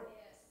the Lord.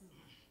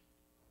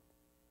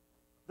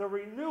 The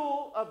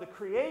renewal of the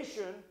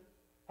creation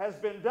has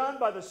been done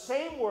by the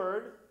same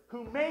Word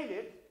who made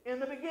it in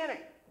the beginning.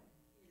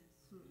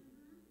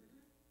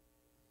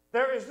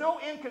 There is no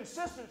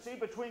inconsistency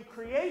between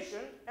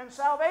creation and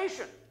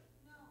salvation.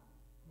 No.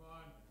 Come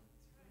on.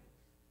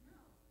 No.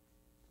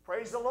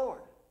 Praise the Lord.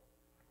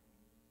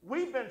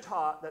 We've been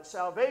taught that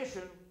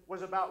salvation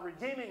was about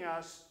redeeming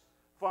us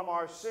from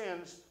our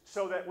sins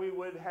so that we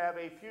would have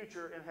a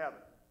future in heaven.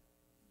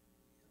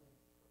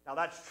 Now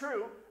that's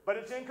true, but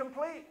it's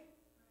incomplete.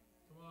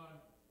 Come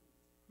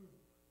on.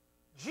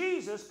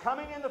 Jesus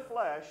coming in the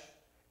flesh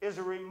is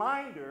a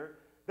reminder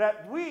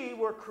that we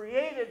were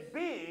created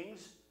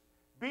beings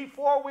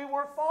before we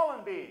were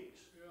fallen beings.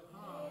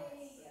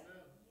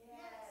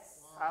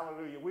 Yes.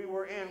 Hallelujah. We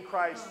were in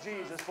Christ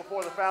Jesus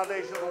before the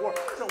foundation of the world.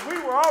 So we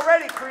were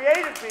already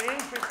created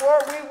beings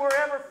before we were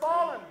ever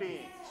fallen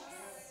beings.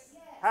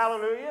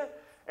 Hallelujah.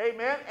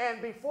 Amen.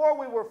 And before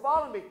we were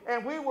fallen beings,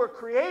 and we were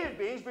created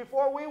beings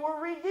before we were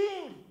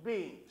redeemed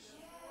beings.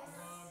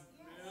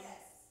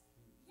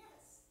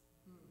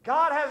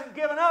 God hasn't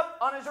given up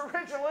on his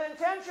original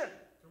intention.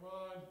 Come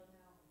on.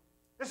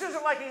 This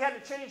isn't like he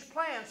had to change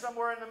plans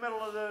somewhere in the middle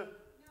of the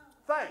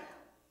thing.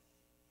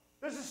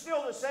 This is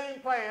still the same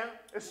plan.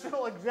 It's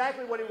still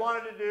exactly what he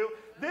wanted to do.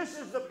 This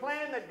is the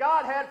plan that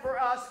God had for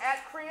us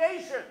at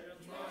creation.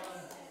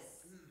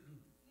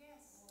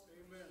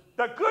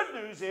 The good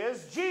news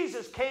is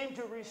Jesus came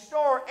to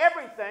restore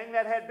everything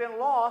that had been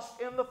lost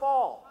in the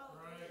fall.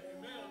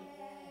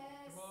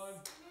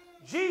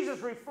 Jesus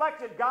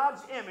reflected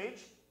God's image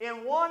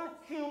in one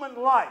human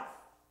life,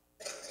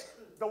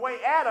 the way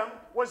Adam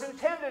was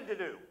intended to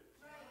do.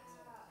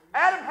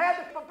 Adam had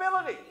the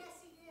capability.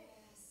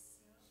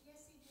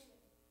 Yes, he did.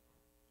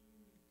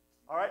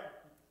 All right,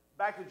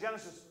 back to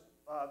Genesis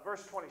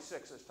verse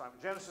 26 this time.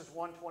 Genesis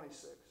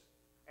 1:26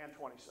 and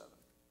 27.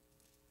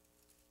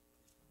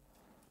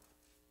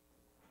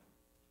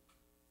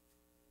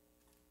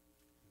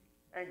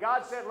 And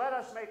God said, let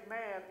us make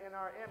man in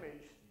our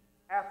image,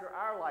 after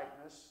our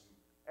likeness,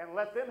 and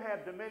let them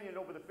have dominion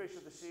over the fish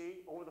of the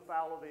sea, over the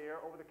fowl of the air,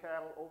 over the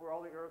cattle, over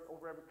all the earth,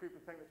 over every creeping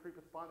thing that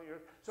creepeth upon the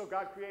earth. So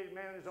God created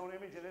man in his own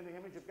image, and in the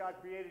image of God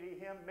created he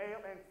him,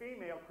 male and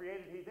female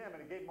created he them,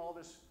 and he gave them all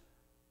this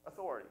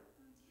authority.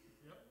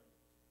 Yep.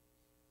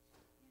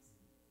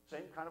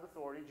 Same kind of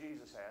authority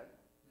Jesus had.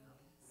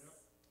 Yep.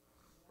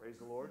 Praise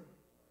the Lord.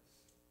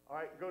 All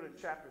right, go to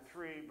chapter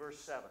 3, verse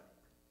 7.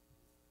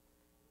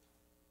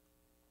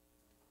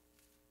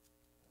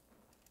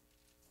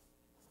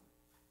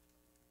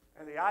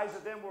 And the eyes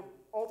of them were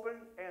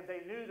opened, and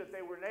they knew that they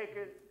were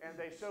naked, and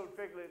they sewed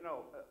fig leaves.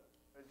 No,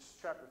 it's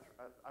chapter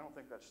 3. I don't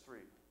think that's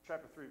 3.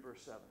 Chapter 3,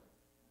 verse 7.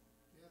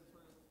 Yeah, that's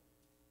right.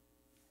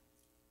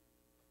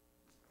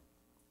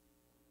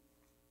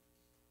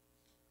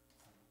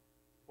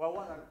 Well,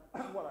 what I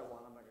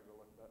want, I'm not going to go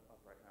look that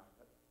up right now.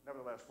 But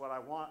nevertheless, what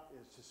I want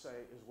is to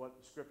say is what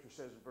the Scripture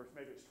says in verse,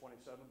 maybe it's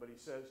 27, but he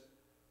says,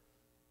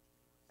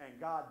 and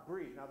God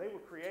breathed. Now, they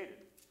were created.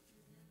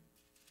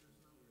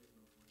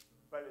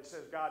 But it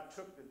says God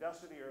took the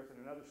dust of the earth,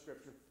 in another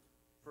scripture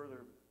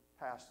further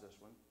past this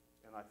one,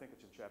 and I think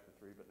it's in chapter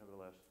 3, but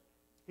nevertheless.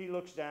 He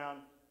looks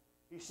down,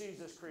 he sees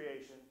this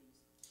creation.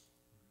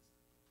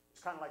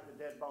 It's kind of like the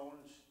dead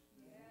bones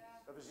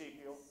of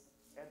Ezekiel.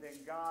 And then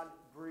God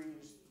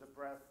breathes the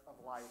breath of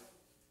life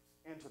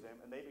into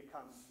them, and they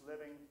become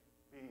living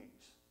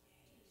beings.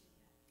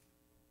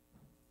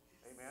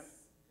 Amen?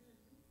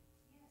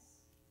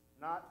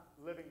 Not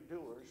living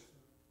doers,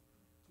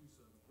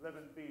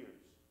 living beings.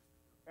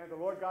 And the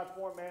Lord God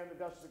formed man in the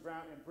dust of the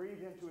ground and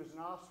breathed into his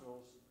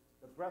nostrils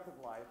the breath of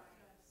life.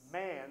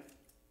 Man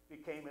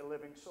became a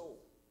living soul.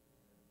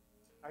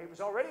 Now, he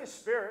was already a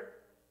spirit,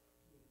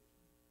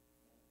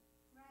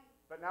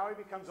 but now he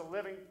becomes a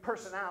living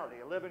personality,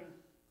 a living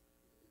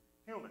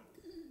human.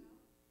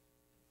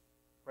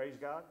 Praise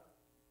God.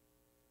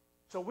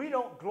 So we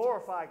don't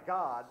glorify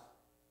God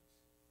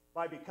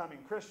by becoming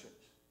Christians.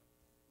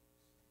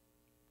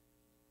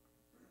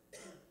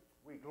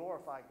 We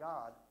glorify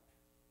God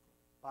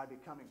by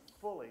becoming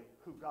fully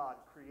who God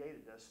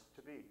created us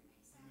to be.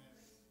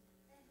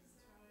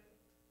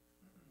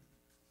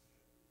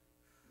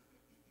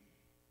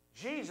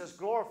 Jesus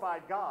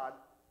glorified God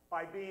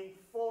by being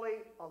fully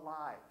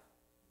alive.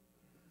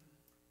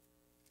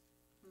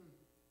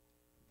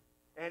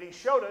 And he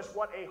showed us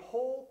what a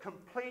whole,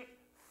 complete,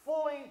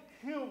 fully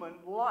human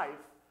life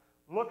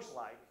looks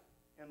like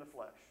in the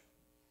flesh.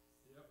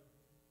 Yep.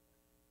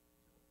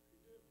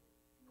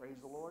 Praise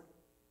the Lord.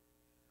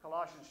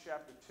 Colossians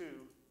chapter 2,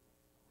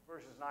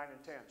 verses 9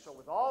 and 10. So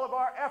with all of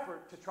our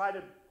effort to try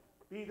to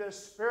be this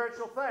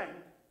spiritual thing,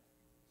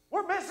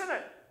 we're missing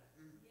it.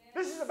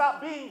 This is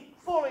about being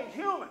fully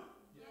human.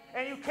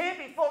 And you can't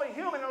be fully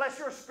human unless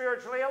you're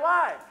spiritually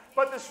alive.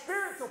 But the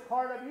spiritual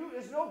part of you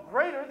is no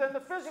greater than the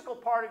physical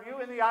part of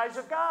you in the eyes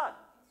of God.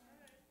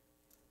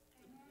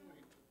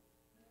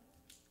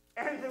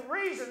 And the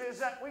reason is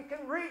that we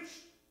can reach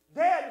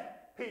dead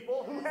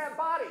people who have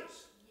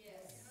bodies,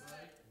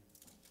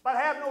 but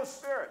have no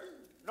spirit.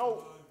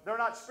 No, they're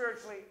not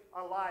spiritually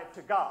alive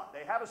to God.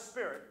 They have a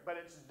spirit, but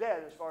it's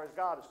dead as far as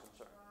God is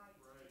concerned.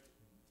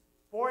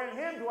 For in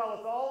him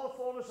dwelleth all the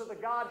fullness of the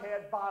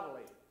Godhead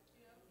bodily.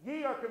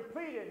 Ye are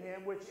complete in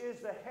him, which is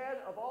the head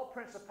of all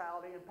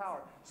principality and power.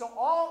 So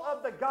all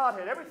of the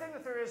Godhead, everything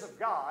that there is of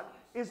God,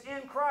 is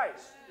in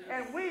Christ.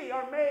 And we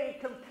are made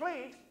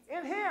complete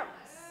in him.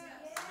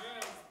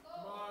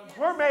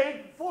 We're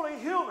made fully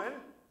human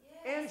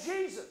in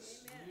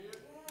Jesus.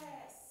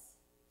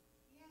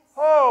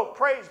 Oh,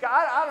 praise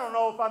God. I don't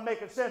know if I'm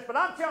making sense, but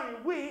I'm telling you,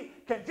 we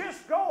can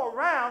just go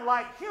around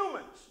like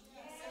humans,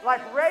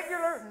 like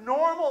regular,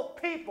 normal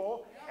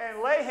people,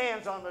 and lay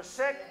hands on the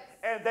sick,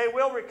 and they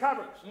will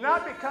recover.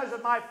 Not because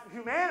of my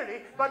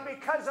humanity, but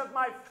because of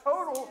my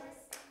total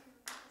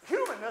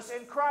humanness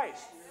in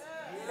Christ.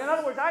 In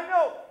other words, I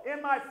know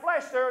in my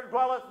flesh there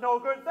dwelleth no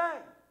good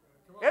thing.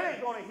 It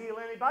ain't going to heal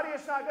anybody.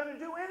 It's not going to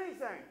do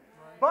anything.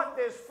 But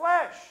this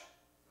flesh,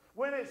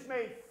 when it's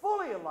made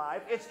fully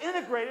alive, it's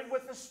integrated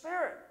with the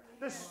Spirit.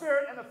 The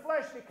Spirit and the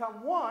flesh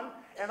become one,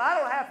 and I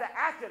don't have to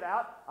act it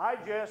out. I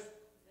just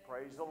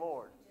praise the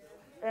Lord.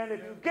 And if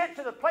you get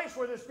to the place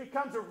where this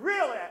becomes a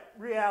real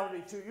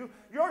reality to you,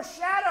 your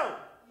shadow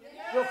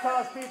will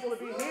cause people to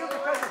be healed,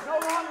 because it's no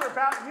longer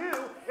about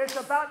you. It's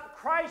about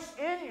Christ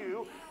in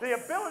you, the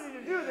ability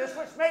to do this,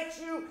 which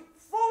makes you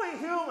fully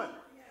human.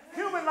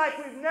 Human like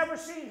we've never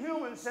seen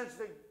humans since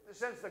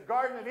the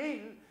Garden of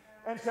Eden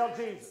until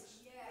Jesus.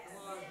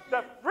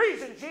 The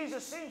reason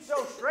Jesus seems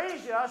so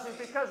strange to us is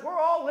because we're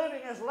all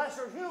living as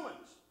lesser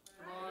humans,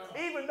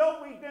 even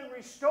though we've been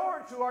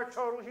restored to our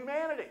total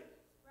humanity.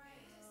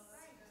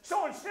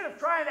 So instead of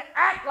trying to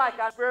act like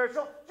I'm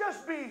spiritual,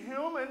 just be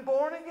human,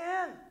 born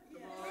again.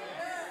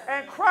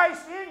 And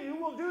Christ in you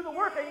will do the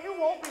work, and you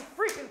won't be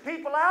freaking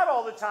people out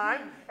all the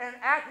time and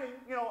acting,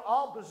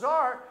 all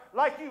bizarre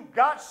like you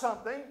got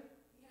something.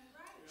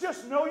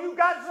 Just know you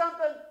got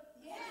something.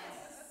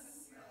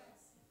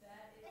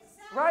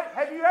 Right?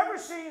 Have you ever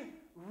seen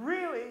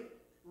really,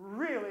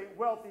 really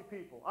wealthy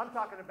people? I'm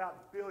talking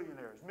about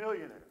billionaires,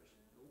 millionaires.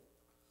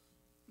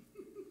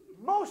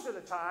 Most of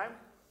the time,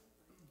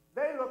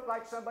 they look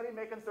like somebody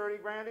making 30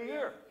 grand a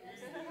year.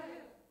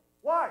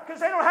 Why?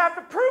 Because they don't have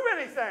to prove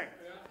anything.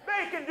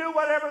 They can do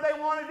whatever they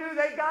want to do.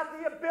 They got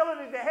the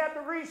ability. They have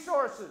the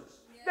resources.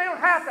 They don't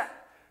have to,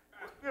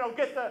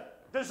 get the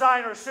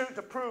designer suit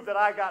to prove that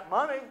I got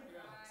money.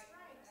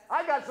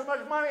 I got so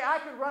much money I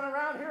could run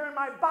around here in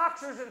my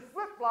boxers and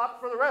flip-flops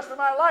for the rest of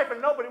my life, and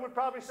nobody would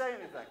probably say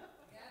anything.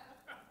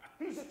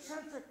 He's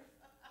eccentric.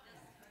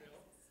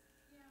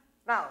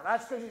 Now,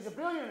 that's because he's a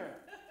billionaire.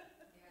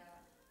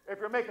 If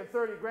you're making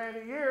 30 grand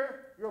a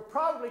year, you're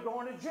probably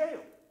going to jail.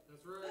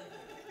 That's right.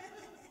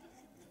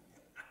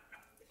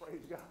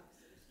 Praise God.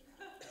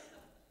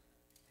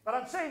 But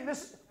I'm saying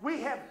this,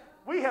 we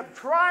have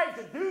tried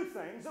to do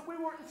things that we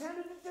weren't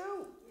intended to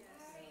do.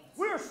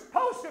 We're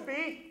supposed to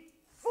be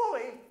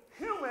fully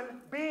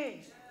human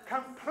beings,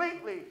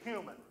 completely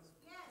human.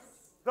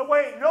 The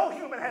way no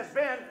human has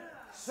been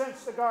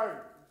since the garden.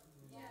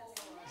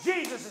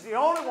 Jesus is the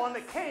only one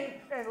that came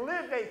and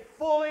lived a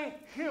fully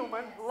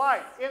human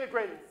life,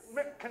 integrated,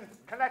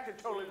 connected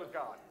totally with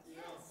God.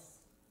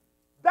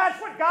 That's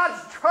what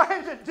God's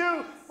trying to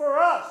do for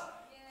us.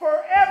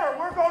 Forever,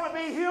 we're going to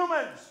be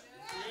humans.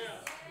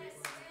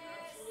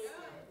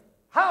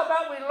 How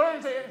about we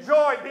learn to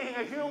enjoy being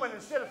a human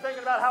instead of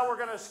thinking about how we're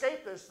going to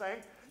escape this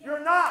thing?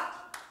 You're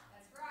not.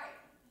 That's right.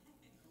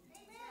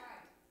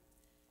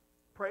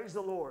 Praise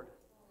the Lord.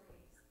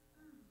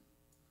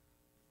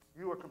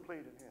 You are complete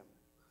in him.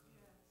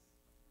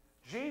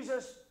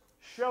 Jesus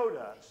showed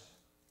us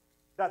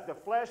that the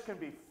flesh can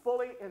be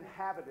fully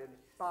inhabited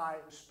by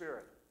the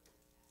Spirit.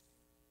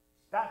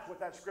 That's what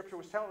that scripture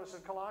was telling us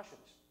in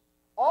Colossians.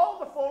 All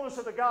the fullness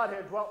of the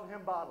Godhead dwelt in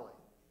him bodily.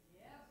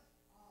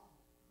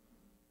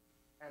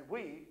 And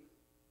we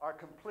are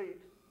complete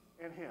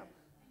in him.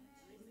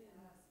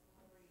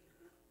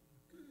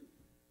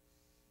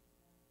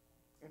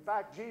 In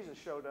fact, Jesus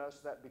showed us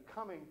that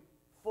becoming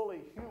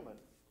fully human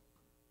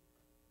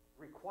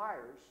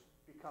requires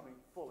becoming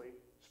fully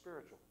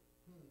spiritual.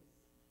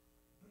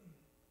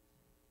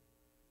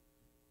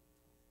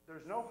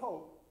 There's no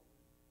hope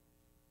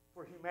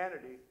for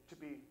humanity to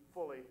be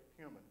fully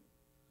human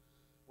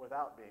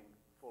without being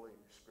fully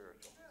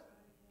spiritual.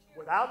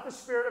 Without the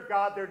Spirit of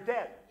God, they're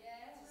dead.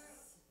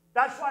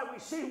 That's why we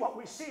see what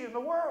we see in the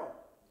world.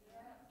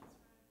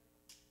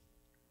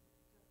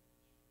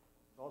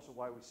 It's also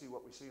why we see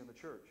what we see in the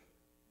church.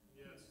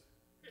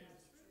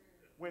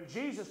 When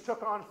Jesus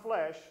took on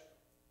flesh,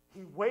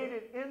 he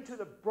waded into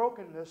the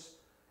brokenness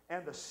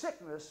and the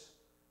sickness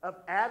of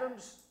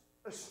Adam's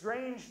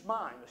estranged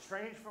mind,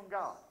 estranged from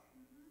God.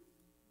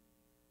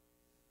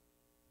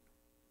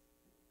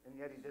 And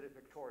yet he did it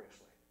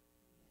victoriously.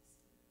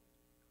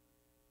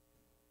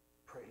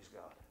 Praise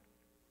God.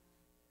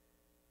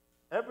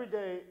 Every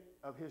day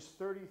of his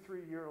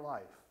 33-year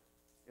life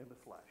in the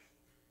flesh,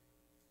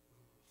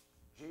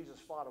 Jesus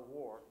fought a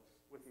war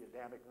with the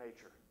Adamic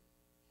nature.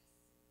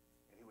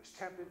 And he was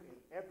tempted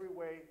in every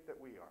way that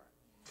we are.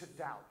 To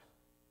doubt,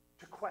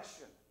 to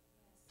question,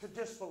 to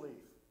disbelieve.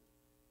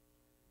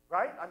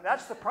 Right? And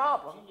that's the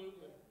problem.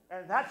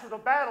 And that's the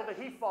battle that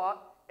he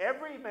fought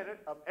every minute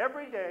of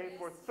every day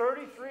for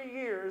 33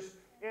 years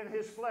in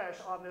his flesh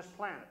on this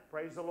planet.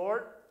 Praise the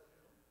Lord.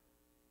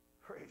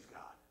 Praise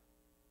God.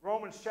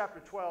 Romans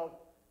chapter 12,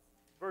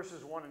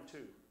 verses 1 and 2.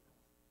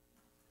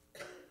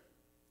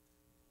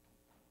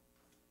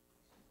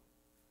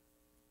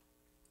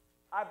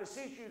 I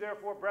beseech you,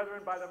 therefore,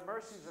 brethren, by the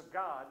mercies of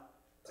God,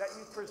 that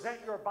you present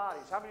your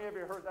bodies. How many of you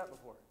have heard that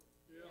before?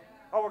 Yeah.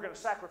 Oh, we're going to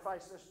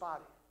sacrifice this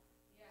body.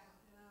 Yeah.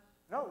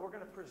 No, we're going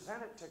to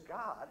present it to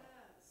God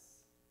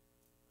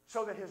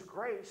so that his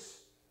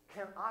grace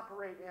can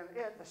operate in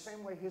it the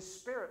same way his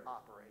Spirit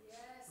operates.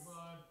 Yes. Come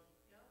on.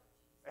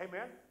 Yep.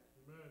 Amen?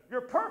 Amen.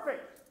 You're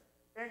perfect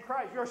in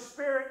Christ. Your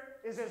spirit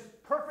is as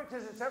perfect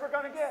as it's ever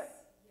going to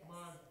get. Come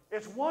on.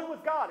 It's one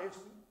with God.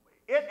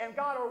 It and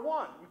God are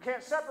one. You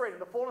can't separate them.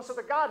 The fullness of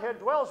the Godhead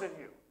dwells in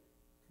you.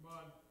 Come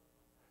on.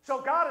 So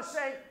God is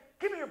saying,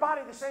 give me your body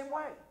the same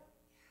way.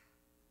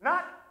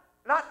 Not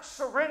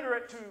surrender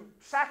it to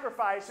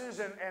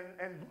sacrifices and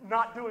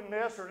not doing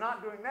this or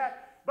not doing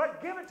that,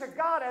 but give it to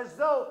God as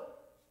though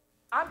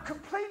I'm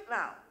complete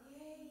now.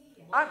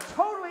 I'm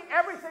totally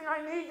everything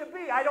I need to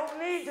be. I don't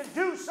need to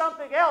do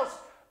something else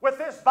with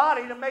this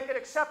body to make it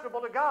acceptable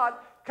to God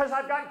because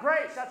I've got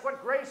grace. That's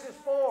what grace is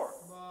for.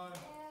 Come on.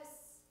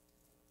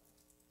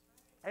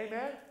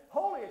 Amen?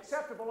 Holy,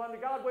 acceptable unto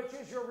God, which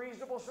is your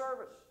reasonable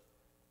service.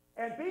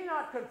 And be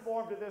not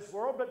conformed to this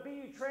world, but be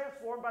ye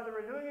transformed by the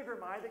renewing of your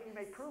mind, that ye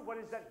may prove what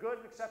is that good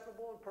and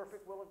acceptable and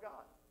perfect will of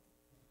God.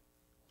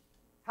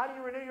 How do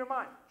you renew your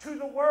mind? To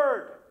the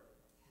Word.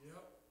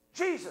 Yep.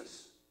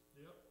 Jesus.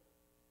 Yep.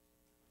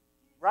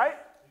 Right?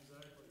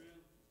 Exactly.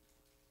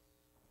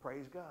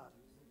 Praise God.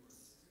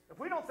 If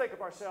we don't think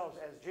of ourselves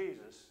as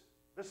Jesus,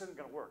 this isn't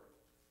going to work.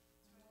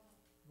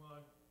 Come on.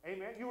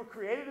 Amen. You were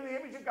created in the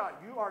image of God.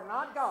 You are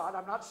not God.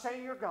 I'm not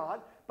saying you're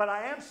God, but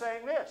I am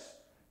saying this.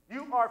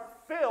 You are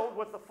filled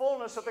with the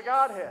fullness of the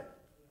Godhead.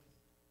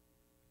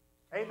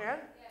 Amen?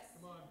 Yes.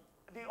 Come on.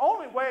 The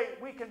only way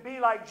we can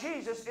be like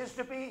Jesus is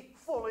to be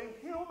fully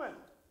human.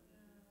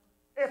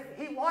 If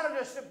he wanted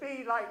us to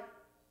be like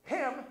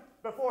him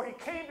before he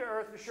came to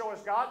earth to show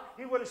us God,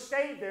 he would have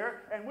stayed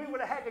there and we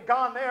would have had to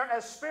gone there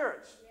as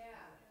spirits.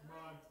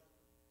 Come on.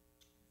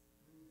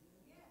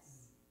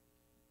 Yes.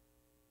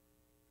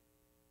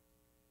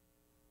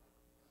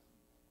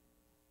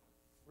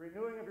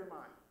 Renewing of your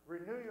mind.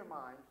 Renew your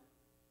mind.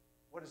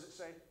 What does it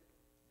say?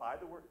 By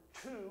the Word.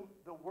 To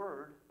the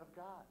Word of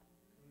God.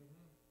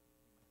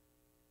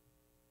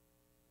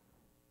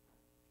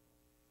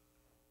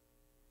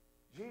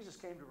 Mm-hmm. Jesus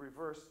came to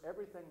reverse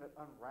everything that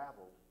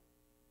unraveled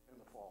in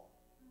the fall.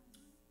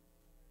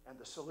 And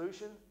the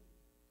solution?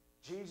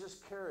 Jesus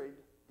carried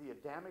the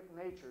Adamic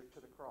nature to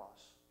the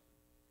cross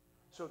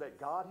so that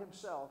God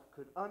himself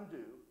could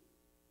undo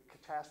the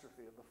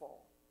catastrophe of the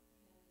fall.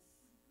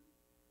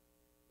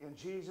 In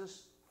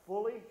Jesus'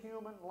 fully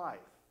human life,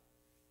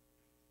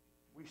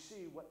 we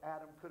see what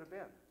Adam could have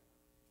been.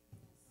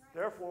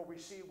 Therefore, we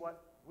see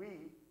what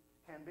we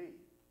can be,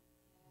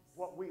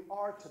 what we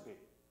are to be.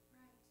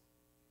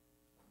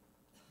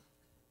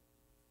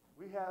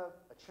 We have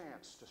a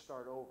chance to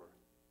start over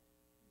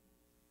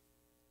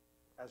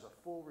as a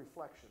full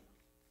reflection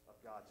of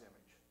God's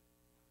image.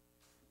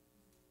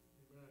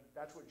 Amen.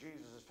 That's what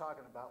Jesus is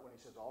talking about when he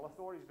says, all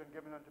authority has been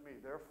given unto me,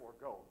 therefore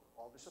go.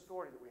 All this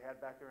authority that we had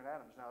back there in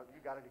Adam's, now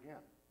you got it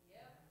again.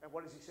 Yep. And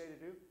what does he say to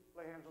do?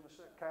 Lay hands on the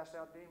sick, cast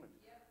out demons,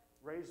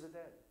 raise the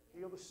dead,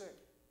 heal the sick.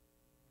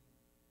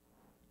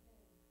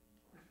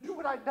 Do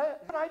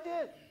what I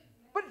did.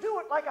 But do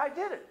it like I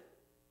did it.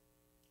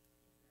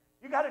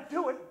 You got to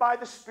do it by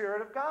the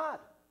Spirit of God,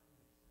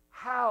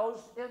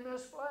 housed in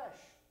this flesh.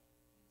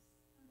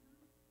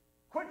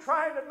 Quit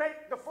trying to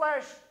make the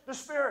flesh the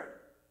Spirit.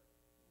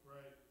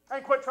 Right.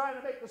 And quit trying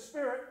to make the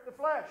Spirit the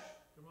flesh.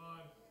 Come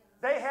on.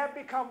 They have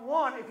become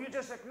one if you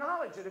just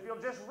acknowledge it, if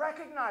you'll just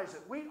recognize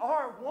it. We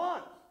are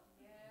one.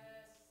 Yes.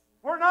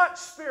 We're not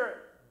spirit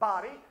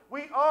body.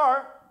 We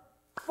are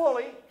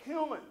fully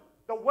human.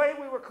 The way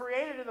we were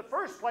created in the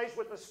first place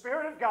with the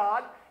Spirit of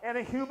God and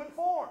a human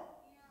form.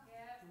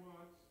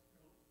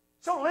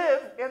 So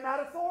live in that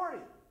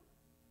authority.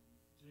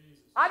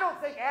 Jesus. I don't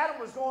think Adam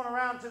was going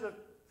around to the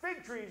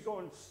fig trees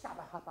going,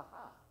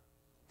 "Stabba-ha-ba-ha."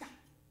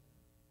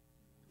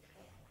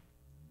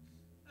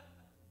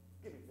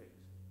 Give me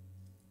figs.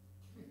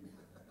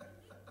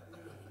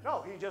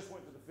 No, he just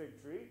went to the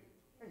fig tree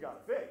and got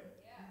a fig.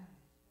 Yeah.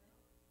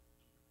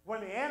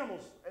 When the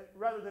animals,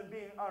 rather than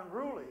being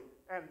unruly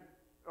and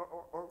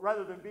or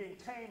rather than being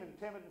tame and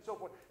timid and so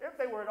forth, if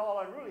they were at all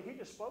unruly, he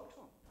just spoke to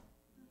them.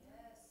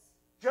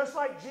 Just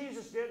like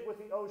Jesus did with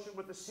the ocean,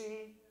 with the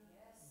sea.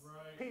 Yes.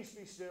 Right. Peace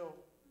be still.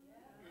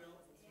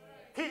 Yeah.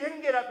 He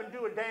didn't get up and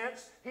do a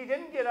dance. He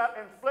didn't get up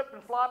and flip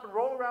and flop and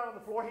roll around on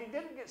the floor. He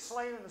didn't get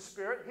slain in the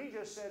Spirit. He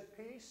just said,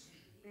 peace,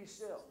 be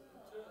still.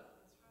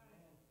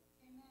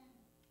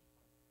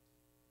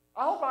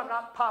 I hope I'm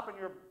not popping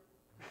your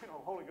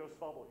Holy Ghost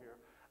bubble here.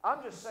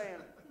 I'm just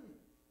saying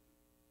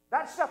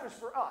that stuff is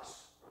for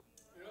us.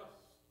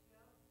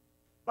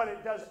 But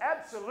it does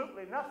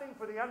absolutely nothing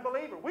for the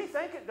unbeliever. We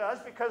think it does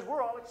because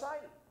we're all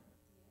excited.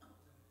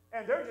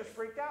 And they're just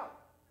freaked out.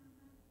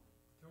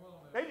 Come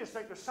on, they just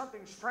think there's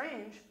something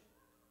strange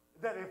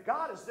that if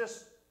God is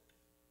this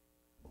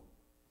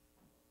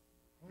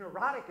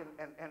neurotic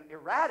and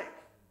erratic,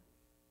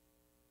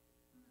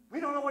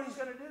 we don't know what he's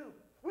going to do.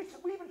 We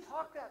even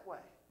talk that way.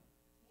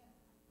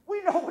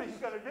 We know what he's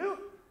going to do.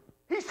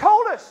 He's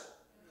told us.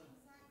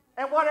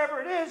 And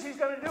whatever it is, he's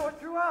going to do it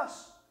through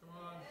us.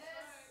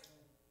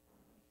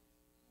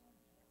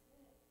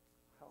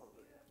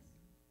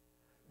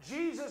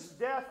 Jesus'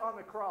 death on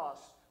the cross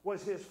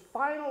was his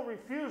final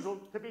refusal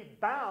to be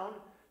bound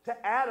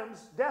to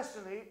Adam's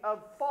destiny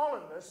of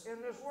fallenness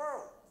in this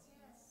world.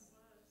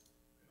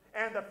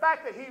 And the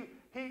fact that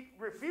he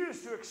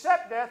refused to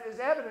accept death is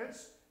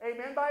evidence,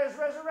 amen, by his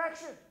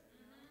resurrection.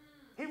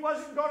 He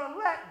wasn't going to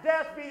let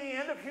death be the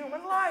end of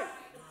human life.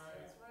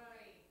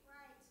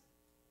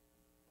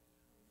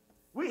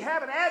 We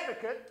have an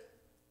advocate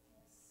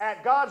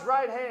at God's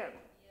right hand,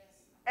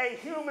 a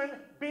human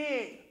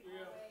being.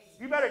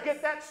 You better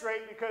get that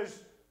straight,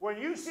 because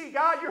when you see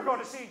God, you're going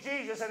to see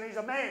Jesus, and he's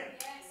a man.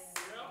 Yes.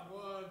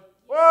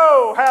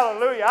 Whoa,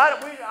 hallelujah.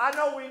 I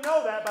know we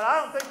know that, but I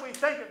don't think we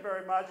think it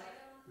very much.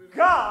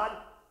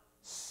 God,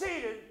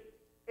 seated,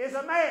 is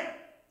a man.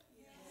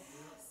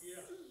 Yes.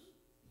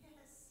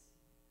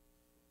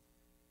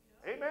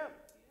 Amen.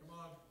 Come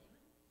on.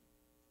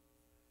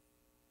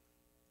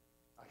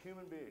 A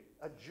human being,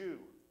 a Jew,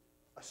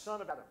 a son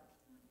of Adam,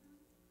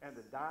 and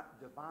the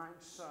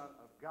divine Son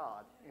of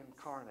God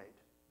incarnate.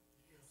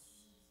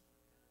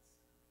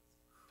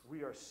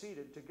 We are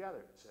seated together,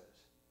 it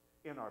says,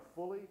 in our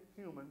fully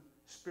human,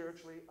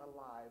 spiritually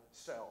alive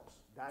selves.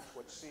 That's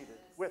what's seated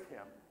with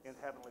him in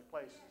heavenly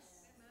places.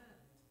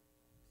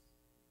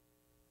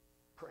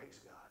 Praise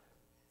God.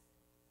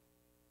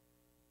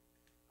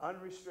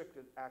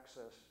 Unrestricted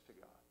access to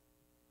God.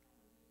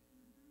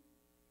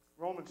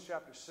 Romans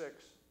chapter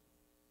 6,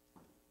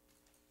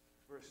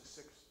 verses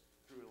 6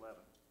 through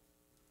 11.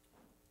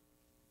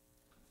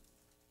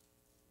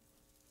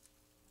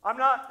 I'm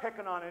not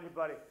picking on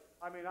anybody.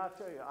 I mean, I'll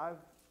tell you,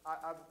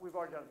 we've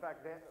already done. In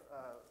fact,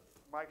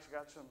 Mike's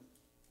got some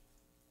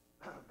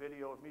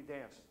video of me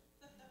dancing.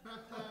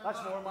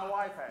 That's more than my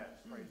wife has.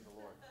 Praise the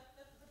Lord.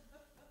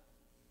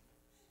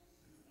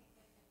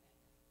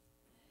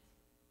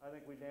 I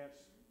think we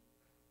danced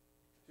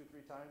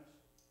 2-3 times.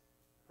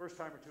 First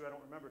time or two, I don't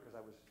remember because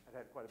I'd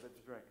had quite a bit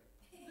to drink.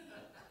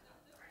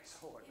 Praise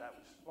the Lord. That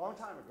was a long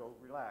time ago.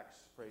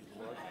 Relax. Praise the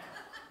Lord.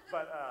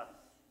 But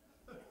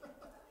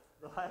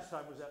the last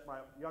time was at my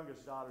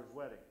youngest daughter's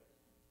wedding,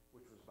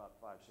 which was about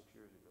 5-6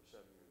 years ago,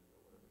 7 years ago,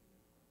 whatever.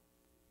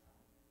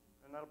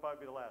 And that'll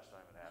probably be the last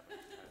time it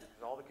happens, because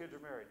all the kids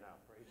are married now,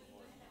 praise the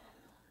Lord.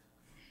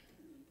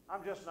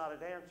 I'm just not a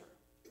dancer.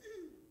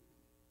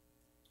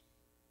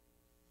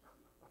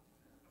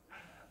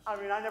 I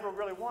mean, I never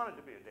really wanted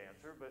to be a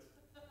dancer, but...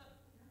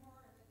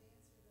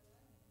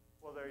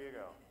 Well, there you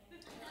go.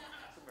 It's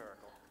a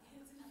miracle.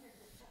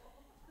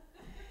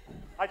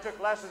 I took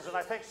lessons, and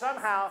I think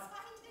somehow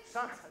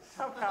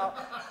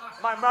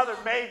my mother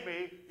made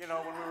me, when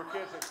we were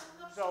kids.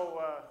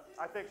 So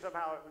I think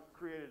somehow it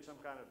created some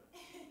kind of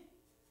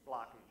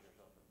blockage or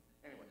something.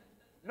 Anyway,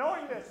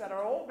 knowing this, that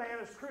our old man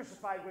is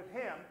crucified with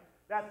him,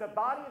 that the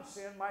body of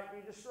sin might be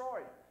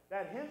destroyed,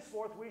 that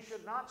henceforth we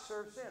should not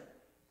serve sin.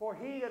 For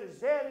he that is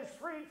dead is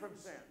freed from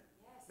sin.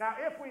 Yes. Now,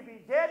 if we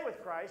be dead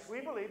with Christ, we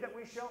believe that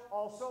we shall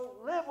also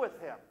live with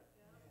him.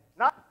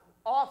 Not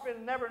off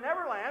in Never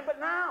Never Land, but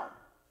now.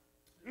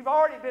 You've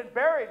already been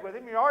buried with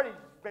him. You've already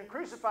been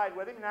crucified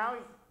with him. Now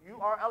you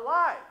are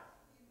alive.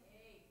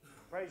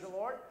 Praise the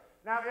Lord.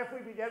 Now, if we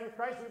be dead with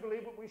Christ, we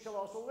believe that we shall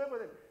also live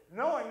with him.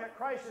 Knowing that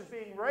Christ is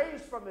being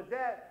raised from the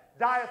dead,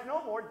 dieth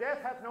no more,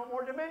 death hath no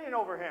more dominion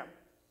over him.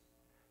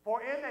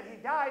 For in that he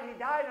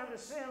died unto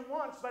sin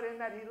once, but in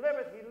that he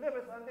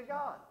liveth unto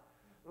God.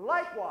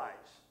 Likewise.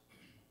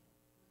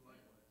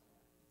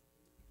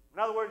 In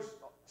other words,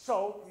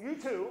 so you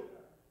too,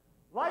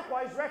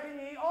 likewise reckon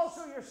ye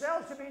also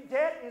yourselves to be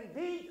dead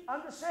indeed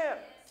unto sin.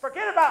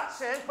 Forget about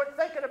sin, quit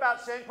thinking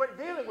about sin, quit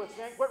dealing with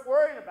sin, quit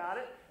worrying about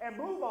it, and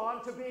move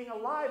on to being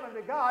alive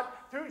unto God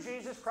through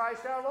Jesus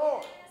Christ our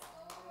Lord.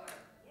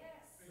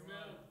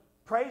 Amen.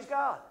 Praise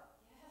God.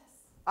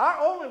 Our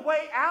only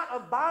way out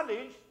of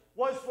bondage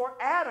was for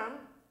Adam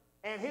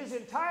and his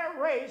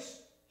entire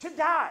race to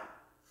die.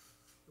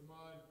 Come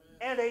on.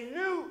 And a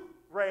new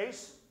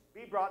race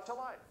be brought to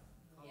life.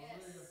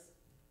 Hallelujah.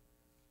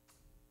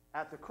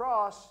 At the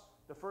cross,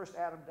 the first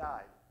Adam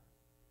died.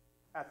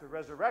 At the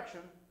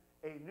resurrection,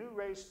 a new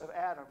race of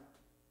Adam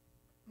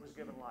was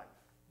given life.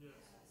 Yes.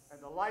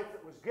 And the life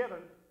that was given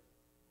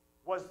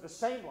was the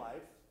same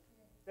life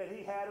that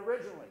he had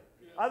originally.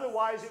 Yes.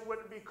 Otherwise, it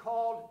wouldn't be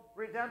called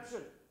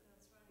redemption.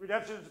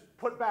 Redemption is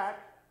put back,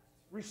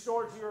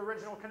 restored to your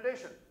original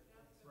condition.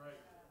 Right.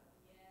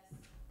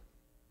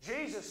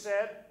 Jesus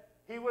said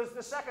he was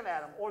the second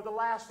Adam, or the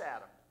last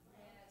Adam.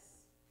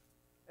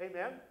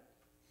 Amen?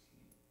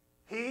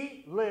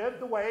 He lived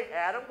the way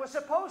Adam was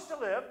supposed to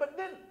live, but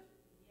didn't.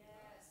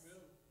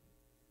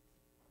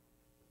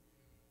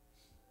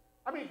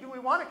 I mean, do we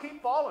want to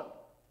keep falling?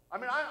 I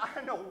mean,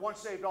 I know once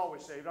saved,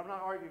 always saved. I'm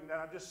not arguing that.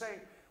 I'm just saying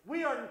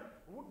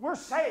we're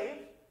saved,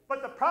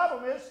 but the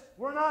problem is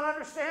we're not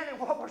understanding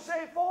what we're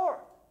saved for.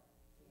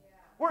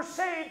 We're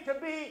saved to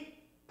be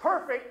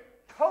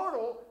perfect,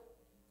 total,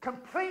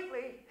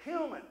 completely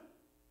human.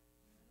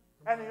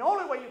 And the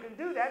only way you can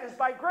do that is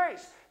by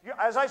grace.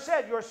 As I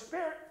said, your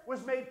spirit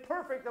was made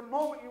perfect the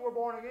moment you were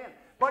born again.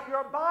 But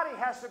your body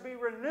has to be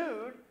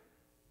renewed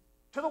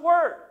to the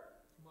Word,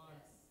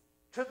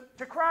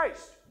 to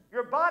Christ.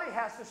 Your body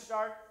has to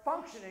start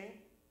functioning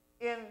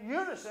in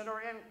unison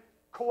or in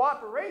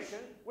cooperation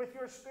with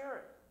your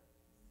spirit.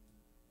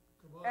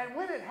 And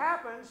when it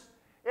happens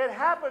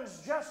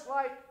just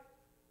like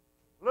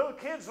little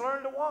kids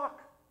learn to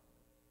walk.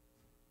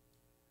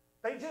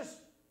 They just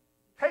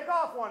take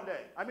off one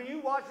day. I mean, you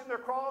watch them, they're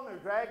crawling,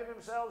 they're dragging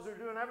themselves, they're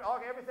doing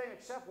everything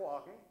except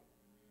walking.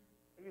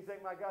 And you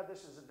think, my God,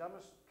 this is the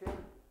dumbest kid.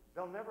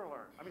 They'll never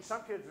learn. I mean,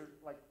 some kids are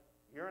like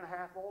a year and a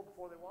half old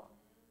before they walk.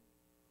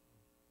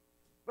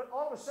 But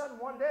all of a sudden,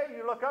 one day,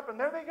 you look up and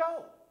there they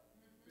go.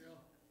 Yeah.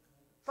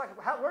 It's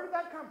like, where did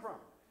that come from?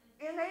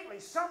 Innately,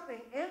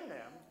 something in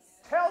them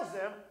tells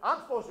them, I'm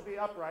supposed to be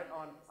upright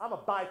I'm a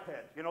biped.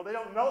 You know, they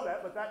don't know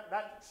that, but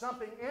that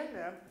something in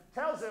them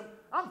tells them,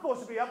 I'm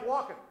supposed to be up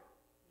walking.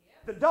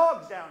 The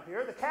dog's down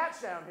here, the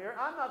cat's down here,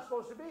 I'm not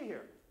supposed to be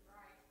here.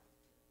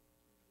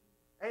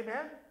 Right.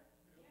 Amen?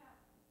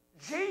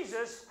 Yeah.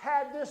 Jesus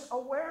had this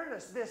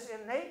awareness, this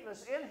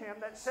innateness in him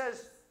that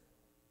says,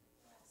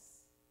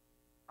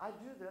 I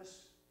do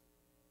this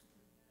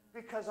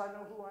because I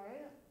know who I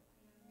am.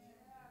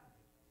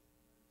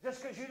 Yeah.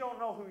 Just because you don't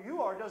know who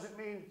you are doesn't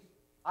mean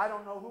I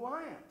don't know who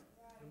I am.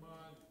 Come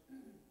on.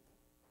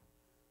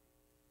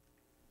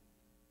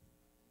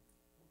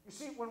 You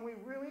see, when we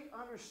really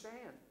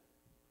understand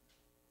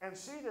and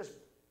see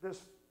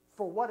this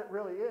for what it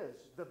really is,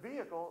 the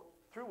vehicle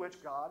through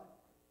which God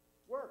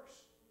works,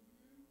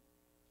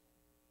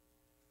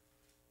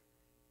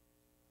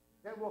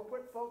 then we'll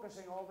quit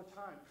focusing all the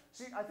time.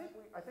 See, I think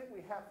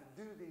we have to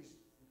do these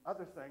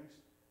other things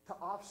to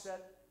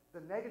offset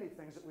the negative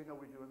things that we know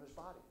we do in this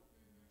body.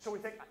 So we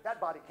think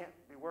that body can't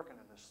be working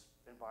in this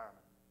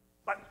environment.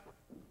 But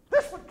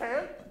this one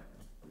can.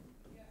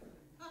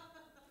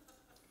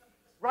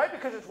 Right?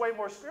 Because it's way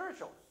more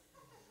spiritual.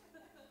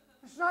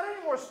 It's not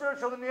any more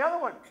spiritual than the other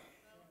one.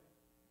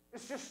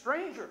 It's just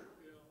stranger.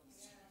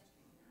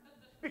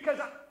 Because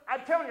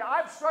I'm telling you,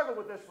 I've struggled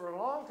with this for a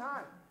long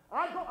time.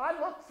 I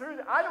look through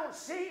I don't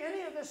see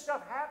any of this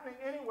stuff happening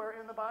anywhere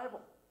in the Bible.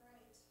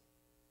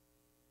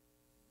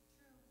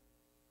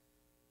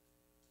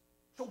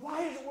 So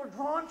why is it we're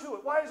drawn to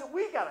it? Why is it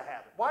we got to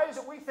have it? Why is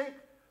it we think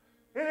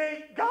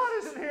God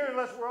isn't here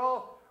unless we're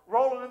all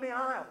rolling in the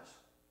aisles?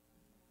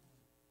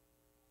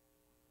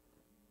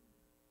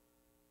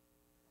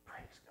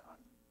 Praise God.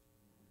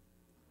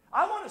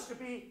 I want us to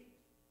be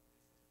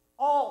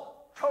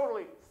all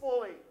totally,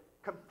 fully,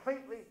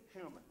 completely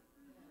human.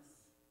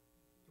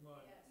 Come on.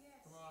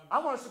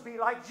 I want us to be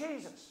like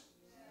Jesus.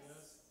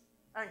 Yes.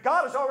 And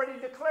God has already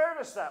declared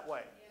us that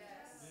way.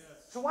 Yes.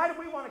 So why do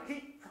we want to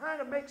keep trying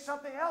to make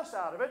something else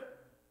out of it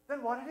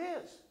than what it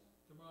is?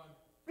 Come on.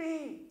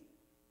 Be.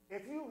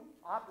 If you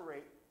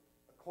operate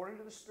according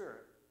to the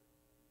Spirit,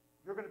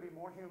 you're going to be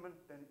more human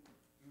than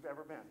you've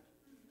ever been.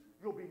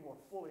 You'll be more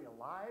fully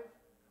alive,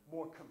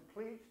 more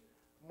complete,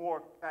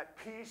 more at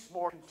peace,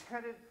 more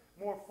contented,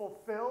 more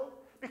fulfilled.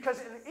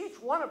 Because in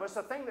each one of us,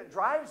 the thing that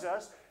drives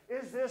us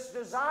is this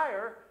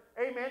desire,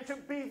 amen, to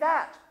be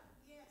that.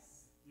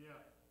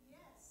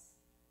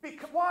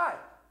 Why?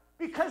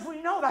 Because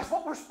we know that's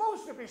what we're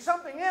supposed to be.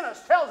 Something in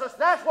us tells us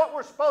that's what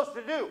we're supposed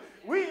to do.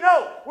 We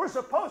know we're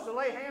supposed to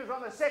lay hands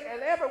on the sick,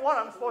 and every one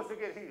of them is supposed to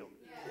get healed.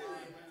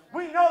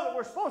 We know that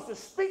we're supposed to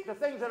speak to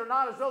things that are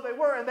not as though they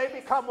were, and they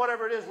become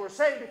whatever it is we're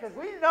saying, because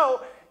we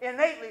know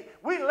innately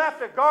we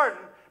left a garden,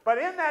 but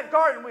in that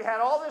garden we had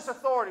all this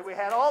authority, we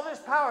had all this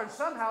power, and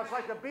somehow it's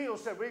like the Beatles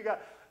said,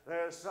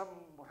 there's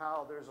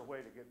a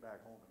way to get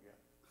back home again.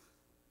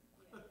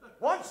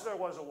 Once there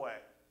was a way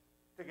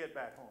to get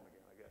back home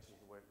again, I guess is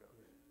the way it goes.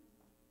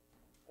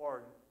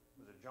 Or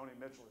was it Joni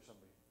Mitchell or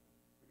somebody?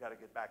 We got to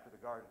get back to the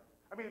garden.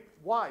 I mean,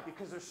 why?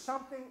 Because there's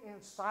something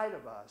inside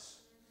of us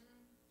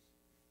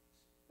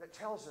that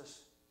tells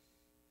us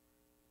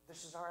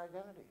this is our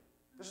identity.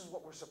 This is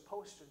what we're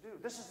supposed to do.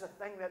 This is the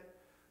thing that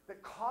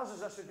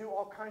causes us to do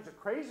all kinds of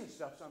crazy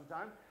stuff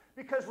sometimes,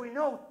 because we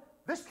know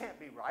this can't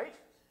be right.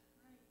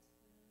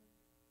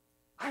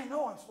 I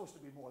know I'm supposed to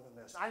be more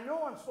than this. I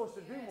know I'm supposed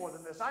to do more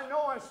than this. I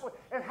know I'm supposed.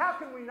 And how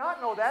can we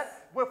not know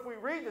that if we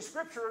read the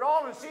Scripture at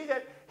all and see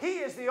that He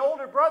is the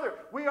older brother?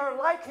 We are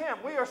like Him.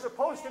 We are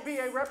supposed to be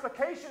a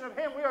replication of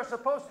Him.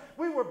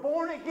 We were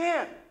born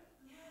again.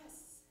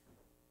 Yes.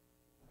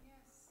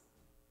 Yes.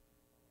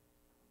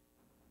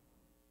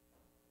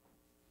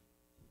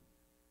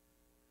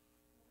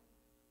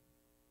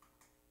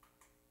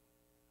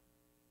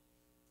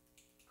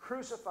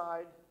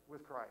 Crucified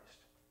with Christ.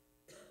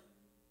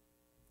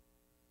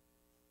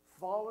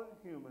 Fallen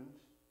humans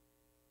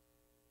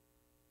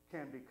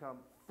can become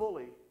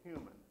fully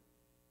human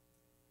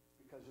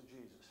because of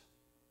Jesus.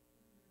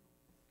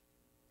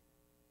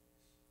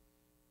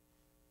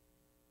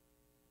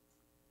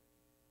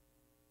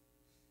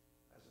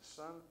 As a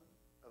son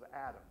of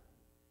Adam,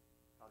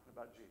 talking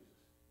about Jesus,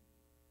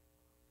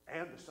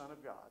 and the Son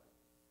of God,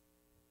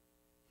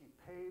 He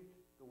paved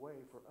the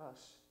way for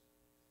us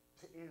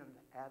to end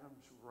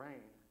Adam's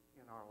reign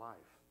in our life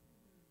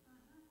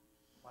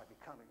by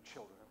becoming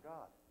children of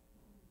God.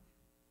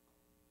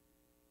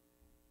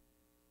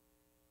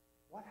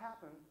 What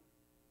happened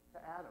to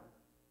Adam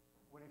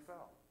when he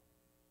fell?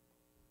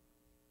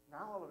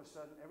 Now all of a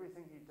sudden,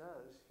 everything he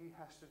does, he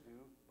has to do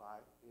by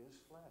his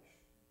flesh.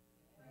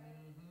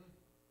 Mm-hmm.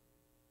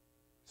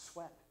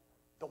 Sweat.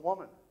 The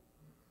woman.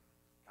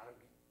 Out of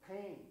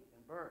pain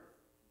and birth.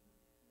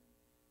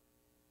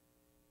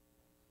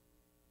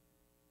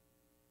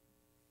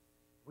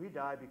 We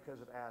die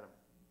because of Adam,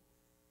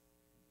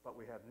 but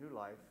we have new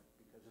life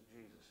because of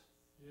Jesus.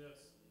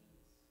 Yes.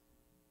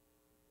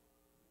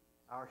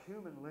 Our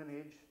human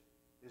lineage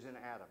is in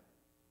Adam.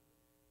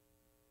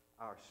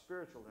 Our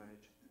spiritual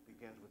lineage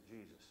begins with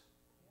Jesus,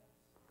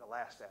 the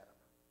last Adam.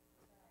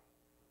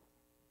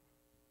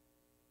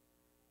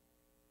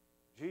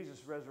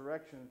 Jesus'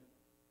 resurrection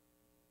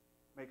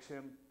makes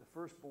him the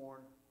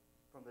firstborn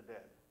from the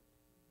dead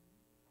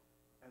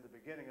and the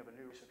beginning of a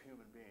new race of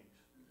human beings.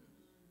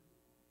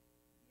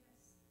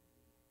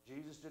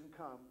 Jesus didn't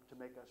come to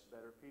make us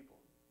better people.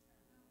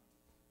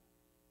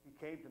 He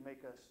came to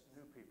make us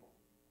new people.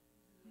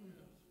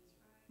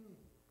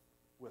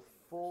 With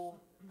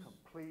full,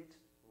 complete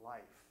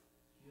life.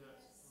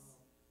 Yes.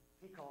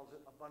 He calls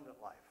it abundant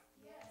life.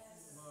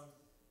 Yes.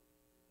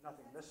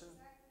 Nothing missing.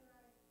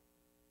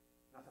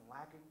 Nothing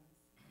lacking.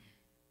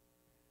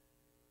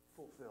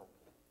 Fulfilled.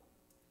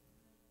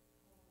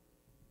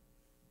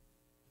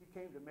 He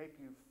came to make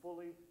you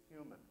fully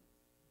human.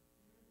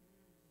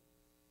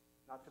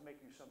 Not to make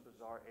you some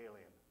bizarre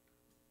alien.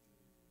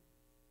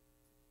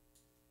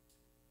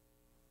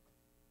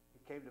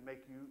 He came to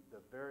make you the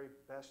very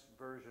best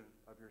version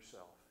of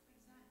yourself.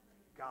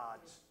 Exactly.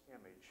 God's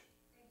image.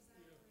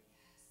 Exactly.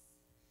 Yes.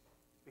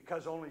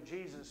 Because only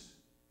Jesus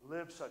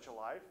lived such a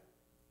life,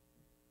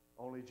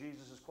 only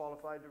Jesus is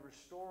qualified to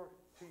restore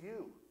to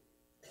you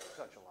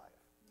such a life.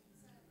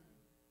 Exactly.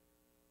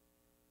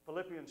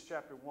 Philippians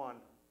chapter 1,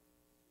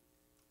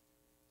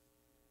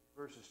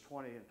 verses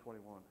 20 and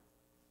 21.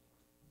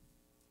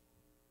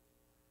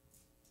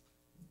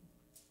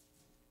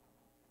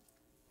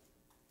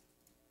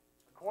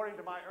 According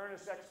to my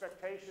earnest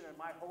expectation and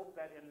my hope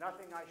that in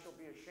nothing I shall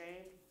be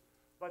ashamed,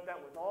 but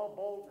that with all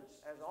boldness,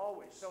 as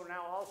always, so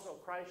now also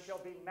Christ shall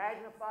be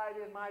magnified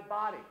in my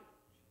body,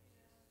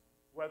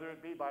 whether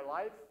it be by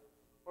life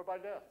or by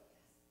death.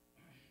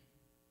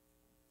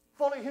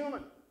 Fully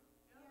human.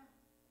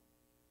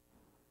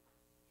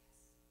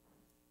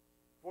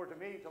 For to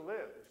me to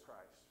live is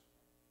Christ.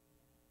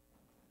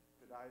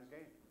 To die is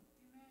gain.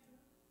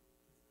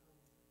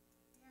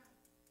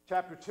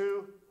 Chapter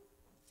 2,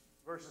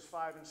 verses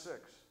 5 and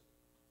 6.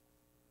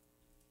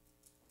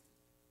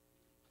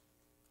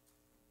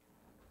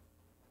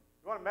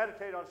 You want to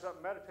meditate on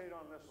something, meditate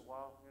on this a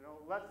while. You know,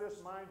 let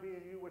this mind be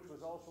in you, which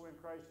was also in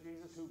Christ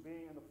Jesus, who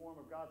being in the form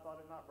of God, thought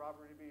it not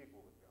robbery to be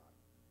equal with God.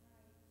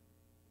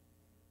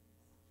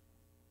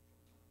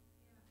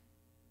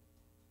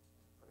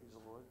 Praise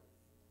the Lord.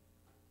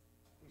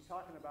 He's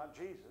talking about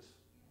Jesus.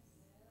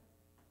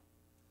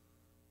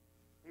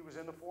 He was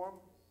in the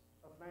form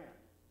of man.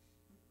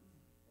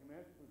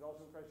 Amen? He was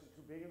also in Christ Jesus,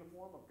 who being in the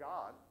form of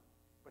God,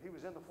 but he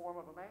was in the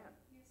form of a man.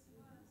 Yes, he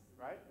was.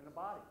 Right? In a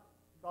body.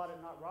 thought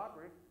it not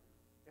robbery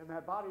in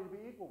that body to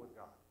be equal with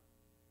God.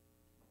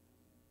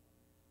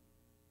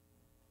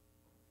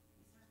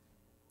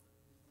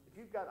 If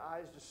you've got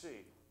eyes to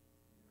see,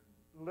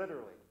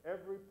 literally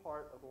every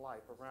part of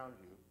life around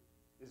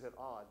you is at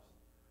odds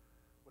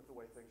with the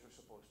way things are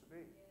supposed to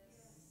be.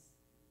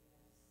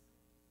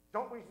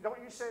 Don't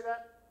you say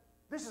that?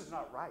 This is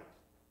not right.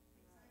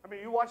 I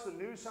mean, you watch the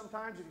news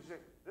sometimes and you say,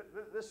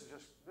 this is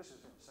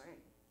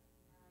insane.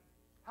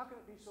 How can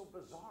it be so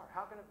bizarre?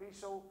 How can it be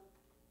so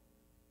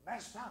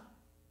messed up?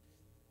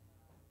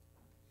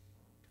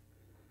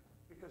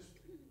 Because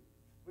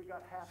we've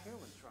got half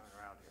humans running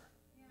around here.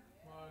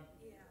 Come on.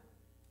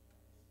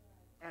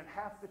 And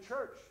half the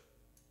church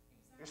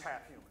is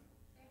half human.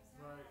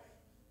 Right.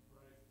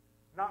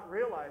 Not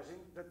realizing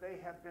that they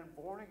have been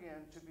born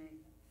again to be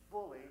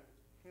fully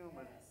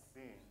human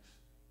beings.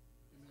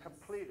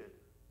 Completed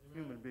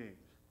human beings.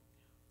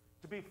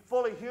 To be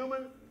fully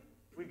human,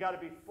 we've got to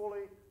be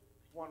fully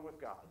one with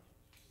God.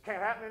 Can't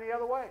happen any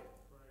other way.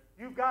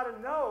 You've got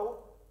to know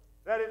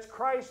that it's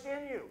Christ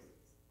in you.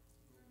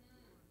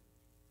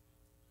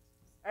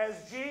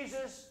 As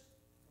Jesus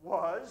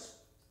was,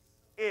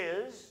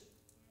 is,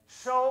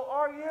 so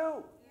are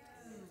you.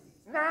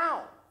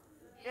 Now,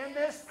 in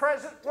this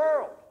present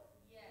world.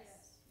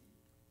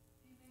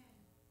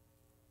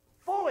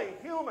 Fully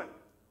human.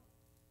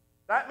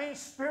 That means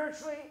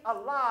spiritually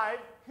alive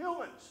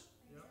humans.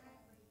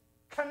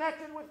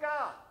 Connected with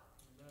God.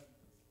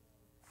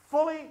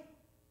 Fully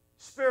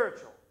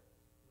spiritual.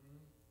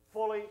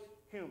 Fully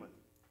human.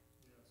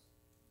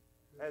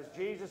 As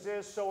Jesus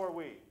is, so are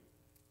we.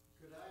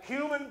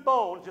 Human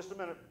bones, just a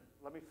minute,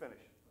 let me finish.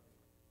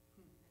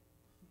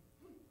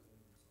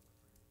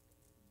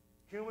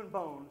 Human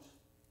bones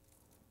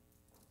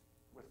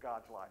with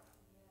God's life.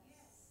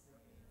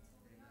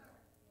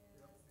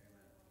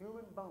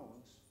 Human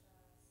bones,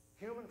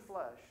 human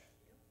flesh,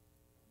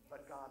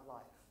 but God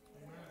life.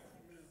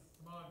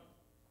 Come on.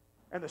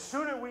 And the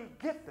sooner we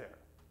get there,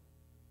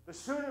 the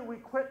sooner we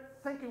quit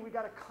thinking we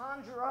got to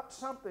conjure up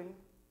something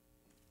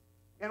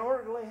in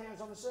order to lay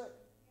hands on the sick.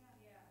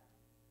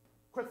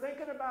 Quit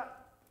thinking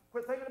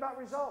about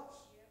results.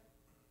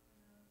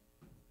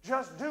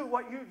 Just do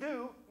what you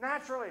do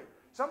naturally.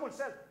 Someone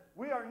said,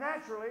 we are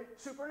naturally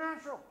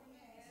supernatural.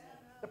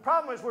 The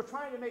problem is we're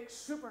trying to make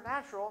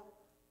supernatural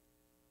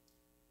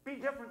be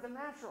different than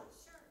natural.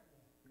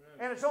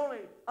 And it's only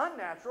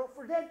unnatural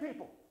for dead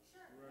people.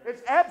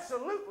 It's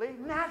absolutely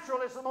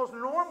natural. It's the most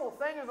normal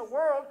thing in the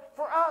world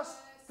for us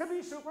to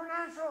be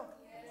supernatural.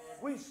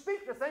 We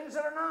speak to things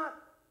that are not.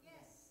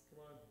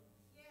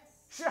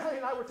 Shelley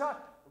and I were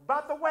talking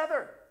about the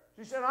weather.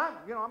 She said, I'm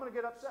going to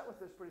get upset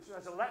with this pretty soon.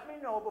 I said, let me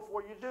know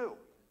before you do.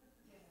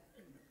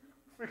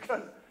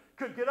 Because it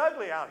could get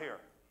ugly out here.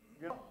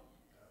 You know?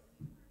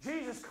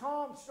 Jesus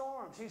calmed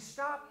storms. He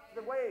stopped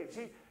the waves.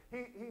 He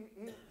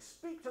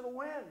speak to the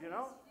wind, you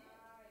know.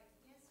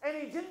 And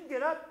he didn't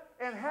get up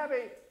and have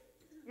a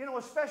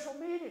special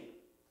meeting.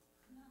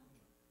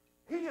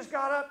 He just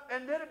got up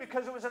and did it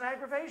because it was an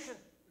aggravation.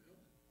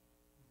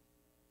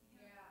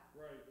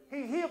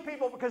 He healed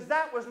people because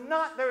that was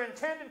not their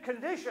intended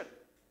condition.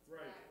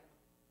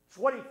 It's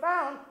what he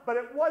found, but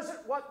it wasn't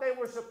what they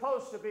were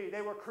supposed to be.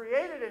 They were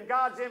created in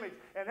God's image,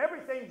 and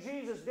everything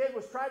Jesus did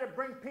was try to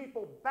bring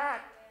people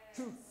back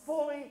to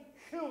fully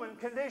human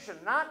condition.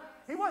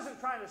 He wasn't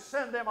trying to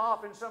send them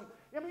off in some.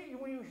 I mean,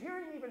 when you hear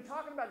him even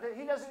talking about that,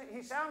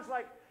 he sounds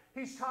like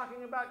he's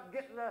talking about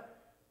getting a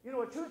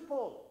tooth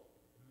pulled.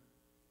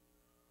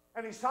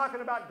 And he's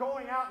talking about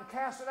going out and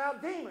casting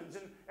out demons,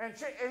 and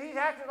he's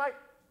acting like,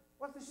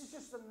 well, this is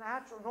just the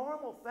natural,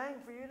 normal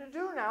thing for you to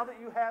do now that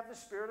you have the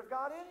Spirit of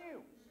God in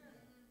you.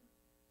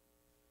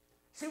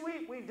 See,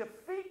 we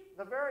defeat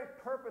the very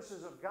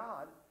purposes of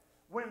God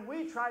when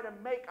we try to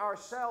make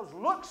ourselves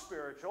look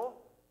spiritual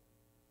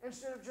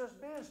instead of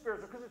just being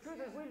spiritual. Because the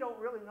truth is we don't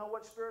really know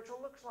what spiritual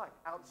looks like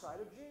outside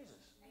of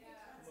Jesus.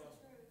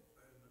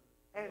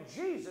 And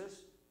Jesus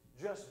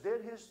just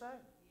did his thing.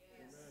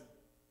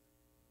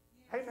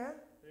 Amen?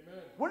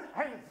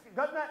 Amen.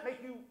 Doesn't that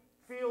make you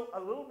feel a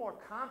little more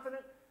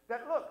confident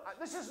that, look,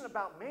 this isn't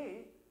about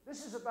me.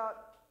 This is about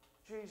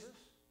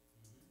Jesus.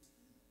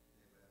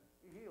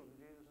 Be healed in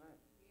Jesus' name.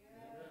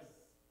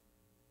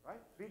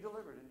 Right? Be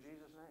delivered in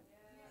Jesus' name.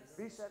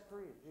 Be set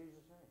free in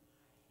Jesus' name.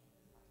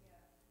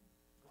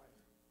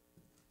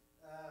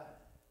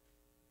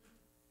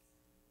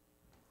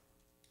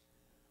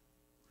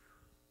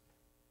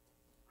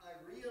 I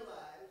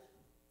realized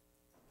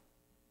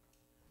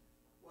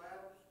why I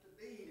was to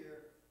be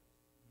here.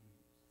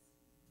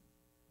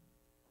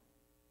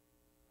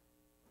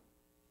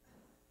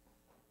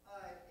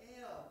 I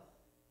am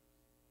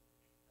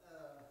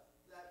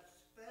that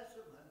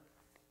specimen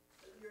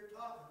that you're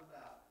talking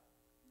about.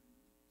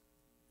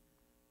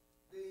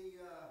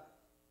 The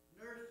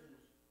nurse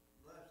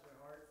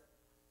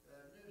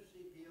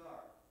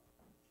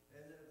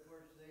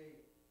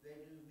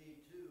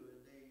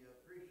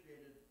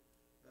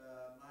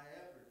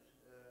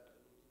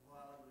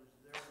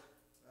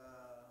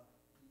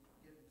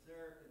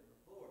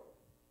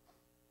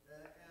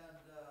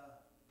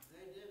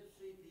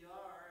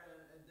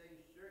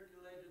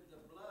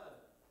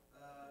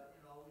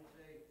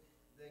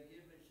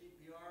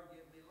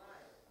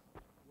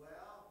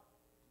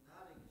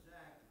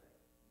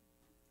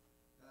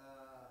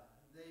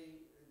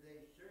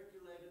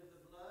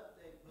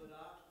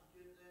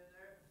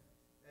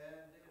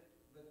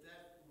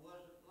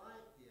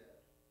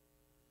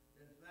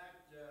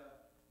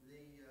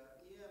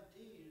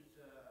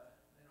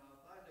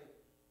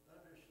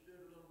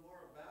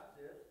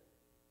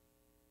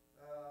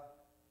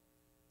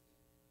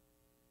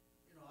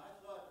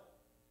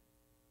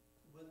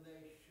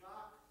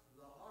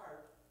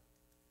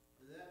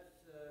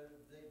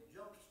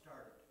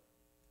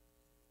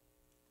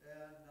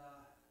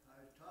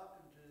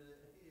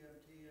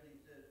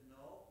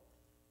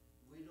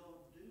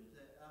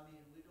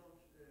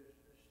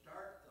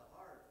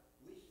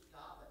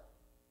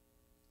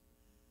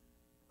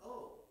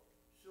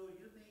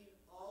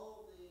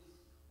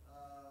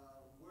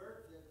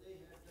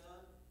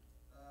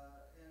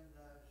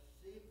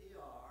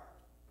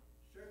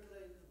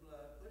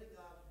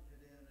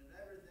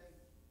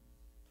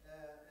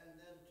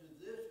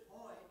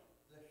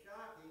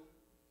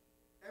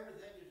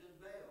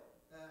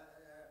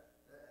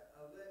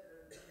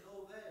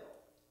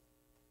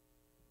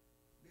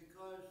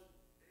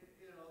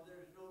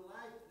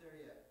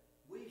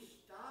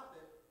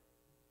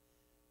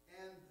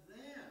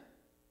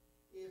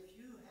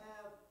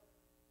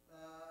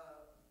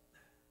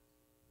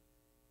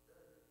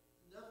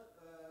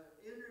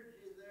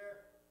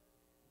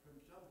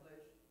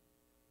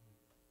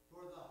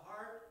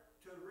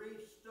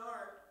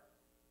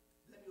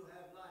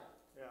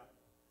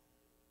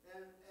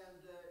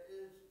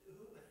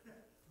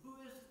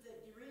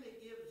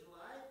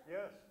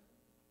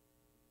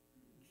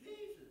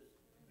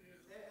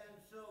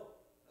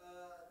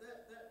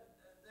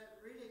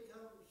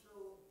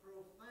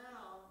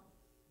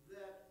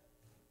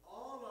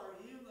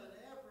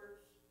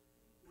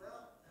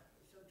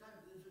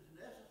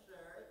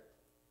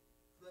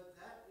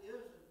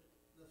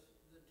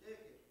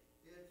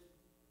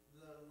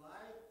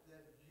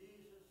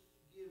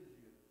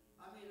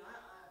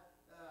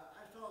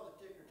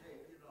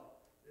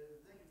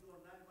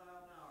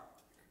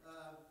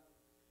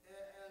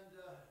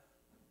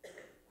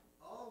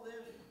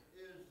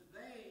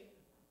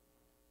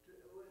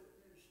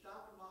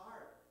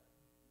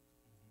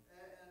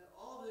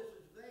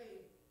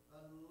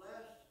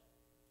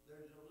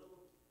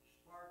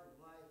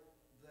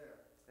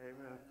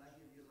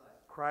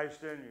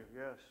Christ in you.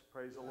 Yes.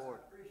 Praise the Lord.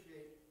 I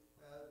appreciate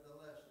the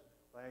lesson.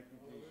 Thank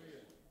you,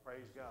 Jesus.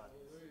 Praise God.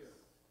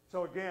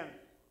 So again,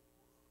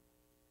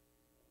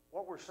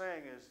 what we're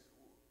saying is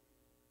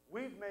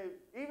we've made,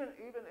 even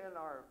in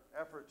our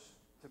efforts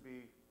to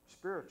be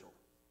spiritual,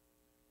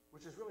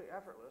 which is really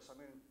effortless. I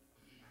mean,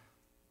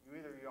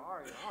 either you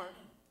are or you aren't.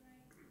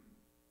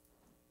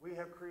 We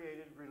have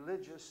created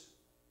religious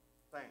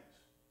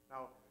things.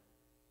 Now,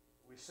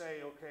 we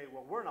say, okay,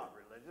 well, we're not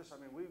religious. I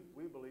mean, we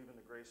believe in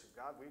the grace of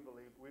God. We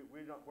believe,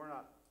 we're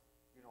not,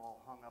 you know,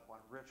 all hung up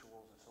on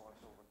rituals and so on and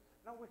so forth.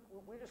 No,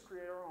 we just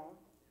create our own.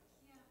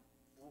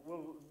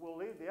 We'll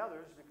leave the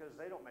others because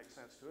they don't make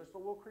sense to us,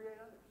 but we'll create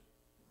others.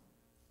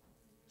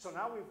 So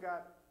now we've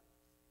got,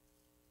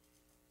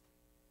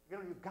 you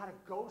know, you've got to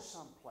go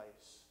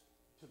someplace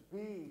to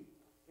be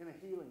in a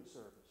healing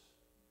service.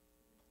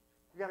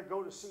 You've got to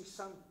go to see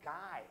some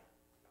guy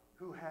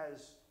who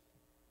has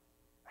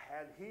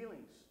had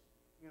healings,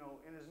 you know,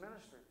 in his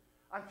ministry.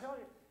 I'm telling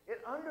you,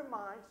 it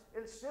undermines,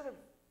 instead of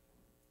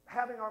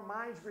having our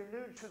minds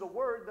renewed to the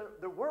Word,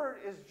 the Word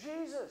is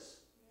Jesus.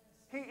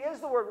 He is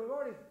the Word. We've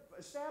already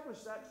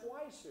established that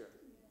twice here.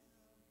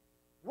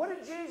 What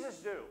did Jesus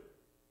do?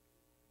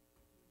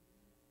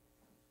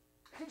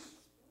 He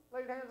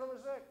laid hands on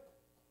the sick.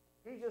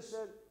 He just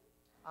said,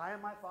 I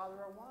and my Father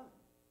are one.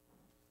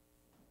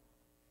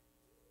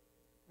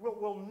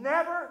 We'll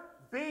never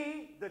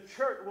be the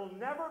church, we'll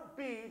never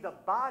be the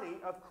body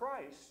of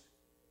Christ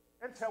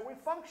until we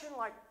function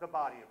like the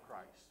body of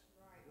Christ.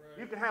 Right.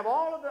 You can have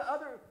all of the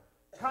other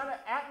kind of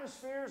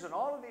atmospheres and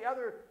all of the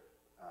other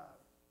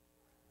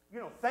you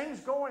know,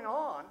 things going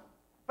on,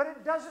 but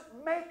it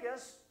doesn't make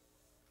us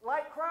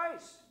like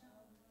Christ.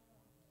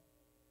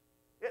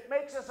 It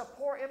makes us a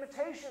poor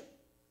imitation.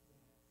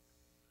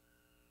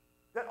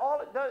 That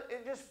all it does,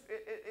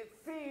 it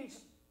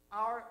feeds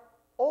our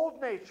old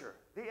nature,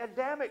 the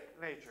Adamic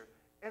nature,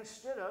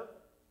 instead of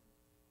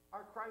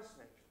our Christ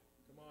nature.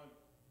 Come on.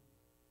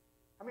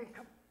 I mean,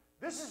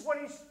 this is what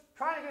he's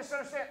trying to get us to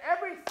understand.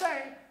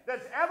 Everything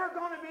that's ever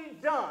going to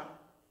be done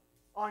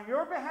on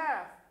your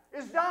behalf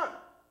is done.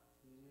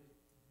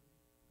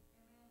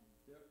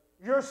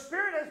 Your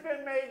spirit has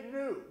been made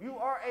new. You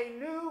are a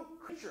new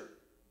creature.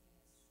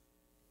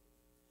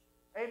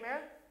 Amen?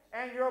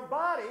 And your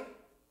body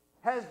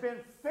has been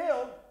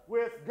filled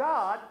with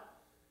God,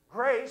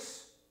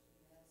 grace.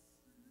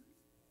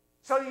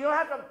 So you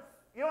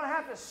don't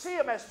have to see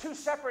them as two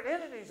separate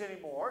entities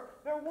anymore.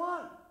 They're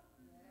one.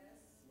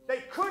 They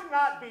could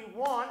not be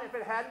one if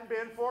it hadn't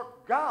been for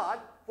God,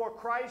 for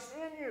Christ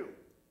in you.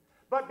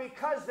 But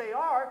because they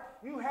are,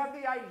 you have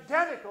the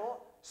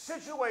identical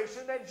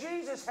situation that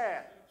Jesus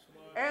had.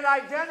 And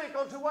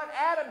identical to what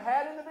Adam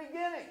had in the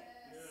beginning.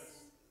 Yes.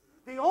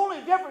 The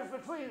only difference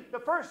between the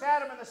first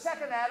Adam and the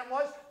second Adam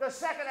was the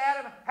second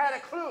Adam had a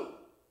clue.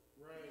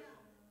 Right.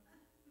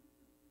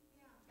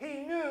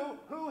 He knew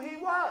who he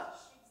was.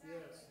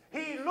 Yes.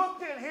 He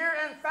looked in here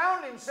and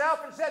found himself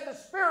and said, the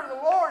Spirit of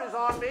the Lord is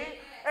on me.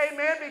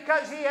 Amen.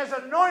 Because he has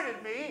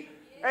anointed me.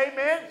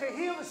 Amen. To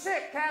heal the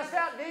sick, cast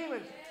out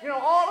demons. You know,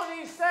 all of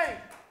these things.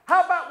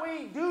 How about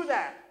we do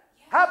that?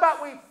 How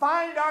about we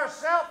find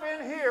ourselves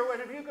in here,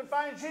 and if you can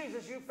find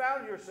Jesus, you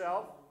found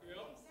yourself.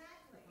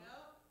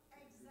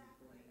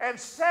 And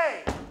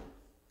say,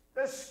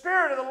 the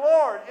Spirit of the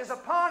Lord is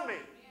upon me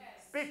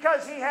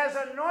because he has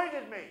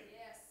anointed me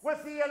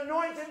with the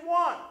anointed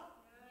one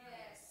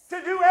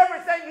to do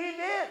everything he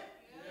did.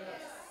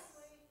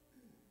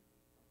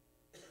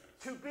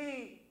 To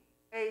be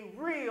a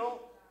real,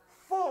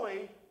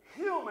 fully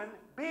human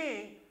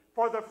being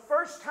for the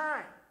first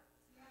time.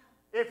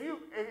 If you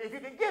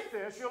can get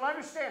this, you'll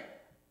understand.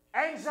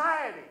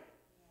 Anxiety.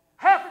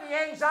 Half of the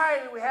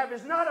anxiety we have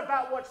is not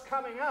about what's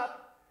coming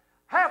up.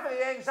 Half of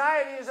the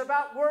anxiety is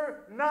about we're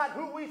not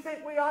who we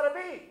think we ought to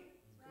be.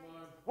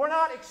 We're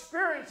not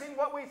experiencing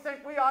what we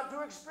think we ought to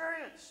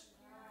experience.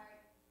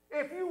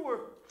 If you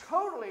were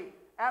totally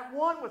at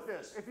one with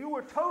this, if you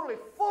were totally,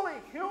 fully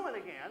human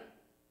again,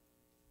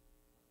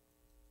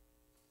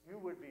 you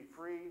would be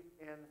free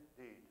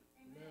indeed.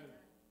 Amen.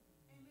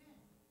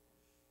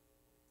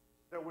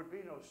 There would be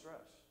no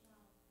stress.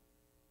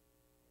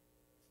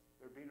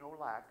 There'd be no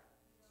lack.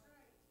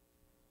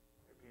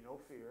 There'd be no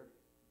fear.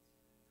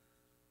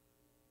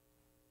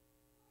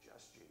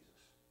 Just Jesus.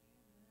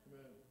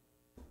 Amen.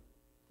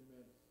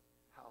 Amen.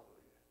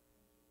 Hallelujah.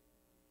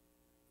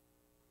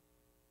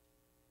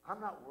 I'm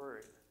not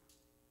worried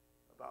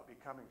about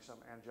becoming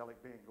some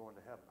angelic being going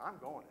to heaven. I'm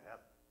going to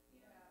heaven.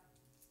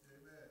 Yeah.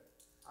 Amen.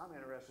 I'm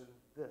interested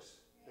in this,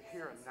 the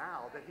here and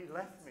now that he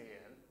left me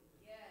in.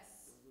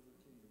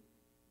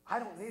 I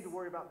don't need to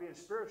worry about being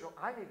spiritual.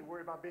 I need to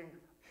worry about being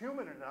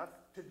human enough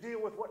to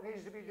deal with what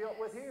needs to be dealt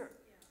with here.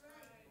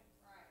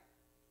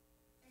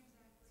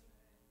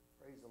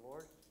 Praise the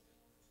Lord.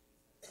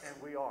 And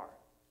we are.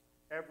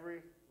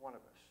 Every one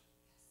of us.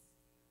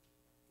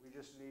 We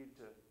just need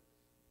to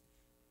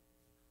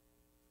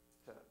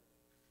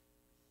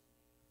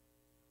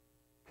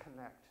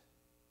connect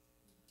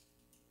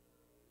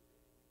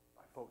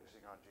by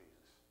focusing on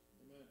Jesus.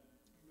 Amen.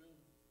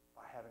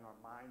 By having our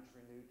minds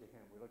renewed to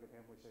Him. We look at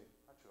Him, we say,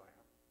 that's who I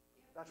am.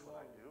 That's what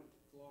I do.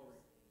 Glory.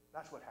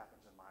 That's what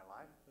happens in my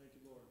life. Thank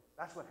you, Lord.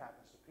 That's what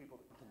happens to people,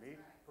 to me,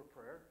 for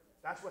prayer.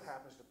 That's what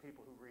happens to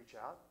people who reach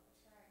out.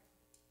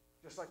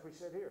 Just like we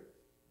said here.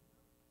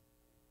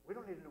 We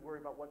don't need to worry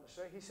about what to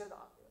say. He said,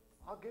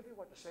 I'll give you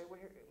what to say.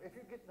 If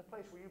you get in the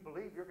place where you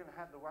believe you're going to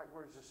have the right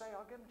words to say,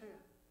 I'll give them to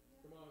you.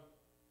 Come on.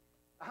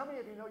 How many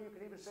of you know you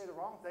can even say the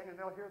wrong thing and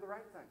they'll hear the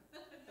right thing?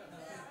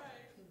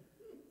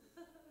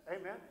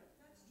 Amen.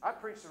 I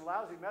preached some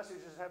lousy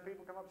messages and had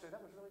people come up and say,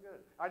 that was really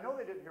good. I know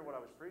they didn't hear what I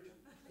was preaching.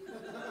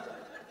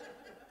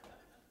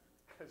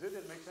 Because it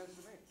didn't make sense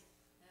to me.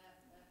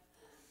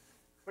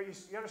 But you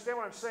understand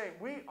what I'm saying?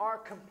 We are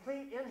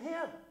complete in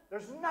Him.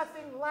 There's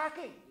nothing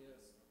lacking.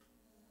 Yes.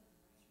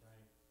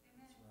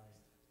 Amen.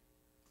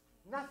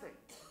 Nothing.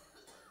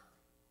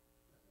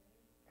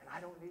 And I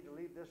don't need to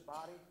leave this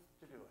body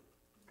to do it.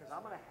 Because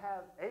I'm going to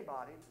have a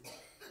body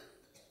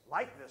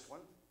like this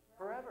one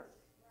forever.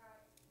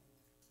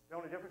 The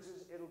only difference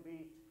is it'll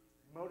be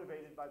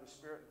motivated by the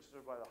Spirit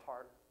instead of by the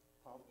heart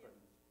pump and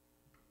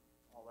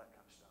all that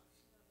kind of stuff.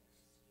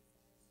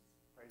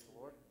 Praise the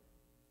Lord.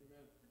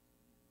 Amen.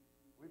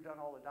 We've done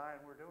all the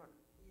dying we're doing.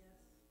 Yes.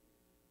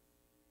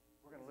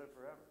 We're going to live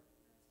forever.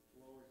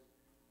 Glory.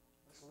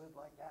 Let's live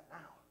like that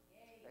now.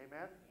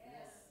 Amen?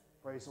 Yes.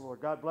 Praise the Lord.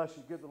 God bless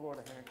you. Give the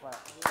Lord a hand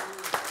clap.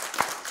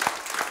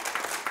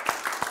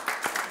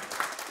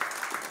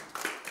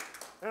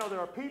 You know,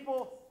 there are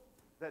people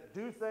that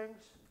do things.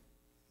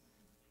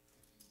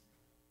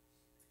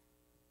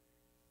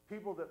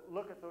 People that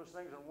look at those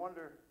things and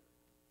wonder,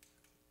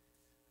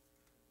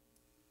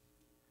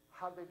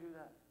 how'd they do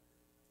that?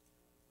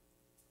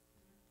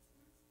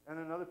 And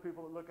then other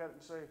people that look at it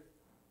and say,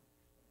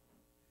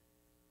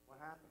 what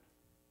happened?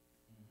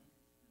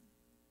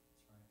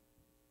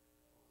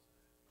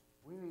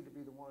 We need to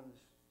be the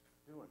ones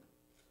doing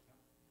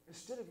it.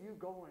 Instead of you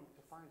going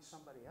to find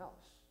somebody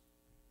else,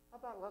 how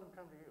about let them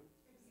come to you?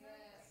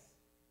 Yes.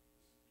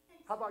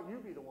 How about you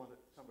be the one that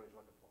somebody's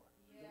looking for?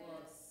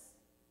 Yes.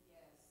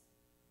 Yes.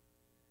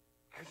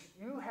 Because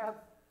you have,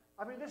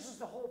 I mean, this is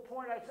the whole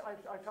point.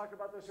 I talked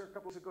about this here a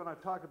couple weeks ago, and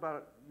I've talked about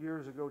it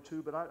years ago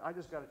too, but I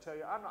just got to tell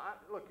you,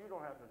 look, you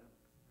don't have to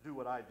do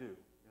what I do,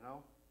 you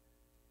know?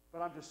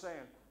 But I'm just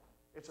saying,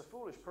 it's a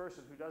foolish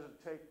person who doesn't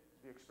take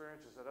the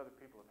experiences that other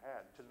people have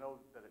had to know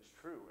that it's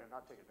true and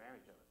not take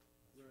advantage of it.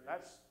 Right.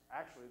 That's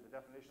actually the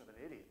definition of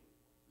an idiot.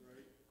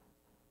 Right.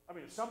 I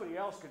mean, if somebody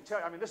else can tell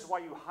you, I mean, this is why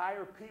you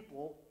hire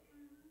people.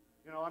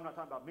 You know, I'm not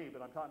talking about me,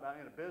 but I'm talking about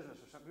in a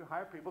business or something. You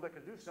hire people that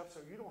can do stuff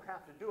so you don't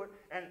have to do it.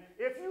 And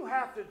if you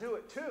have to do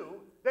it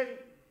too, then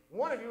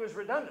one of you is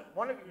redundant.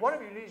 One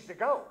of you needs to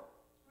go.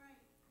 Right.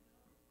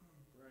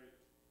 Right.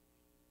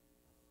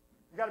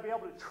 You got to be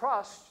able to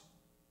trust,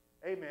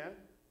 amen,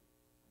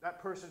 that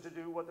person to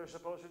do what they're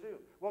supposed to do.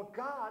 Well,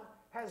 God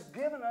has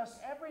given us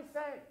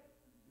everything.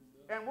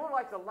 And we're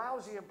like the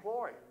lousy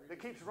employee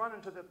that keeps running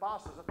to the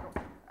bosses.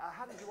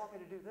 How did you want me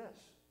to do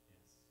this?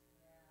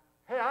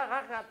 Hey,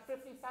 I got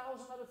 50,000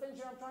 other things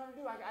here I'm trying to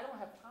do. I don't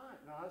have time.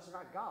 No, this is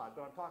not God,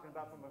 but I'm talking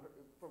about from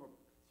a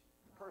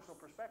personal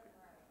perspective.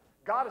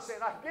 God is saying,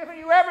 I've given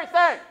you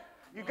everything.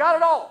 You got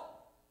it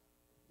all.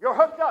 You're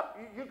hooked up.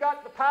 You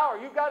got the power.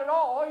 You got it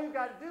all. All you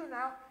got to do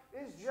now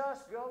is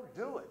just go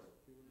do it.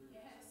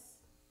 Yes.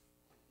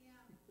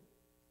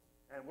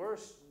 Yeah. And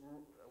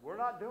we're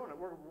not doing it.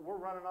 We're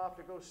running off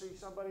to go see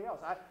somebody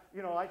else.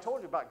 I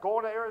told you about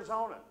going to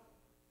Arizona.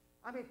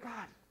 I mean,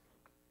 God,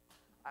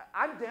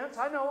 I'm dense.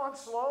 I know I'm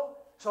slow.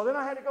 So then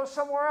I had to go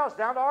somewhere else,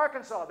 down to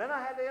Arkansas. Then I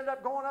had to end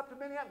up going up to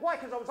Minneapolis. Why?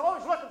 Because I was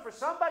always looking for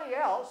somebody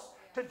else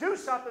to do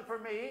something for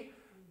me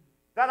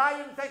that I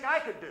didn't think I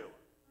could do.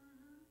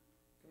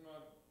 Come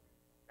on.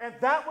 And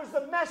that was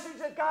the message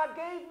that God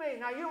gave me.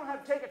 Now, you don't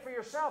have to take it for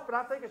yourself, but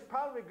I think it's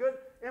probably good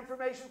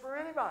information for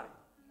anybody.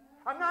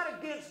 I'm not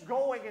against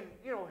going and,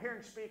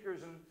 hearing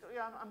speakers. And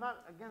I'm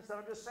not against that.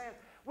 I'm just saying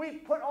we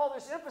put all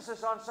this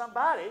emphasis on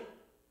somebody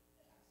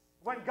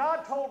when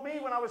God told me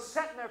when I was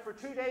sitting there for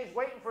 2 days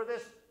waiting for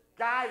this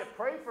guy to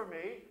pray for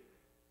me,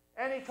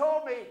 and He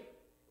told me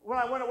when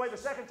I went away the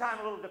second time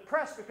a little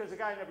depressed because the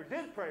guy never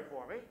did pray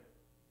for me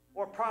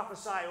or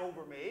prophesy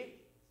over me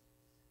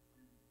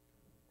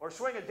or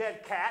swing a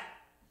dead cat,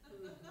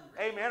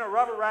 amen, or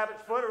rub a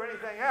rabbit's foot or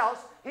anything else.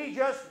 He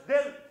just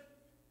didn't.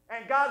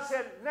 And God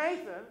said,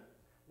 Nathan,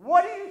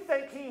 what do you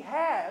think He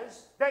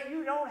has that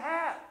you don't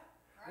have?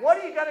 What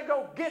are you going to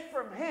go get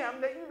from Him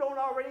that you don't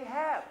already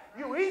have?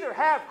 You either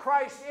have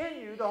Christ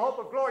in you, the hope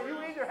of glory. You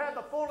either have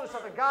the fullness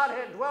of the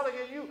Godhead dwelling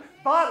in you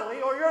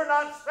bodily, or you're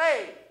not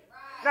saved.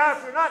 Now,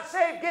 if you're not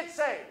saved, get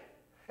saved.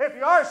 If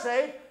you are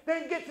saved,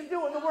 then get to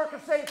doing the work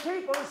of saved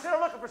people instead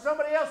of looking for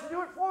somebody else to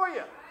do it for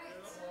you.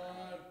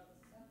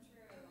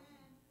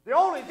 The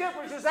only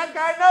difference is that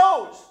guy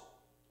knows.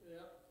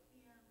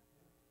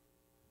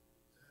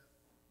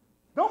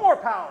 No more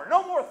power,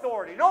 no more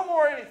authority, no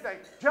more anything.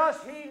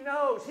 Just he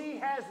knows. He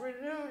has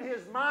renewed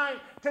his mind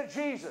to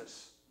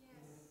Jesus.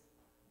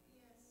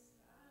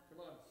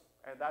 Come on.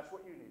 And that's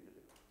what you need to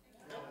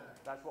do.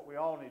 That's what we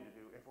all need to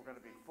do if we're going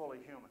to be fully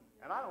human.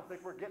 And I don't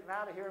think we're getting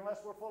out of here unless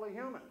we're fully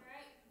human.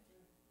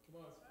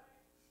 Come on.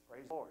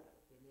 Praise the Lord.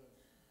 Amen.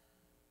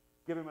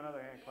 Give him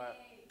another hand clap.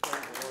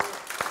 Praise the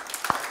Lord.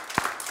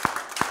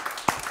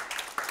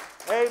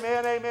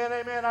 Amen, amen,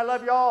 amen. I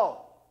love you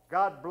all.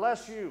 God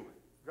bless you.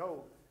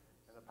 Go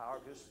in the power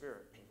of his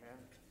Spirit. Amen.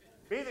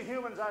 Be the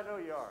humans I know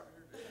you are.